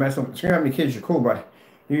kids messing with the screen. How many kids are cool, but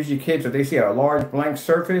usually kids, if they see a large blank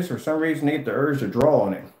surface, for some reason they get the urge to draw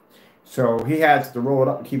on it. So he has to roll it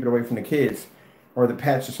up and keep it away from the kids or the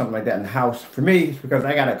pets or something like that in the house. For me, it's because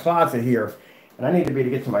I got a closet here. And I need to be able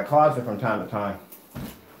to get to my closet from time to time.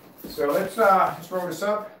 So let's roll this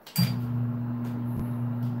up.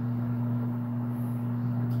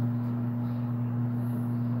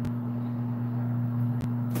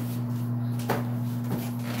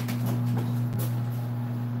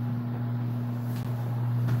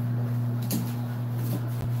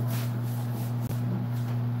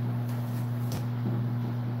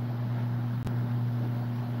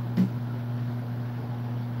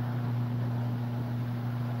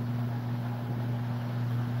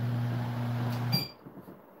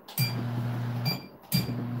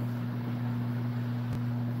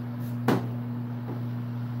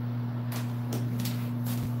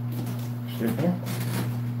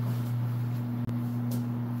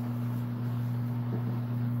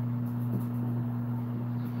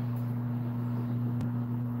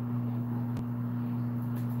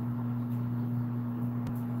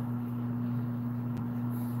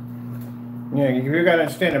 Yeah, you gotta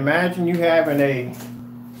understand, imagine you having a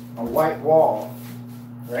white wall,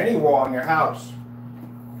 or any wall in your house.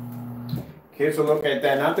 Kids will look at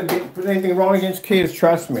that, not to put anything wrong against kids,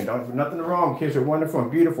 trust me, nothing wrong, kids are wonderful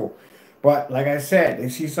and beautiful. But like I said, they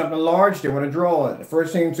see something large, they want to draw on it. The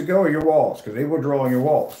first things to go are your walls, because they will draw on your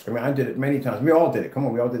walls. I mean, I did it many times. We all did it. Come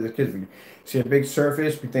on, we all did it as kids. We see a big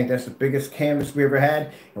surface, we think that's the biggest canvas we ever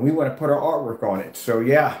had, and we want to put our artwork on it. So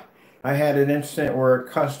yeah, I had an incident where a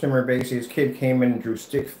customer, basically his kid came in and drew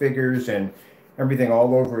stick figures and everything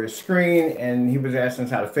all over his screen, and he was asking us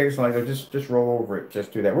how to fix it. I'm like, just roll over it,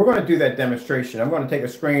 just do that. We're going to do that demonstration. I'm going to take a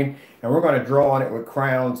screen and we're going to draw on it with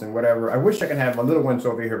crowns and whatever. I wish I could have my little ones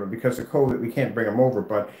over here, but because of COVID, we can't bring them over.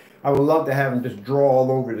 But I would love to have them just draw all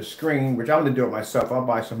over the screen, which I'm going to do it myself. I'll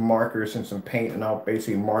buy some markers and some paint, and I'll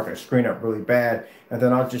basically mark a screen up really bad, and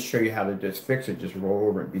then I'll just show you how to just fix it, just roll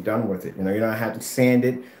over it and be done with it. You know, you don't have to sand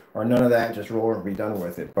it or none of that, just roll over and be done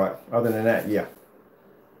with it. But other than that, yeah.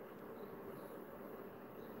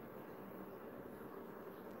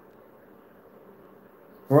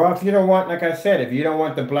 Well, if you don't want, like I said, if you don't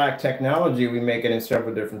want the black technology, we make it in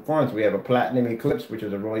several different forms. We have a platinum eclipse, which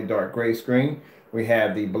is a really dark gray screen. We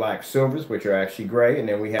have the black silvers, which are actually gray, and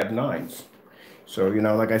then we have nines. So, you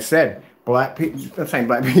know, like I said, black people, I'm saying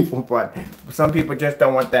black people, but some people just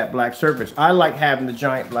don't want that black surface. I like having the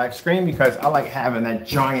giant black screen because I like having that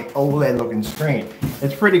giant OLED looking screen.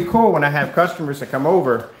 It's pretty cool when I have customers that come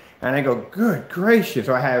over and they go, good gracious.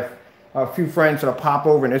 So I have a few friends that'll pop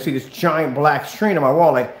over and they see this giant black screen on my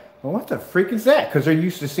wall, like, well, what the freak is that? Because they're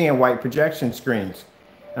used to seeing white projection screens.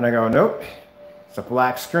 And I go, nope, it's a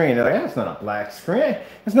black screen. They're like, that's not a black screen.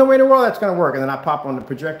 There's no way in the world that's going to work. And then I pop on the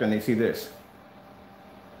projector and they see this.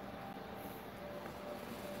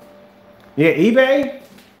 Yeah, eBay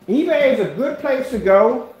is a good place to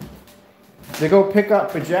go pick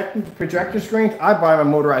up projector screens. I buy my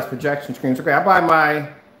motorized projection screens. Okay, I buy my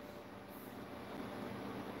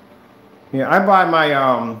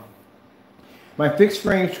my fixed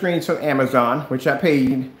frame screens from Amazon, which I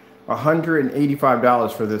paid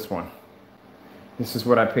 $185 for this one. This is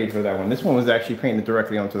what I paid for that one. This one was actually painted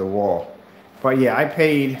directly onto the wall. But yeah, I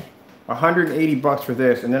paid 180 bucks for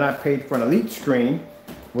this, and then I paid for an Elite screen,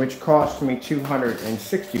 which cost me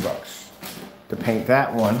 260 bucks to paint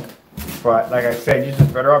that one. But like I said, you're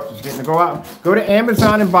just better off just getting to go to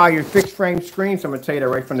Amazon and buy your fixed frame screens. I'm gonna tell you that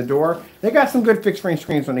right from the door. They got some good fixed frame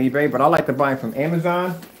screens on eBay, but I like to buy them from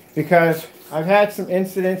Amazon because I've had some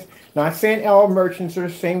incidents. Not saying all merchants are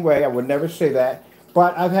the same way, I would never say that.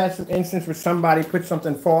 But I've had some instances where somebody put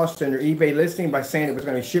something false in their eBay listing by saying it was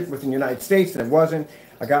going to ship within the United States, and it wasn't.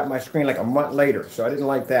 I got my screen like a month later, so I didn't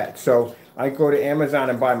like that. So I go to Amazon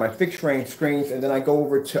and buy my fixed frame screens, and then I go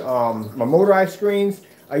over to my motorized screens.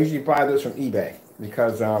 I usually buy those from eBay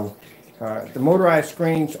because the motorized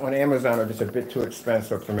screens on Amazon are just a bit too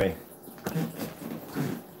expensive for me.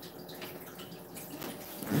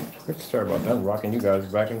 Sorry about that. I'm rocking you guys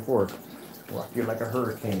back and forth. Rock you like a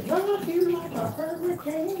hurricane. Rock you like a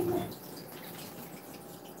hurricane.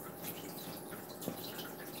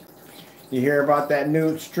 You hear about that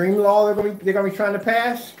new stream law they're gonna be trying to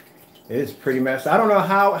pass? It is pretty messed up. I don't know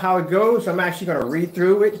how it goes. I'm actually gonna read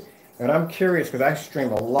through it, and I'm curious because I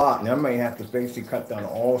stream a lot, and I may have to basically cut down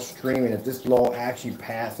all streaming if this law actually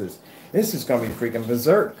passes. This is gonna be freaking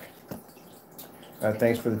berserk.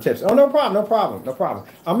 Thanks for the tips. Oh, no problem, no problem, no problem.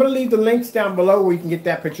 I'm going to leave the links down below where you can get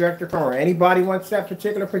that projector from, or anybody wants that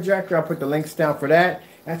particular projector. I'll put the links down for that.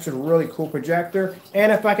 That's a really cool projector.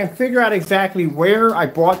 And if I can figure out exactly where I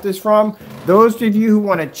bought this from, those of you who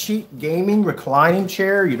want a cheap gaming reclining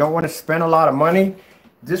chair, you don't want to spend a lot of money,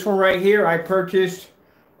 this one right here I purchased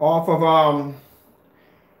off of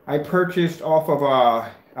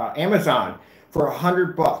Amazon for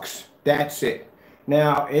 $100. That's it.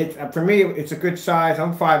 Now, for me, it's a good size.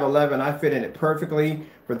 I'm 5'11". I fit in it perfectly.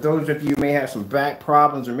 For those of you who may have some back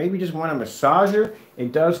problems or maybe just want a massager,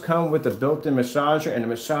 it does come with a built-in massager, and the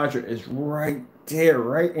massager is right there,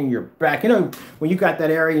 right in your back. You know, when you got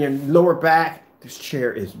that area in your lower back, this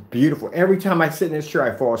chair is beautiful. Every time I sit in this chair,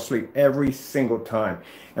 I fall asleep every single time.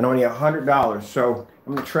 And only $100. So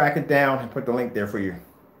I'm going to track it down and put the link there for you.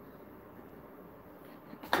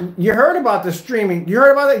 You heard about the streaming. You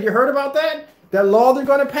heard about that? You heard about that? That law they're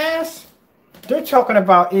going to pass? They're talking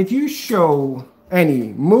about if you show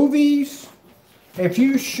any movies, if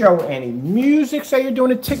you show any music, say you're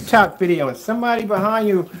doing a TikTok video and somebody behind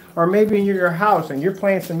you, or maybe in your house and you're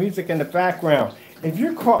playing some music in the background, if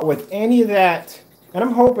you're caught with any of that, and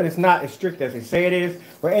I'm hoping it's not as strict as they say it is,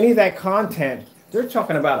 but any of that content, they're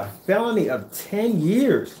talking about a felony of 10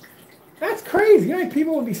 years. That's crazy. You know,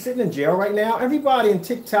 people would be sitting in jail right now. Everybody in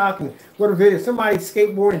TikTok and whatever video, somebody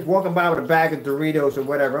skateboarding, walking by with a bag of Doritos or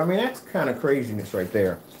whatever. I mean, that's kind of craziness right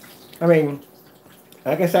there. I mean,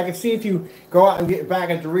 I guess I could see if you go out and get a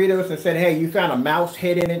bag of Doritos and said, hey, you found a mouse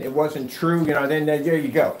head in it, it wasn't true, you know, then there you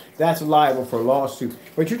go. That's liable for a lawsuit.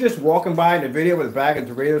 But you're just walking by in the video with a bag of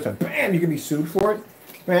Doritos and bam, you can be sued for it.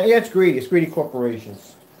 Man, yeah, it's greedy. It's greedy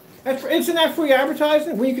corporations. Isn't that free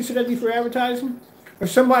advertising? Wouldn't you consider that to be free advertising? If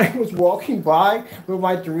somebody was walking by with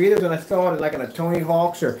my Doritos and I saw it like in a Tony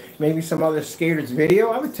Hawk's or maybe some other skater's video,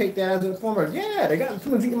 I would take that as a form of, yeah, they got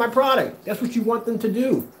someone's eating my product. That's what you want them to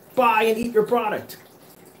do. Buy and eat your product.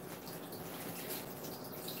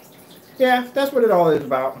 Yeah, that's what it all is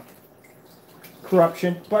about.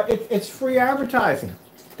 Corruption. But it's free advertising.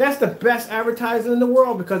 That's the best advertising in the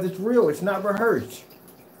world because it's real. It's not rehearsed.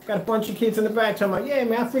 Got a bunch of kids in the back talking about, yeah,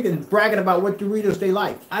 man, I'm freaking bragging about what Doritos they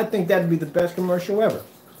like. I think that'd be the best commercial ever.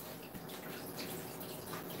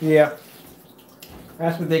 Yeah.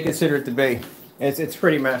 That's what they consider it to be. It's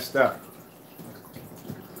pretty messed up.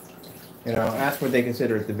 You know, that's what they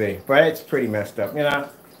consider it to be. But it's pretty messed up. You know,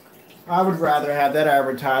 I would rather have that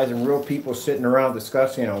advertised and real people sitting around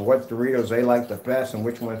discussing, you know, what Doritos they like the best and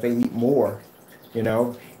which ones they eat more. You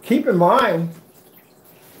know, keep in mind,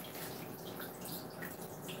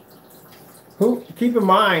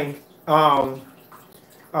 a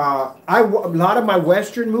lot of my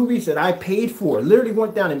Western movies that I paid for, literally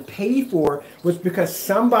went down and paid for, was because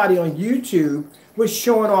somebody on YouTube was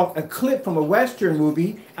showing off a clip from a Western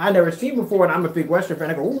movie I never seen before, and I'm a big Western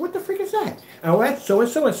fan. I go, oh, what the freak is that? And that's so and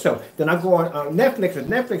so and so. Then I go on Netflix. If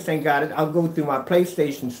Netflix ain't got it, I'll go through my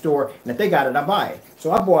PlayStation store, and if they got it, I buy it.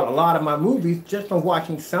 So I bought a lot of my movies just from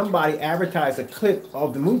watching somebody advertise a clip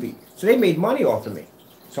of the movie. So they made money off of me.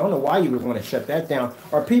 So I don't know why you would want to shut that down.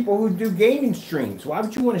 Or people who do gaming streams. Why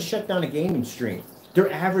would you want to shut down a gaming stream? They're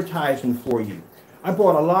advertising for you. I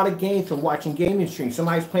bought a lot of games from watching gaming streams.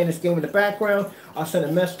 Somebody's playing this game in the background. I'll send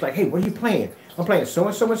a message like, hey, what are you playing? I'm playing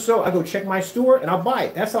so-and-so and so. I go check my store and I'll buy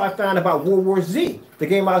it. That's how I found about World War Z, the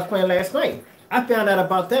game I was playing last night. I found out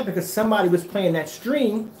about that because somebody was playing that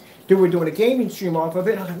stream. They were doing a gaming stream off of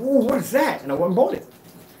it. And I was like, "Oh, what is that?" And I went and bought it.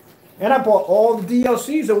 And I bought all the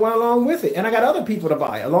DLCs that went along with it. And I got other people to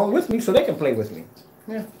buy along with me so they can play with me.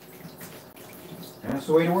 Yeah. That's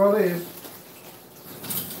the way the world is.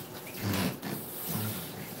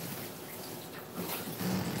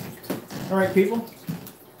 All right, people.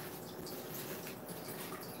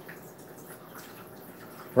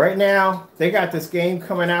 Right now, they got this game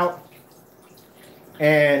coming out.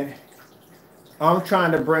 And I'm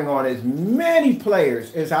trying to bring on as many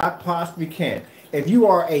players as I possibly can. If you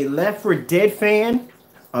are a Left 4 Dead fan,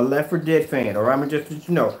 or I'm gonna just let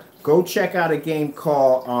you know, go check out a game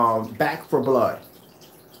called Back 4 Blood.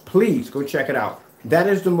 Please go check it out. That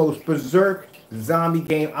is the most berserk zombie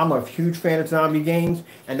game. I'm a huge fan of zombie games,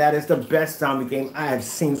 and that is the best zombie game I have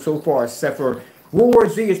seen so far, except for World War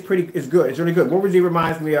Z is good. It's really good. World War Z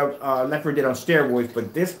reminds me of Left 4 Dead on steroids,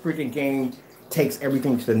 but this freaking game takes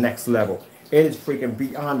everything to the next level. It is freaking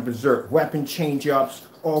beyond berserk. Weapon change-ups,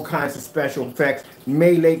 all kinds of special effects,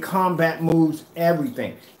 melee combat moves,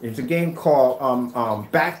 everything. It's a game called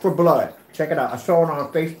Back 4 Blood. Check it out. I saw it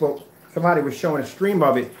on Facebook. Somebody was showing a stream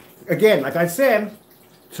of it. Again, like I said,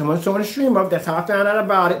 someone's showing a stream of it. That's how I found out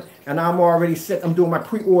about it. And I'm already set. I'm doing my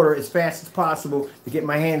pre-order as fast as possible to get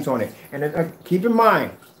my hands on it. And keep in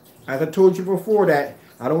mind, as I told you before, that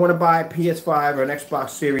I don't want to buy a PS5 or an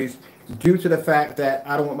Xbox Series due to the fact that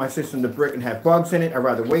I don't want my system to brick and have bugs in it. I'd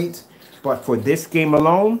rather wait. But for this game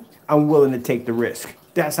alone, I'm willing to take the risk.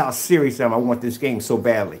 That's how serious I am. I want this game so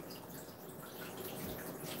badly.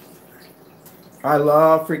 I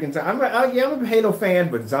love freaking zombies. I'm a Halo fan,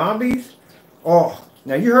 but zombies? Oh,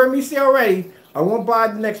 now you heard me say already, I won't buy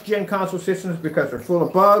the next gen console systems because they're full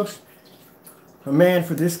of bugs. But man,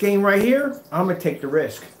 for this game right here, I'm going to take the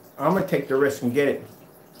risk. I'm going to take the risk and get it.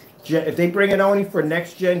 If they bring it only for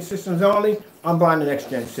next gen systems only, I'm buying the next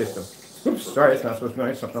gen system. Oops, sorry, that's not supposed to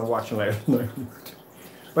be something I'm watching later.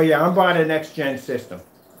 But yeah, I'm buying the next gen system.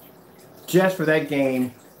 Just for that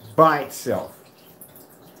game by itself.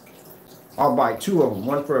 I'll buy two of them,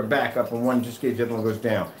 one for a backup and one just in case the other one goes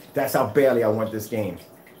down. That's how badly I want this game.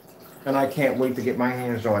 And I can't wait to get my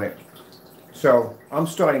hands on it. So I'm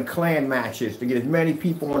starting clan matches to get as many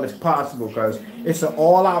people on as possible because it's an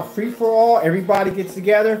all-out free-for-all. Everybody gets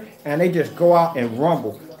together and they just go out and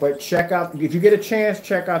rumble. But check out, if you get a chance,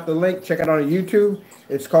 check out the link. Check it out on YouTube.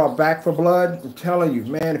 It's called Back 4 Blood. I'm telling you,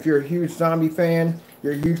 man, if you're a huge zombie fan,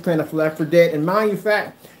 you're a huge fan of Left 4 Dead. And mind you,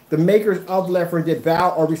 fact, the makers of Left 4 Dead,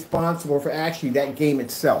 Valve, are responsible for actually that game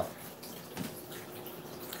itself.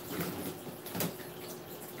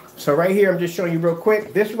 So right here, I'm just showing you real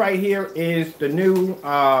quick. This right here is the new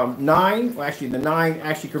 9. Well, actually, the 9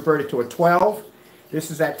 actually converted to a 12.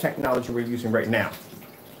 This is that technology we're using right now.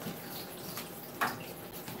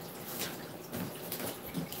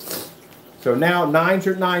 So now 9s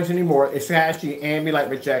aren't 9s anymore. It's actually ambient light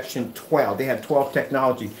rejection 12. They have 12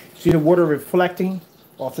 technology. See the water reflecting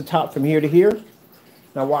off the top from here to here?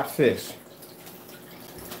 Now watch this.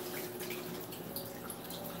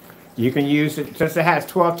 You can use it, since it has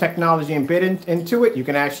 12 technology embedded into it, you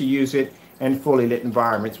can actually use it in fully lit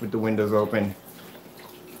environments with the windows open.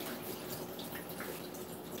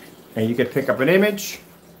 And you can pick up an image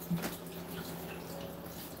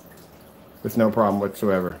with no problem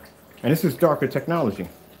whatsoever. And this is darker technology.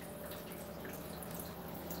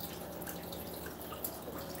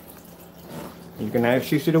 You can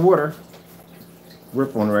actually see the water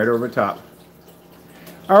rippling right over top.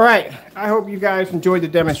 All right, I hope you guys enjoyed the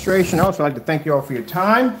demonstration. I also like to thank you all for your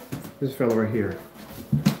time. This fellow right here.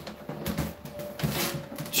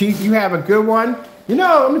 Chief, you have a good one. You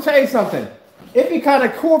know, let me tell you something. It'd be kind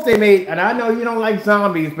of cool if they made, and I know you don't like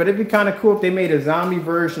zombies, but it'd be kind of cool if they made a zombie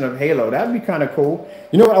version of Halo. That'd be kind of cool.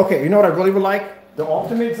 You know what? Okay, you know what I really would like? The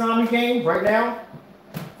ultimate zombie game right now.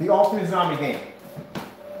 The ultimate zombie game.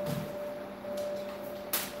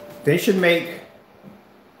 They should make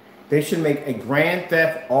a Grand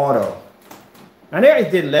Theft Auto. And they already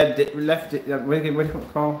did left it. What do you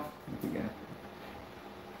call?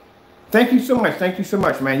 Thank you so much. Thank you so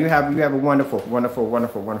much, man. You have a wonderful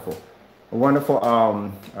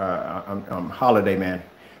holiday, man.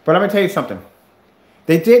 But I'm gonna tell you something.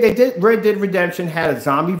 They did Red Dead Redemption had a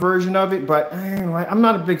zombie version of it, but I'm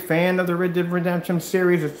not a big fan of the Red Dead Redemption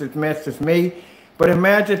series. It's just me. But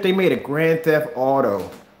imagine if they made a Grand Theft Auto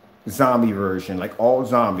zombie version, like all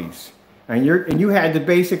zombies, and you had to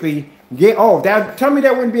basically get tell me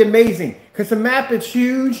that wouldn't be amazing, because the map is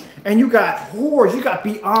huge and you got hordes, you got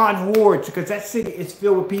beyond hordes, because that city is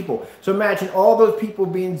filled with people. So imagine all those people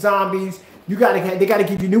being zombies. They got to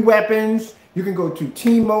give you new weapons, You can go to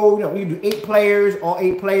team mode. You know, you do 8 players. All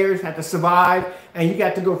 8 players have to survive, and you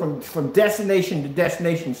got to go from destination to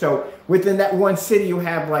destination. So within that one city, you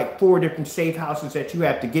have like 4 different safe houses that you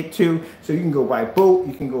have to get to. So you can go by boat,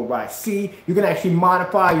 you can go by sea. You can actually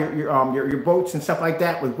modify your boats and stuff like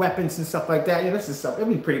that with weapons and stuff like that. You know, this is stuff. It'd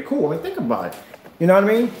be pretty cool. I mean, think about it. You know what I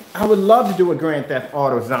mean? I would love to do a Grand Theft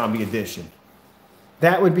Auto Zombie Edition.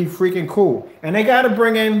 That would be freaking cool. And they got to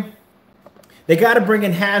bring in. They got to bring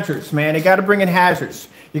in hazards, man. They got to bring in hazards.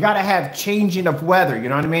 You got to have changing of weather. You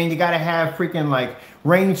know what I mean? You got to have freaking like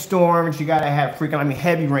rainstorms. You got to have freaking, I mean,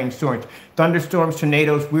 heavy rainstorms, thunderstorms,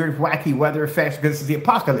 tornadoes, weird, wacky weather effects because it's the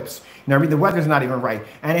apocalypse. You know what I mean? The weather's not even right.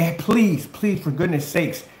 And please, for goodness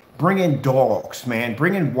sakes, bring in dogs, man.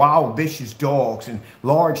 Bring in wild, vicious dogs and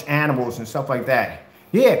large animals and stuff like that.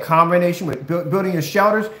 Yeah, combination with building your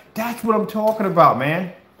shelters. That's what I'm talking about,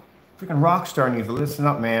 man. Freaking Rockstar needs to listen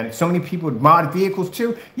up, man. So many people mod vehicles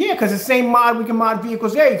too. Yeah, because the same mod we can mod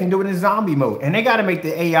vehicles there. You can do it in zombie mode. And they got to make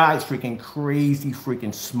the AIs freaking crazy,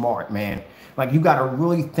 freaking smart, man. Like, you got to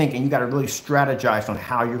really think and you got to really strategize on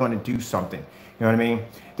how you're going to do something. You know what I mean?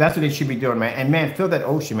 That's what they should be doing, man. And, man, fill that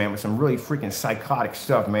ocean, man, with some really freaking psychotic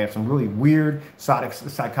stuff, man. Some really weird, psychotic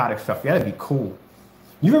stuff. Yeah, that'd be cool.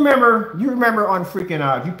 You remember on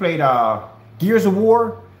freaking, you played Gears of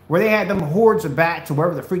War? Where they had them hordes of bats or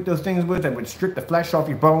whatever the freak those things was that would strip the flesh off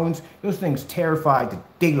your bones. Those things terrified the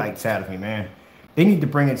daylights out of me, man. They need to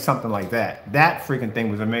bring in something like that. That freaking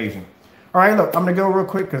thing was amazing. All right, look, I'm going to go real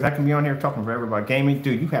quick because I can be on here talking forever about gaming.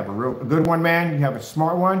 Dude, you have a good one, man. You have a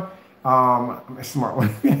smart one. A smart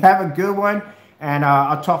one. You have a good one. And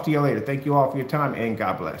I'll talk to you later. Thank you all for your time, and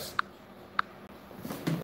God bless.